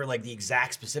don't remember like the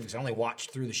exact specifics. I only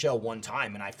watched through the show one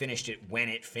time, and I finished it when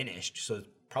it finished. So it's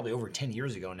probably over 10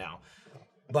 years ago now.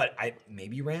 But I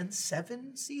maybe ran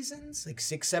 7 seasons, like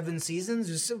 6, 7 seasons.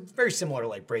 It was very similar to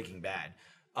like Breaking Bad.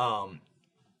 And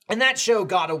that show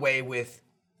got away with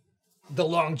the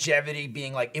longevity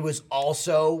being like, it was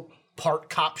also part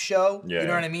cop show. Yeah. You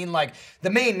know what I mean? Like the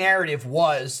main narrative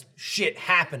was shit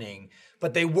happening,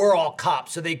 but they were all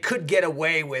cops. So they could get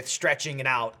away with stretching it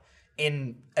out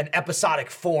in an episodic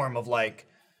form of like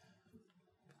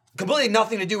completely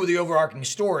nothing to do with the overarching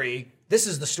story. This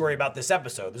is the story about this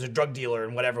episode. There's a drug dealer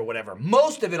and whatever.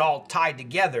 Most of it all tied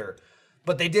together,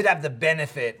 but they did have the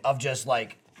benefit of just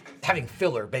like having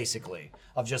filler, basically,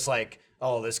 of just like,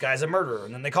 oh, this guy's a murderer,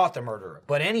 and then they caught the murderer.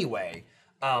 But anyway,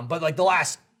 but like the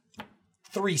last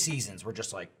 3 seasons were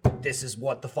just like, this is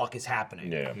what the fuck is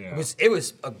happening. Yeah. It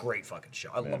was a great fucking show.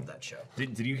 I love that show.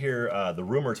 Did you hear the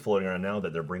rumors floating around now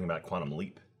that they're bringing back Quantum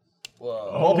Leap? Of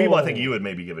all people, I think you would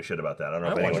maybe give a shit about that. I don't know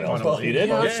if anyone else Quantum does. Leap. You did?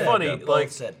 Yeah, it's funny. Both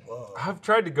Like said, whoa. I've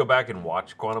tried to go back and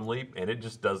watch Quantum Leap, and it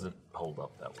just doesn't hold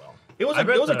up that well. It was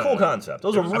a cool concept. It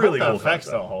was a really the cool effects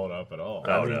concept. don't hold up at all.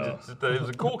 Oh, I mean, no. it was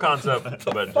a cool concept, but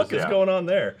What the fuck just, is going on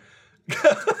there?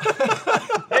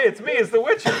 Hey, it's me. It's The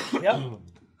Witcher.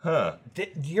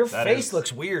 Yep. Your face is-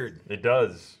 looks weird. It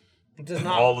does It does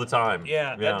not. all the time.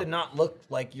 Yeah, that did not look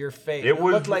like your face. It It,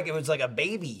 was- looked like it was like a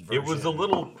baby version. It was a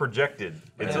little projected.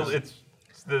 It's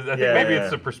I think Yeah, maybe yeah. it's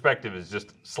the perspective is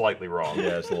just slightly wrong.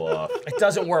 Yeah, it's a little off. It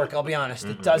doesn't work. I'll be honest.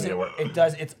 It doesn't. It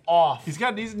does. It's off.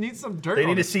 Needs some dirt. They on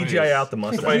need to his face. CGI out the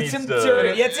mustache. Somebody It's needs some to-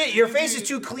 dirty. That's it. Your face is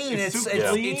too clean. It's It's too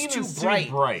clean, it's too it's too bright.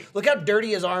 bright. Look how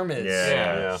dirty his arm is. Yeah.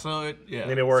 Yeah. So They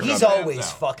need to work He's on that. always out.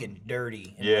 fucking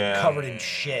dirty. And Yeah. like covered in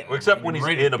shit. Well, except when he's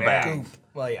Right in a back. bath.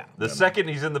 Well, yeah. The second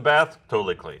he's in the bath,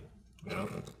 totally clean.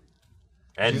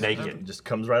 And naked. It just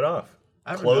comes right off.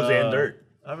 I haven't, Clothes and dirt.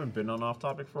 I haven't been on off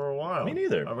topic for a while. Me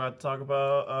neither. I've got to talk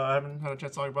about. I haven't had a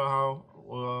chance to talk about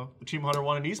how Achievement Hunter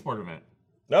won an esport event.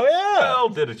 Oh yeah. Well,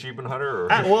 did Achievement Hunter?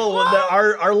 Or...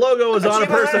 Our logo is on a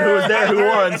person who was there who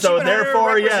won, so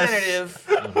therefore yes.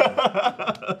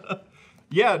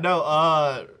 Yeah,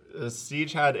 no.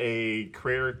 Siege had a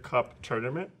Creator Cup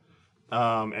tournament,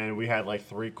 and we had like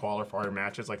 3 qualifier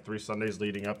matches, like 3 Sundays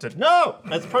leading up to. No,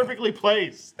 that's perfectly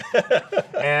placed.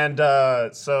 And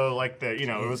so like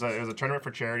it was a tournament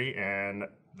for charity, and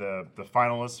the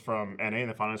finalists from NA and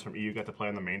the finalists from EU got to play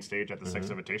on the main stage at the 6th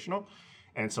Invitational.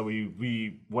 And so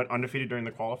we went undefeated during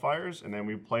the qualifiers, and then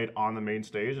we played on the main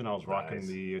stage, and I was rocking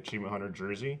the Achievement Hunter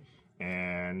jersey,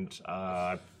 and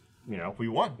you know, we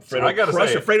won. So I gotta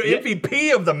say, Fredo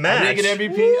MVP of the match. I get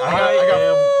MVP. I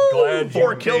am glad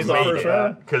 4 you kills in the made first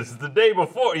round. Because the day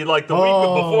before, like the week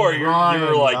before, you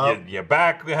were like, your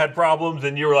back had problems,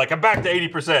 and you were like, I'm back to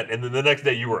 80%, and then the next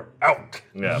day you were out.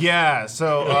 Yeah.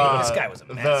 So This guy was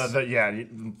a mess.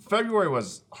 February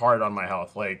was hard on my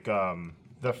health. Like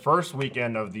the first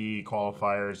weekend of the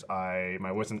qualifiers,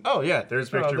 my wisdom. Oh yeah, there's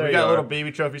a picture. there We you got a are. little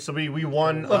baby trophy. So we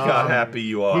won. Look how happy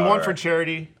you are. We won for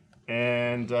charity.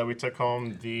 And we took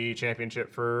home the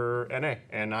championship for NA,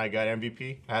 and I got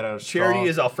MVP. Had a Charity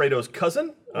is Alfredo's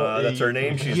cousin. That's her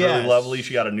name. She's really lovely.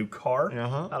 She got a new car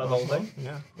out of the whole thing.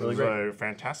 Yeah, really it was great. a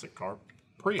fantastic car,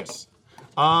 Prius.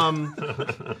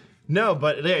 No,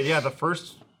 but yeah, the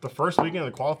first weekend of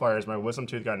the qualifiers, my wisdom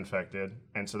tooth got infected,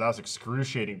 and so that was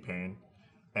excruciating pain.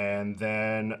 And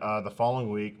then the following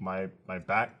week, my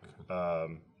back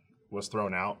was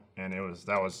thrown out, and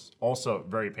that was also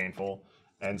very painful.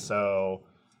 And so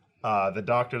the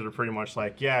doctors are pretty much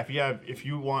like, yeah, if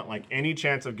you want like any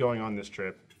chance of going on this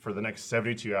trip for the next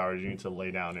 72 hours, you need to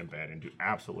lay down in bed and do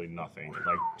absolutely nothing.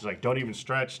 Like don't even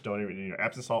stretch, don't even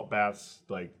Epsom salt baths,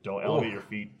 like don't elevate your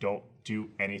feet, don't do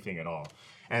anything at all.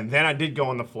 And then I did go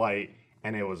on the flight,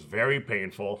 and it was very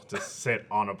painful to sit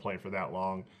on a plane for that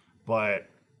long. But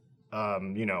by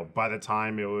the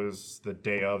time it was the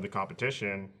day of the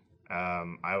competition,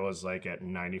 I was like at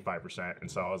 95%,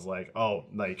 and so I was like,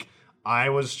 I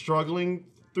was struggling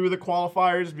through the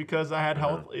qualifiers because I had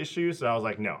health issues. So I was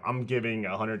like, no, I'm giving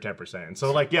 110%. And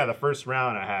so the first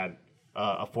round I had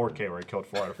a 4K where I killed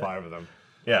 4 out of 5 of them.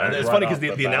 Yeah, and it's funny because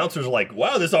the announcers are like,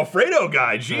 wow, this Alfredo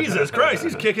guy, Jesus Christ,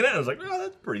 he's kicking it. I was like, oh,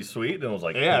 that's pretty sweet. And I was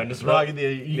like,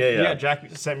 Jack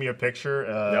sent me a picture.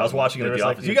 I was watching it at the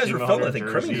office. You guys were filming, I think,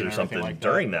 Crimmins or something like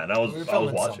during that. And I was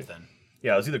watching. Something.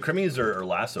 Yeah, it was either Crimmins or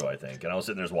Lasso, I think. And I was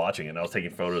sitting there watching it, and I was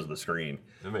taking photos of the screen.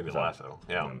 It may be Lasso.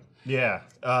 Yeah. Yeah,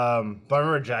 but I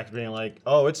remember Jack being like,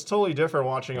 "Oh, it's totally different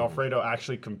watching Alfredo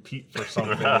actually compete for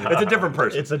something. It's a different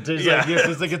person. It's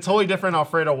like a totally different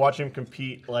Alfredo watching him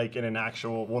compete like in an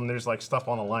actual when there's like stuff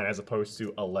on the line as opposed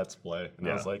to a let's play." And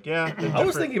I was like, "Yeah." I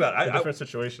was thinking about different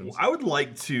situations. I would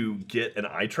like to get an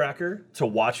eye tracker to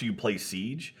watch you play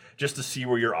Siege, just to see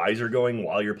where your eyes are going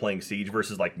while you're playing Siege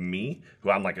versus like me,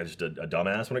 who I'm like just a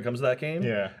dumbass when it comes to that game.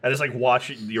 Yeah, and it's like watch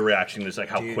your reaction, just like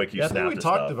how quick you snap. I think we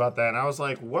talked about that, and I was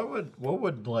like, what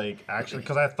would like actually?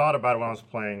 Because I thought about it when I was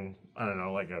playing. I don't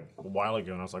know, like a while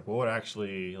ago, and I was like, what do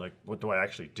I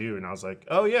actually do? And I was like,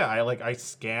 oh yeah, I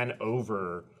scan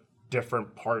over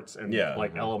different parts and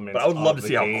like elements. But I would love to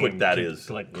see how quick that is,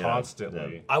 like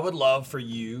constantly. Yeah. I would love for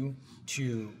you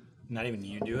to. Not even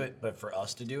you do it, but for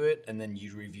us to do it, and then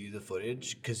you review the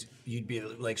footage, because you'd be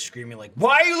like screaming like,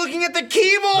 "Why are you looking at the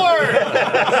keyboard?"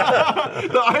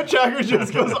 The eye tracker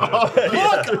just goes off.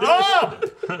 Look up!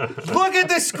 Look at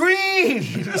the screen!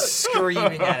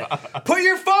 Screaming at it. Put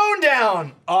your phone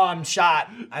down! Oh, I'm shot.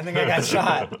 I think I got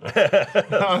shot.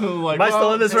 Like, am I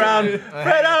still in this round?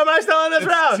 Fredo, am I still in this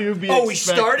round? Oh, we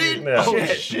started? Yeah. Oh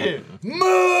shit!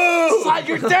 Move!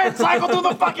 You're dead! Cycle through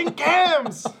the fucking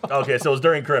cams! Okay, so it was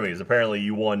during Crimmins. Apparently,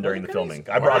 you won during the filming.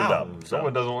 I brought it up. So.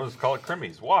 Someone doesn't want us to call it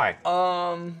Crimmies. Why?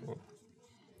 I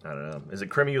don't know. Is it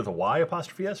Crimmy with a Y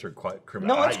apostrophe S or Crimmy?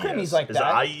 No, it's Crimmins like that.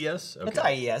 that. Is it IES? Okay.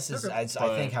 It's IES. Is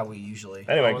I think how we usually.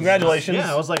 Anyway, congratulations.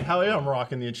 Yeah, I was like, hell yeah, I'm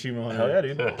rocking the achievement. Hell yeah,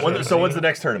 dude. So when's the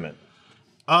next tournament?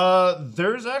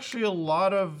 There's actually a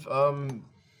lot of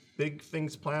big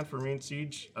things planned for me in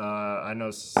Siege. I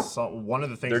know one of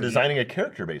the things they're designing a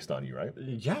character based on you, right?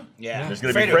 Yeah. There's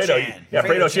gonna be Fredo. Yeah,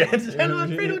 Fredo Chan.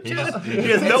 Fredo Chan. He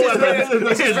has no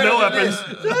weapons. He has no weapons.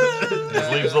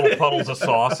 Just leaves little puddles of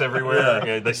sauce everywhere.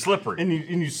 Yeah, they slippery. And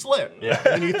you slip. Yeah.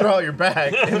 And you throw out your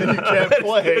bag, and then you can't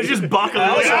play. It's just buckling.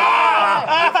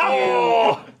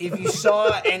 If you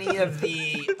saw any of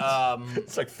the,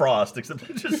 it's like Frost, except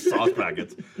it's just sauce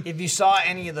packets. If you saw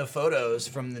any of the photos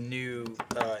from the new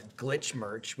glitch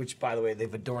merch, which by the way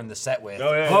they've adorned the set with,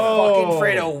 fucking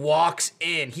Fredo walks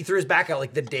in. He threw his back out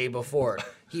like the day before.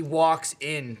 He walks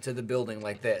into the building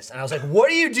like this, and I was like, "What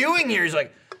are you doing here?" He's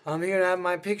like, "I'm here to have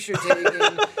my picture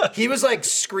taken." He was like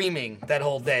screaming that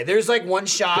whole day. There's like one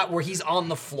shot where he's on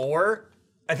the floor.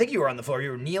 I think you were on the floor.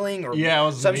 You were kneeling or I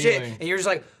was some kneeling. shit, and you're just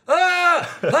like,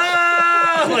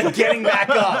 like getting back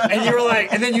up, and you were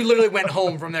like, and then you literally went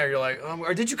home from there. You're like,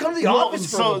 or did you come to the office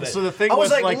for a little bit? So the thing I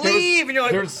was like, like leave, and you're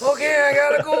like, okay, I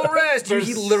gotta go rest. Dude,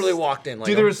 he literally walked in. Like,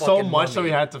 dude, there was so much that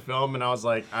we had to film, and I was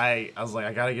like, I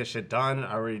gotta get shit done.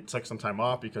 I already took some time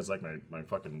off because like my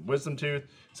fucking wisdom tooth.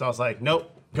 So I was like,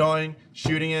 nope, going,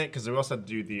 shooting it, because we also had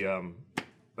to do the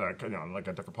like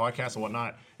a different podcast and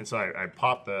whatnot. And so I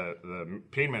popped the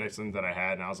pain medicine that I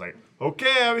had, and I was like,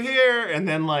 okay, I'm here. And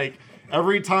then like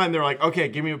every time they're like, okay,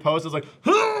 give me a pose. I was like,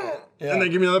 and then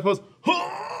give me another pose.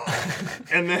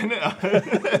 And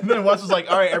then Wes was like,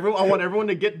 all right, I want everyone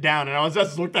to get down. And I was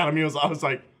just looked at him. I was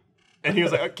like, and he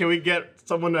was like, can we get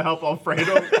someone to help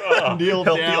Alfredo kneel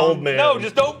down? The old man. No,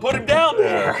 just don't put him down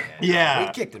there. Yeah.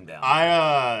 We kicked him down.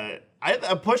 I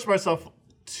pushed myself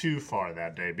too far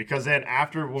that day because then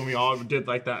after when we all did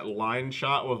like that line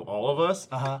shot with all of us,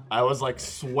 I was like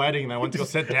sweating and I went to go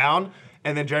sit down.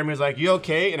 And then Jeremy was like, you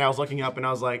okay? And I was looking up and I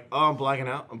was like, oh, I'm blacking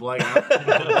out. I'm blacking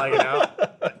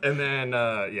out. And then,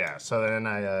 so then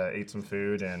I ate some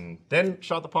food and then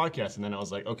shot the podcast. And then I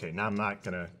was like, okay, now I'm not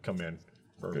going to come in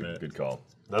for a minute. Good call.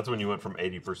 That's when you went from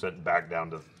 80% back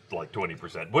down to like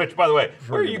 20%. Which, by the way,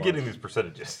 where are you getting these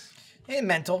percentages? Hey,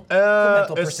 mental.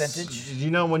 Mental It's, percentage.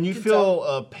 you know, when you feel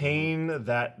a pain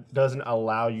that doesn't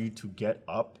allow you to get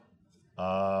up,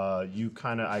 I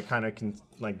kind of can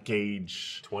like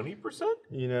gauge 20%?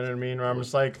 You know what I mean? Where I'm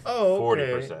just like, oh,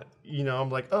 okay. 40%. You know, I'm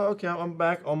like, oh, okay, I'm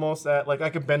back almost at, like, I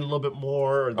could bend a little bit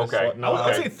more. Or this, Okay. whatnot. I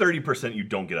would say 30% you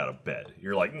don't get out of bed.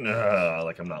 You're like, nah,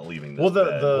 like I'm not leaving this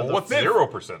bed. Well, what's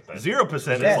 0% then?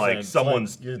 0% is like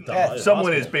someone's,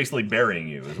 someone is basically burying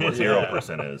you is what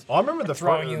 0% is. I remember the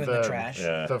Throwing you in the trash.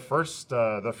 The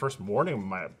first morning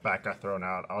my back got thrown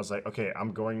out, I was like, okay,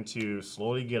 I'm going to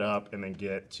slowly get up and then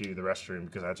get to the restroom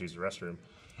because I had to use the restroom.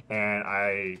 And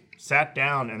I sat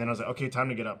down and then I was like, okay, time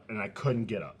to get up. And I couldn't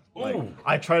get up. Like,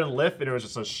 I tried to lift and it was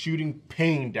just a shooting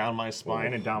pain down my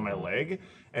spine and down my leg.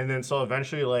 And then so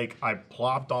eventually like I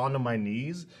plopped onto my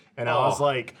knees and I was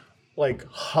like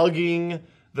hugging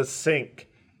the sink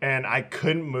and I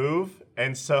couldn't move.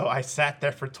 And so I sat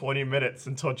there for 20 minutes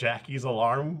until Jackie's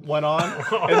alarm went on.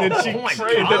 And then she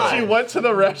went to the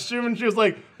restroom and she was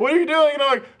like, what are you doing? And I'm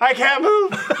like, I can't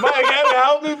move.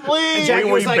 Help me, please. And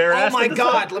Jackie was like, oh my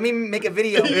God, let me make a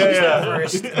video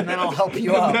first, and then I'll help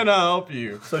you up. And then I'll help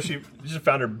you. So she just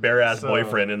found her bare-ass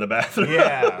boyfriend in the bathroom.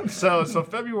 Yeah. So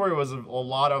February was a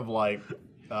lot of like... it's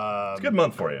a good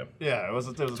month for you. Yeah, it was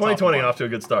a 2020 off to a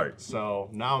good start. So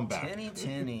now I'm back.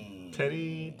 Tenny.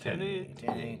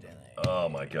 Oh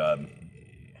my God.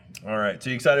 All right. So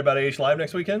you excited about AH Live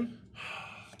next weekend?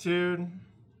 Dude.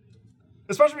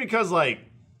 Especially because like,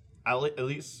 at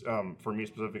least for me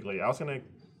specifically, I was going to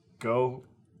go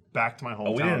back to my hometown.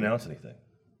 Oh, we didn't announce anything.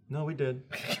 No, we did.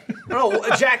 No,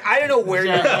 Jack, I don't know where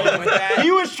you're going with that.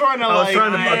 He was trying to like,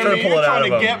 trying to pull it out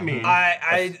of him. Get me.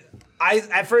 I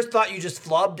at first thought you just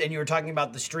flubbed and you were talking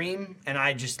about the stream, and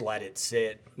I just let it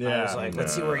sit. Yeah. I was like,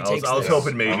 let's see where he takes this. I was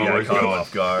hoping maybe I caught him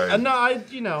off guard. No,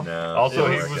 No, Also,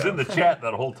 it he didn't was work in the out. chat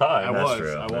that whole time. That's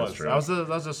That true.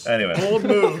 was a Anyway. bold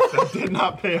move that did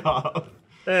not pay off.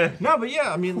 No, but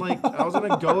yeah, I mean, like, I was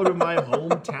gonna go to my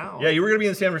hometown. Yeah, you were gonna be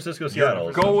in San Francisco, Seattle.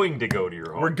 You're going to go to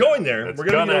your home. We're going there. It's We're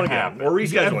gonna be gonna going again. happen. We're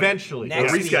rescheduling. Eventually.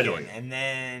 Next We're rescheduling. weekend, and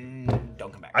then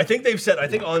don't come back. I think they've said. I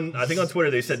think on Twitter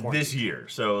they said this year.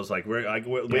 So it's like we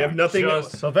have nothing.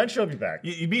 So eventually I'll be back.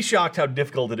 You'd be shocked how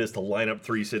difficult it is to line up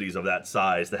 3 cities of that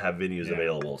size to have venues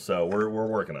available. So we're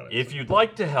working on it. If you'd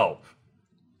like to help,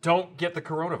 don't get the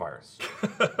coronavirus.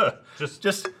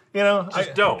 just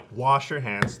don't. Wash your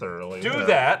hands thoroughly. Do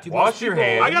that. Wash your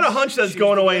hands. I got a hunch that's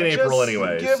going away in April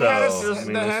anyway. Give So hand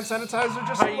sanitizer,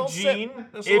 just a little hygiene.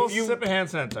 sip. Just a little sip of hand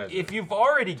sanitizer. If you've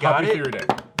already got Happy it, for your day.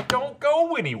 don't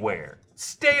go anywhere.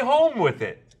 Stay home with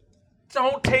it.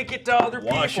 Don't take it to other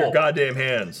people. Wash your goddamn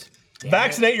hands.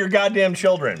 Vaccinate your goddamn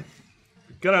children.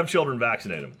 Gonna have children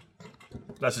vaccinate them.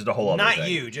 That's just a whole other Not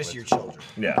thing. you, just your children.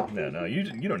 Yeah, no, you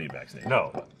don't need vaccination.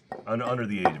 No. Under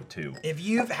the age of 2. If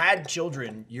you've had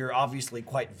children, you're obviously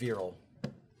quite virile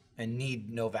and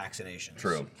need no vaccinations.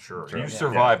 True. Sure. You've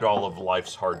survived all of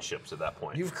life's hardships at that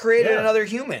point. You've created another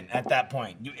human at that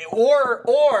point.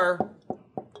 Or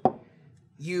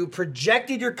you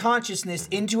projected your consciousness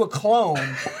into a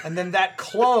clone, and then that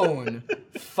clone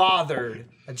fathered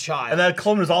a child. And that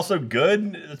clone was also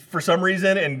good for some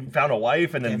reason and found a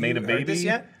wife and then made a baby. Heard this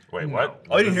yet? Wait, what?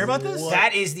 Oh, you didn't hear about this?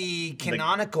 That is the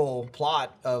canonical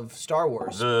plot of Star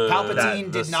Wars.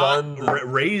 Palpatine did not. son-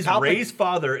 Rey's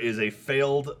father is a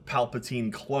failed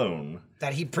Palpatine clone.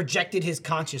 That he projected his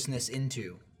consciousness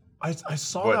into. I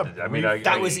saw What, that. I mean,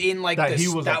 That was in like that the. he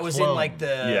was a That was in clone. like the.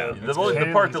 Yeah. The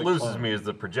part that loses me is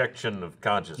the projection of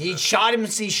consciousness. He shot him.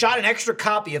 He shot an extra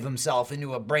copy of himself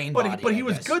into a brain body. But he I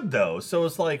was guess. good though, so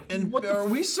it's like. And what are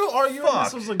we still arguing fuck?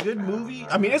 this was a good movie?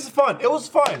 I mean, it's fun. It was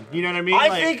fun. You know what I mean? I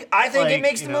think it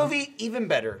makes you the know. movie even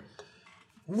better.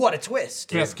 What a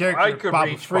twist! Best character. I could Boba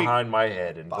reach Freak. behind my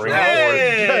head and bring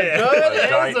Hey! forward Good a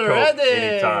Diet answer, Coke Eddie.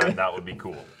 anytime. That would be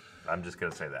cool. I'm just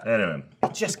gonna say that. Anyway.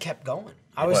 It just kept going.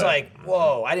 I was like,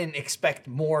 whoa, I didn't expect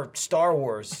more Star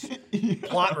Wars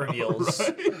plot reveals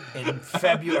in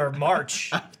February or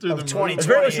March of 2020. It's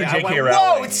very much the I J.K. went,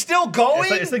 Rowling. whoa, it's still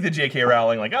going? It's like the J.K.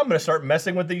 Rowling, like, I'm going to start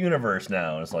messing with the universe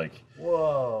now. And it's like,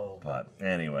 whoa. but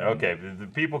anyway. Okay, the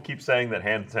people keep saying that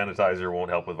hand sanitizer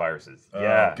won't help with viruses. Oh,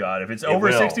 God. If it's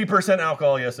over 60%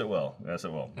 alcohol, yes, it will. Yes,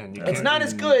 it will. It's not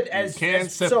as good as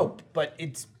soap, but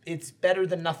it's better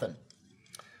than nothing.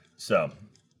 So.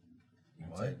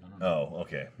 What? Oh,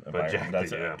 okay. But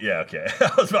yeah, okay.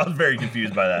 I was very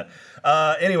confused by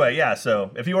that. Anyway, yeah.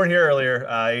 So if you weren't here earlier,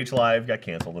 H Live got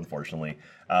canceled, unfortunately.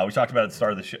 We talked about it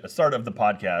at the start of the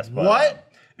podcast. But,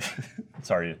 what?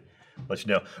 Sorry to let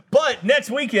you know. But next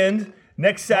weekend,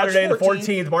 next Saturday, the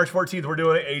 14th, March 14th, we're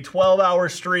doing a 12-hour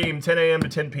stream, 10 a.m. to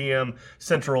 10 p.m.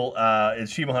 Central.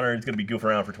 It's Shima Hunter. It's going to be goofing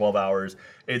around for 12 hours.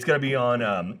 It's going to be on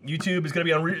YouTube. It's going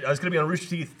to be on Rooster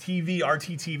Teeth TV,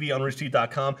 RTTV on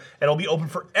roosterteeth.com, and it'll be open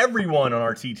for everyone on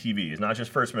RTTV. It's not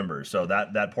just first members. So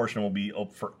that portion will be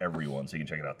open for everyone, so you can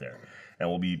check it out there. And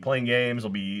we'll be playing games.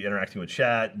 We'll be interacting with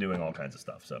chat, doing all kinds of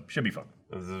stuff. So should be fun.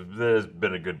 There's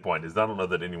been a good point. I don't know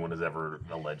that anyone has ever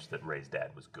alleged that Ray's dad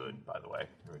was good, by the way.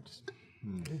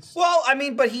 Well, I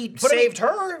mean, but he saved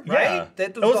her, right? Yeah.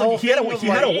 That was the whole he had a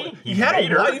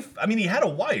wife. I mean, he had a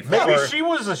wife. Maybe she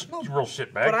was a real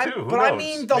shitbag too. Who But knows? I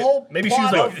mean, the whole maybe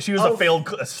plot she was a failed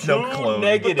Snoke clone.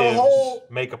 Negatives but the whole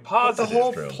make a positive. The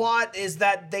whole plot is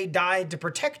that they died to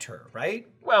protect her, right?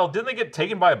 Well, didn't they get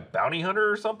taken by a bounty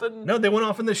hunter or something? No, they went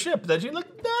off in the ship. That she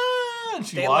looked. And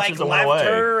she They watches them left away.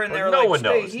 her, and they're no like, one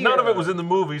 "Stay knows. here." None of it was in the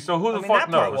movie, so who the fuck that part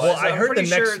knows? was. Well, I I'm heard the pretty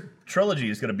next sure- trilogy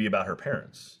is going to be about her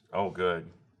parents. Oh, good.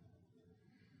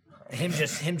 Him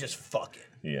just fucking.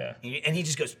 Yeah. And he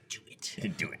just goes, do it.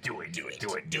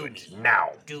 Do it. Now.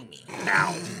 Do me.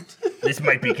 Now. This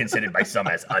might be considered by some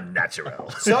as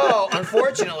unnatural. So,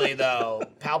 unfortunately, though,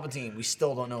 Palpatine, we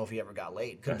still don't know if he ever got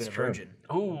laid. Could have been a virgin.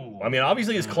 Ooh. I mean,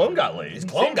 obviously his clone got laid. His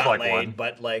clone got like laid, one.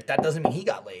 but like that doesn't mean he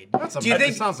got laid. That's Do you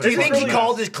think he really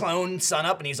called his clone son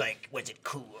up and he's like, was it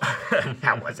cool?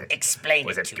 How was it? Explain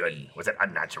Was it it to good? me. Was it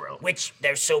unnatural? Which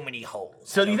there's so many holes.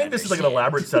 So do you think this is like an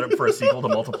elaborate setup for a sequel to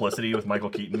Multiplicity with Michael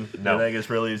Keaton? No. I think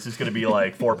it's just going to be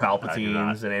like 4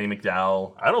 Palpatines and Annie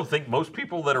McDowell. I don't think most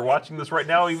people that are watching this right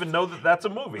now even know that that's a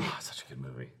movie. Oh, such a good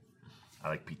movie. I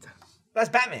like pizza. That's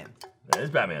Batman. That is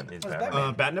Batman. It's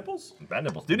Batman. Bat nipples? Bat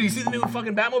nipples. Dude, do you see the new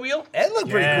fucking Batmobile? It looked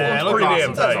pretty Yeah, cool. it looked pretty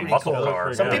awesome. damn tight. Something Muscle cool.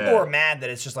 car. Some Yeah. people were mad that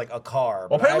it's just like a car.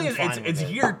 Well, but apparently I'm fine it's with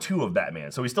it. year 2 of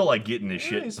Batman, so he's still like getting his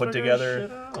shit he's put figuring together.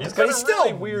 shit out. He's But got he's a really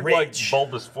still weird, rich. like,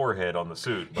 bulbous forehead on the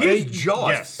suit. But His jaw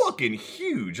is Yes. fucking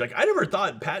huge. Like I never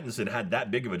thought Pattinson had that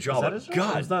big of a jaw. Is that but his jaw?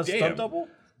 God Is that a damn. stunt double?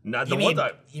 Not the You one mean,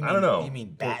 that you I mean- don't know. You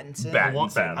mean Battinson?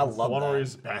 Battinson. I love the one that. where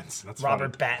he's Battinson. That's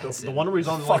Robert funny. Pattinson. The one where he's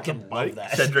on like, the Fucking bike. love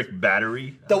that. Cedric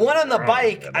Battery. The one on the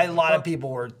bike, a lot of people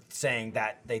were saying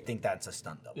that they think that's a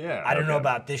stunt double. Yeah, I don't know okay.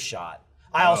 about this shot.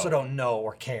 I also don't know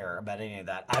or care about any of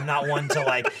that. I'm not one to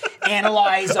like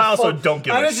analyze. I also don't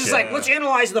give I a was just shit. like, let's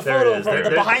analyze the There it photo is. from There- the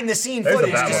there's- behind the scene there's the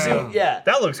footage to Batmobile. see. Yeah.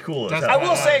 That looks cool as That's- hell. I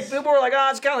will say, people were like, oh,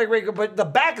 it's kind of like regular, but the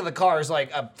back of the car is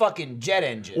like a fucking jet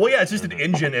engine. Well, yeah, it's just an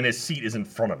engine and his seat is in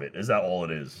front of it. Is that all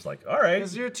it is? It's like, all right.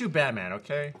 Because you're 2 Batman,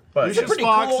 okay? But- Lucius That's a pretty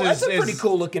Fox cool- that's a pretty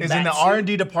cool looking is in the bat suit.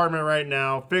 R&D department right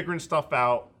now, figuring stuff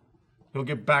out. He'll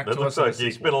get back it to looks us. in like a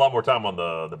he sequel. spent a lot more time on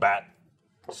the bat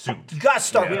suit. You got to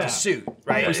start with Yeah. the suit,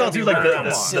 right? We saw too, like Come on.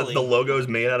 the logo's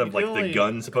made out of like the only-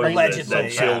 gun supposedly Allegedly,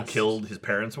 that Jill yeah. killed his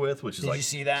parents with, which is Did like you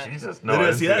see that? Jesus, No, I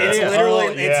didn't see that. It's Yeah. literally, Oh,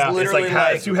 it's yeah. it's literally like,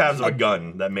 like 2 halves of a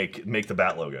gun that make the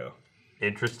bat logo.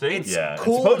 Interesting. It's Yeah,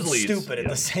 cool and supposedly it's- stupid at yeah.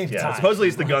 the same Yeah, time. supposedly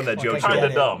it's the gun that Joe Like, Kind Chill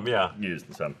of dumb, yeah.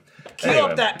 used. So. Cue Anyway.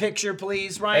 up that picture,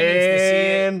 please. Ryan needs to see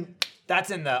it. And That's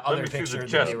in the other me see the picture that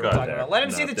chest they were gun talking there. about. Let him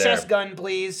Not see the there. chest gun,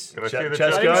 please. Can I see the chest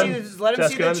chest gun. Let him see the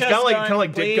Chest gun. It's chest kind gun, of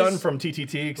like Dick please. Gun from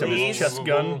TTT, except Please. it's chest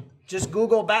gun. Just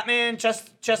Google Batman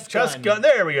chest Chest gun. gun.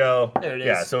 There we go. There it is.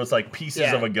 Yeah, so it's like pieces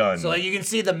Yeah. of a gun. So like you can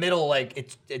see the middle, like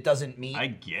it doesn't meet. I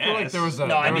I feel like guess. there was a.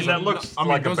 No, I there mean, was that looks I mean,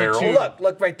 like a those are barrel. two-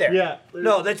 Look right there. Yeah.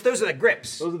 No, those are the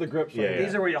grips. Those are the grips. Yeah, right yeah. there.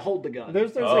 These are where you hold the gun.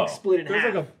 There's Oh. like split in there's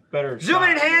half. like a better. Zoom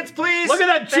in shot. hands, please. Look at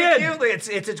that Thank chin.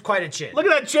 you. It's quite a chin. Look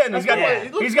at that chin. He's got Yeah.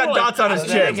 he's got dots on his And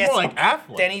then it chin. gets- More like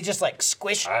Affleck. Then he just like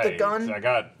squished the gun.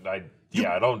 I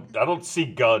don't see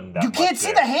gun that You can't much see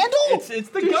there. the handle? It's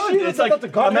the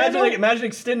gun. It's like imagine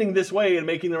extending this way and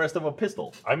making the rest of a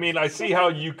pistol. I mean, I see how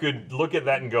you could look at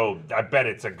that and go, I bet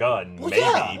it's a gun, maybe.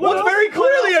 yeah. Well, it's very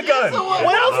clearly a gun.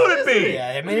 What else would it be?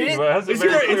 Yeah, I mean, it, It's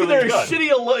either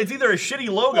it's either a shitty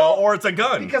logo or it's a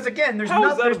gun. Because again, there's How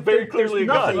is nothing. that very clearly a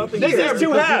gun? There's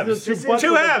two halves.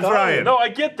 Two halves, Ryan. No, I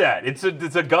get that. It's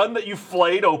a gun that you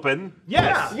flayed open.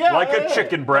 Yes. Yeah, like yeah. a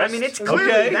chicken breast. I mean, it's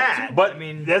clearly Okay. that. But I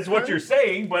mean, that's what you're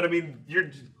saying. But I mean,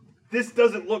 this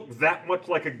doesn't look that much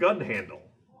like a gun handle.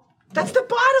 that's the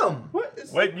bottom.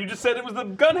 Wait, you just said it was the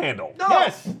gun handle. no.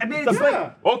 Yes. I mean, it's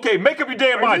like. Okay, make up your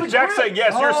damn mind. Jack's saying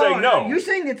yes, you're saying no. You're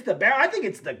saying it's the barrel. I think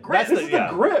it's the grip. This is the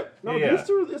grip. No, Yeah.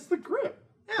 it's the grip.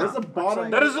 There's a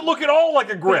bottom. That doesn't look at all like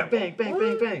a grip. Bang, bang,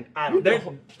 bang, bang. I don't There,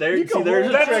 know. there's a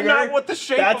That's trigger. not what the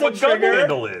shape That's of a gun trigger.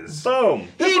 handle is. Boom.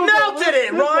 He melted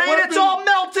it, Ryan. It's all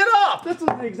melted up. This is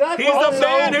the exact. He's the moment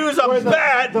man who's a where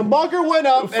bat The mugger went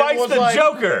up who and fights was the like,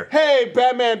 Joker. Hey,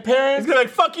 Batman He's parents. gonna be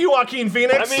like, fuck you, Joaquin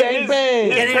Phoenix. I mean, Bang,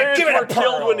 bang. his parents Give it a were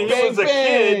killed when he Bang, was a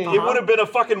bang. kid. It would have been a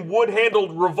fucking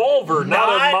wood-handled revolver, not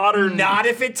a modern. Not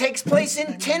if it takes place in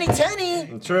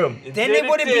 1010. True. Then they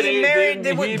wouldn't be married. They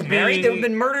then wouldn't he'd be married. They would be- have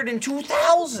been murdered in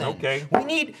 2000. Okay. We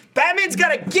need Batman's got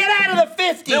to get out of the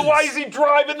 50s. Then why is he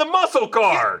driving the muscle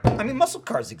car? I mean, muscle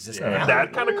cars exist now.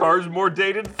 That kind of car is more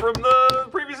dated from the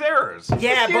previous eras.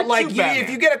 Yeah, Year but like two you, Batman. if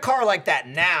you get a car like that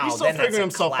now, He's still then that's figuring a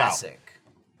himself out. classic.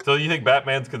 So you think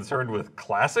Batman's concerned with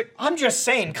classic? I'm just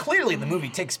saying, clearly the movie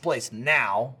takes place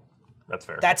now. That's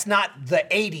fair. That's not the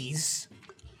 80s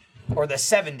or the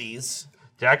 70s.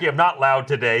 Jackie, I'm not loud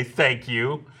today. Thank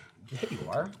you. Yeah, you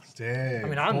are. Dang. I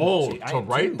mean, I'm Oh, I to am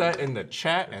write too. that in the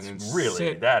chat and then Really,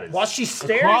 sit. that is. While she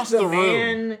stares Across the the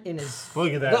room. man in his.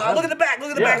 Look at that. Look at the back. Look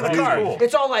at the Yeah, back of the that's car. cool.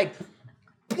 It's all like.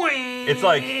 It's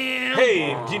like,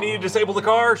 hey, do you need to disable the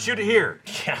car? Shoot it here.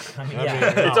 Yeah, I mean,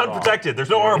 yeah. It's unprotected. There's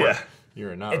no armor. Yeah.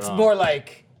 You're not It's wrong. more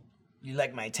like, you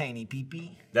like my tiny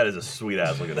pee-pee? That is a sweet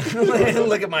ass. Look at that.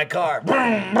 Look at my car.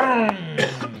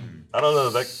 I don't know.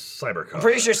 That Cyber car. I'm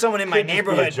pretty sure someone in my could be a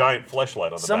neighborhood, giant fleshlight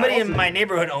on the somebody back. in my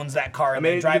neighborhood owns that car I and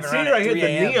mean, they you drive can see around right at here 3 the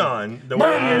a.m. neon. The way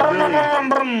I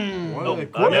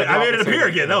made it appear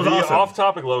again. That was The awesome.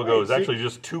 off-topic logo is actually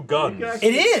just two guns.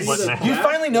 It is. Split in half. You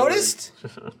finally noticed?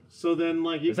 So then,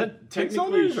 like, you that could 10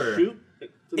 technically cylinders, or- shoot. to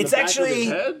the It's back of his actually-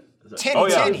 head? 10 Oh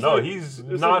yeah, 10. no, he's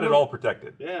not at all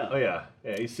protected. Yeah. Oh yeah,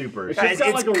 yeah, he's super. It's Guys, got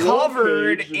it's like a roll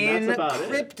covered cage, and in that's about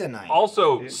it. kryptonite.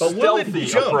 Also, will it stealthy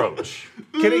jump? approach.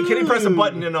 Can he press a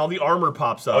button and all the armor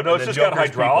pops up? Oh no, and it's then just got Joker's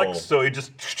hydraulics, people- so it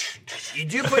just. You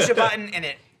do push a button and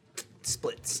it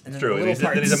splits. And then true, the and little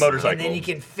then he's a parts, motorcycle. And then you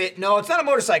can fit. No, it's not a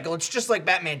motorcycle. It's just like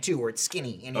Batman 2, where it's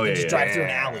skinny and you Oh, can yeah, just yeah, drive yeah, through an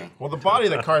yeah, alley. Well, the body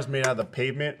of the car is made out of the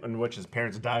pavement on which his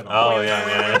parents died on. Oh yeah,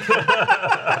 man.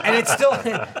 And it's still,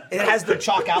 it has the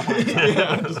chalk outlines.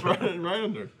 Yeah, just right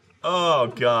under. Oh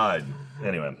god.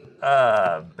 Anyway,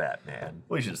 Batman.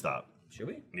 we should stop. Should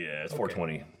we? Yeah, it's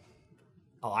 4:20.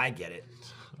 Oh, I get it.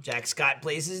 Jack Scott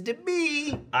places to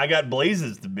be. I got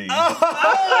blazes to be.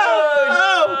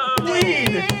 Oh,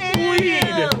 weed.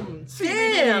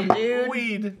 Damn, dude.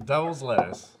 Weed. Devil's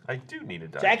lettuce. I do need a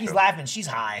diet Jackie's Coke. laughing. She's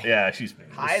high. Yeah, she's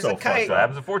High as so a kite. fucked What up.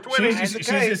 happens at 420? She's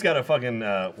kite. just got a fucking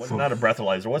not a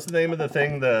breathalyzer. What's the name of the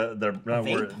thing? The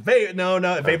Vape? no,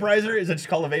 vaporizer. Is it just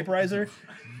called a vaporizer?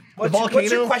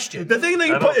 What's your question? The thing that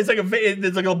you I put, don't- it's like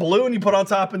it's like a balloon you put on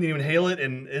top and you inhale it,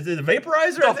 and is it a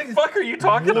vaporizer? I What think the fuck are you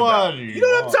talking What about? are you? you know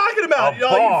what I'm talking about. A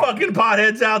All you bong. fucking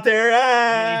potheads out there.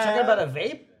 Are you talking about a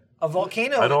vape? A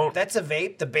volcano? I don't- That's a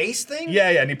vape. The base thing? Yeah,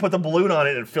 and you put the balloon on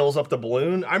it and it fills up the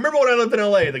balloon. I remember when I lived in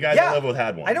LA, the guys I lived with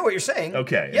had one. I know what you're saying.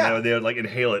 Okay. Yeah. And they would like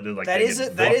inhale it and like That they is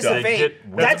get a that is a fucked up. They vape. get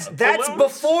with That's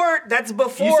balloons?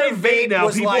 before You say vape now,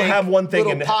 was people like have one thing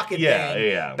little in- pocket yeah,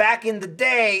 thing. yeah. Back in the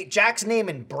day, Jack's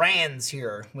naming brands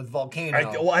here with Volcano.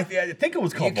 I think it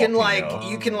was called you can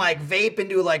Volcano. like vape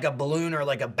into like a balloon or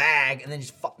like a bag and then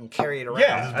just fucking carry it around.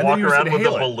 Yeah, and then Walk you just around with a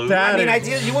inhale it. balloon. That I mean, is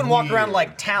ideally you wouldn't walk around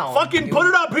like town. Fucking put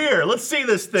it up here. Let's see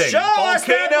this thing. Show us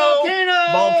that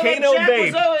Volcano Jack vape.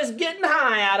 was always getting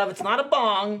high out of. It's not a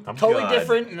bong. Totally God.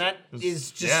 different, and that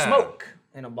is just yeah. smoke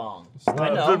in a bong. I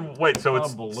know. Then wait, so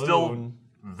it's a balloon. still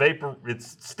vapor?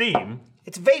 It's steam.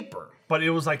 It's vapor. But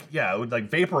it was like, yeah, it would like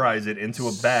vaporize it into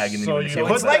a bag and then So you you would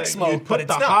put it's like the- smoke, you but put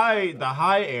it's the not.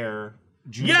 high air.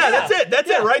 Juice. Yeah, that's it. That's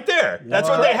it right there. That's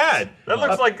what they had. That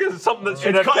looks like something that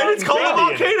should It's have called, it's called a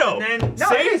cotton candy in it. volcano. And then, no,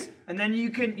 See? it is. And then you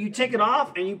take it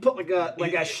off and you put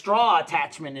like a straw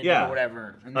attachment in Yeah. it or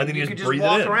whatever. And then you could just breathe it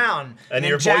walk in. around, And then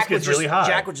your voice Jack gets would really just, high.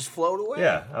 Jack would just float away.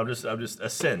 Yeah, I'm just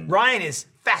ascend. Ryan is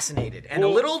fascinated and a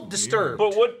little disturbed.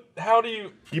 But what? How do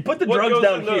you? You put the What drugs goes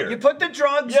down in the- here. You put the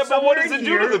drugs. Yeah, but what does somewhere it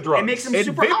do to here, the drugs? It makes them It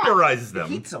super hot. vaporizes them.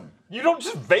 It heats them. You don't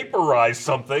just vaporize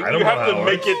something. I don't You know have how to it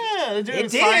make works. it. Yeah, they do It in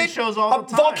science did. shows all the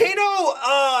time.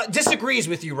 Volcano disagrees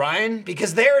with you, Ryan,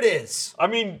 because there it is. I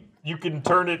mean, you can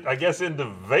turn it, I guess, into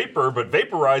vapor, but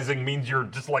vaporizing means you're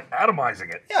just like atomizing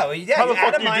it. Yeah, well, yeah. How the you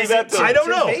fuck do you atomize do that it to- I don't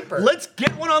know. vapor. Let's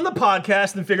get one on the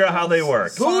podcast and figure out how they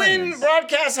work. Who in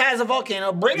broadcast has a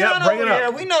volcano? Bring it Yeah, on bring over it up.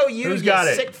 here. We know you, Who's you got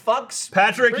it? sick fucks.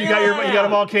 Patrick, Bring you got it your on you got a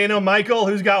out. volcano. Michael,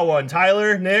 who's got one?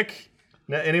 Tyler, Nick,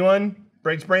 anyone?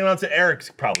 Bring it on to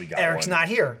Eric's probably got Eric's one. not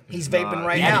here. He's vaping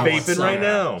right He's now. vaping right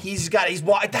now. He's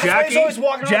walking. That's why Jackie, he's always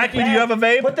walking around Jackie, with do the you have a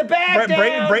vape? Put the bag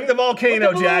down. Bring the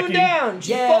volcano, Put the balloon Jackie. down.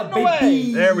 She's floating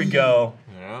away. There we go.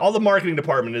 All the marketing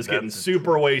department is getting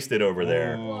super wasted over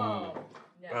there.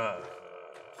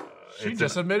 She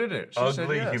just admitted it. She said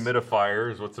Ugly yes.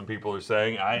 humidifier is what some people are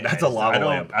saying. That's a lava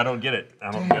lamp. I don't get it.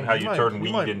 I don't get how you turn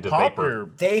weed into vapor.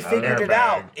 They figured it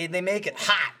out. They make it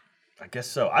hot. I guess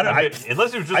so. I don't.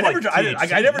 Unless it was just I like never,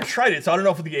 THC. I never tried it, so I don't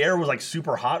know if the air was like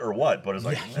super hot or what. But it's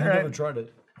like, all right. tried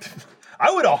it. I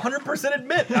would 100%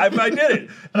 admit I did it.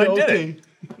 I did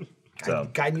it. So,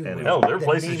 Guy knew. Hell, there are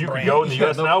places you could go in the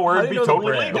U.S. now where it'd be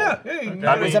totally legal.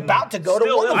 Yeah. I was about to go to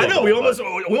one of I them. know. We almost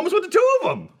went to two of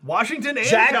them. Washington and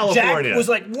California. Jack was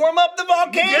like, warm up the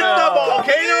volcano. Get the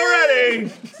volcano ready.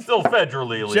 Still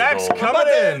federally illegal. Jack's coming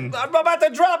in. I'm about to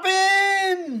drop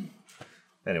in.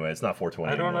 Anyway, it's not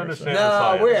 420 I don't anymore, understand so- the No,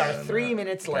 science. we are 3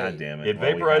 minutes late. God damn it. It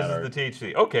Well, we had vaporizes our- the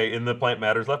THC. Okay, and the plant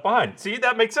matter's left behind. See,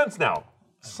 that makes sense now.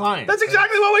 Science. That's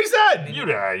exactly what we said. You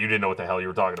didn't know what the hell you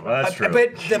were talking about. That's true.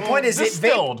 But the point is,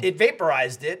 Distilled. it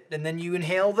vaporized it, and then you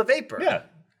inhale the vapor. Yeah.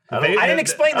 I I didn't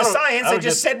explain the I don't- science. I I don't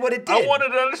just get- said what it did. I wanted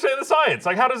to understand the science.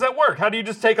 Like, how does that work? How do you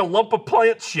just take a lump of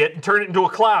plant shit and turn it into a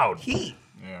cloud heat.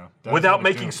 Yeah. without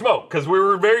making smoke? Because you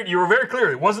were very clear.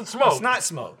 It wasn't smoke. It's not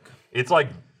smoke. It's like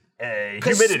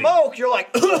Because humidity. smoke, you're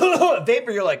like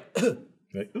vapor. You're like,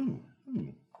 Like, ooh.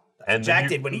 And Jack then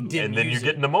did when he didn't And then you use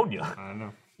get pneumonia. I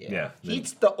know. Yeah.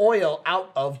 heats the oil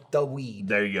out of the weed.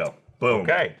 There you go. Boom.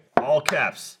 Okay. All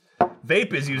caps.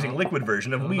 Vape is using liquid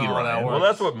version of weed, know how that Ryan. works. Well,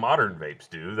 that's what modern vapes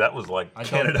do. That was like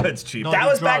Canada, it's cheap. No. That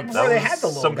was back drugs. before that they was had the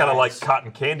little some kind of like guys.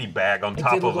 cotton candy bag on It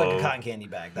top did look of like a a cotton candy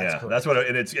bag. That's Yeah, correct. that's what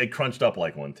it crunched up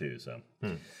like one too. So,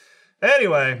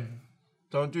 anyway,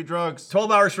 Don't do drugs.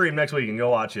 12-hour stream next week and go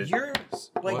watch it. You're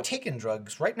like taking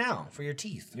drugs right now for your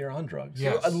teeth. You're on drugs.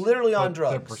 Yes. You're literally on But They're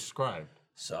drugs. prescribed.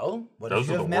 So, what Those if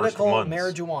you are have the worst medical ones.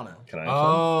 marijuana? Can I? Have some?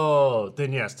 Oh,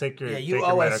 then yes, take your Yeah, take you your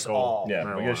owe us medical. all. Yeah,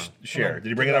 we're gonna marijuana. share. Did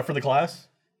he bring it up for the class?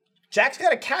 Jack's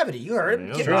got a cavity. You heard him.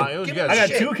 Yeah, Give sure. him, You give guys- him I the got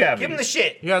shit. two cavities. Give him the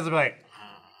shit. You guys will be like,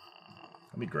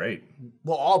 That'd be great.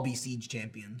 We'll all be siege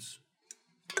champions.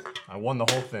 I won the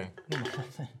whole thing.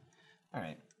 All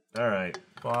right. All right.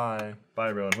 Bye. Bye,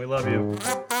 everyone. We love you.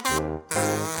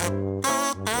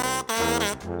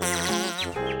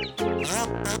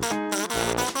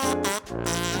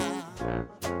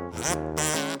 Thank you.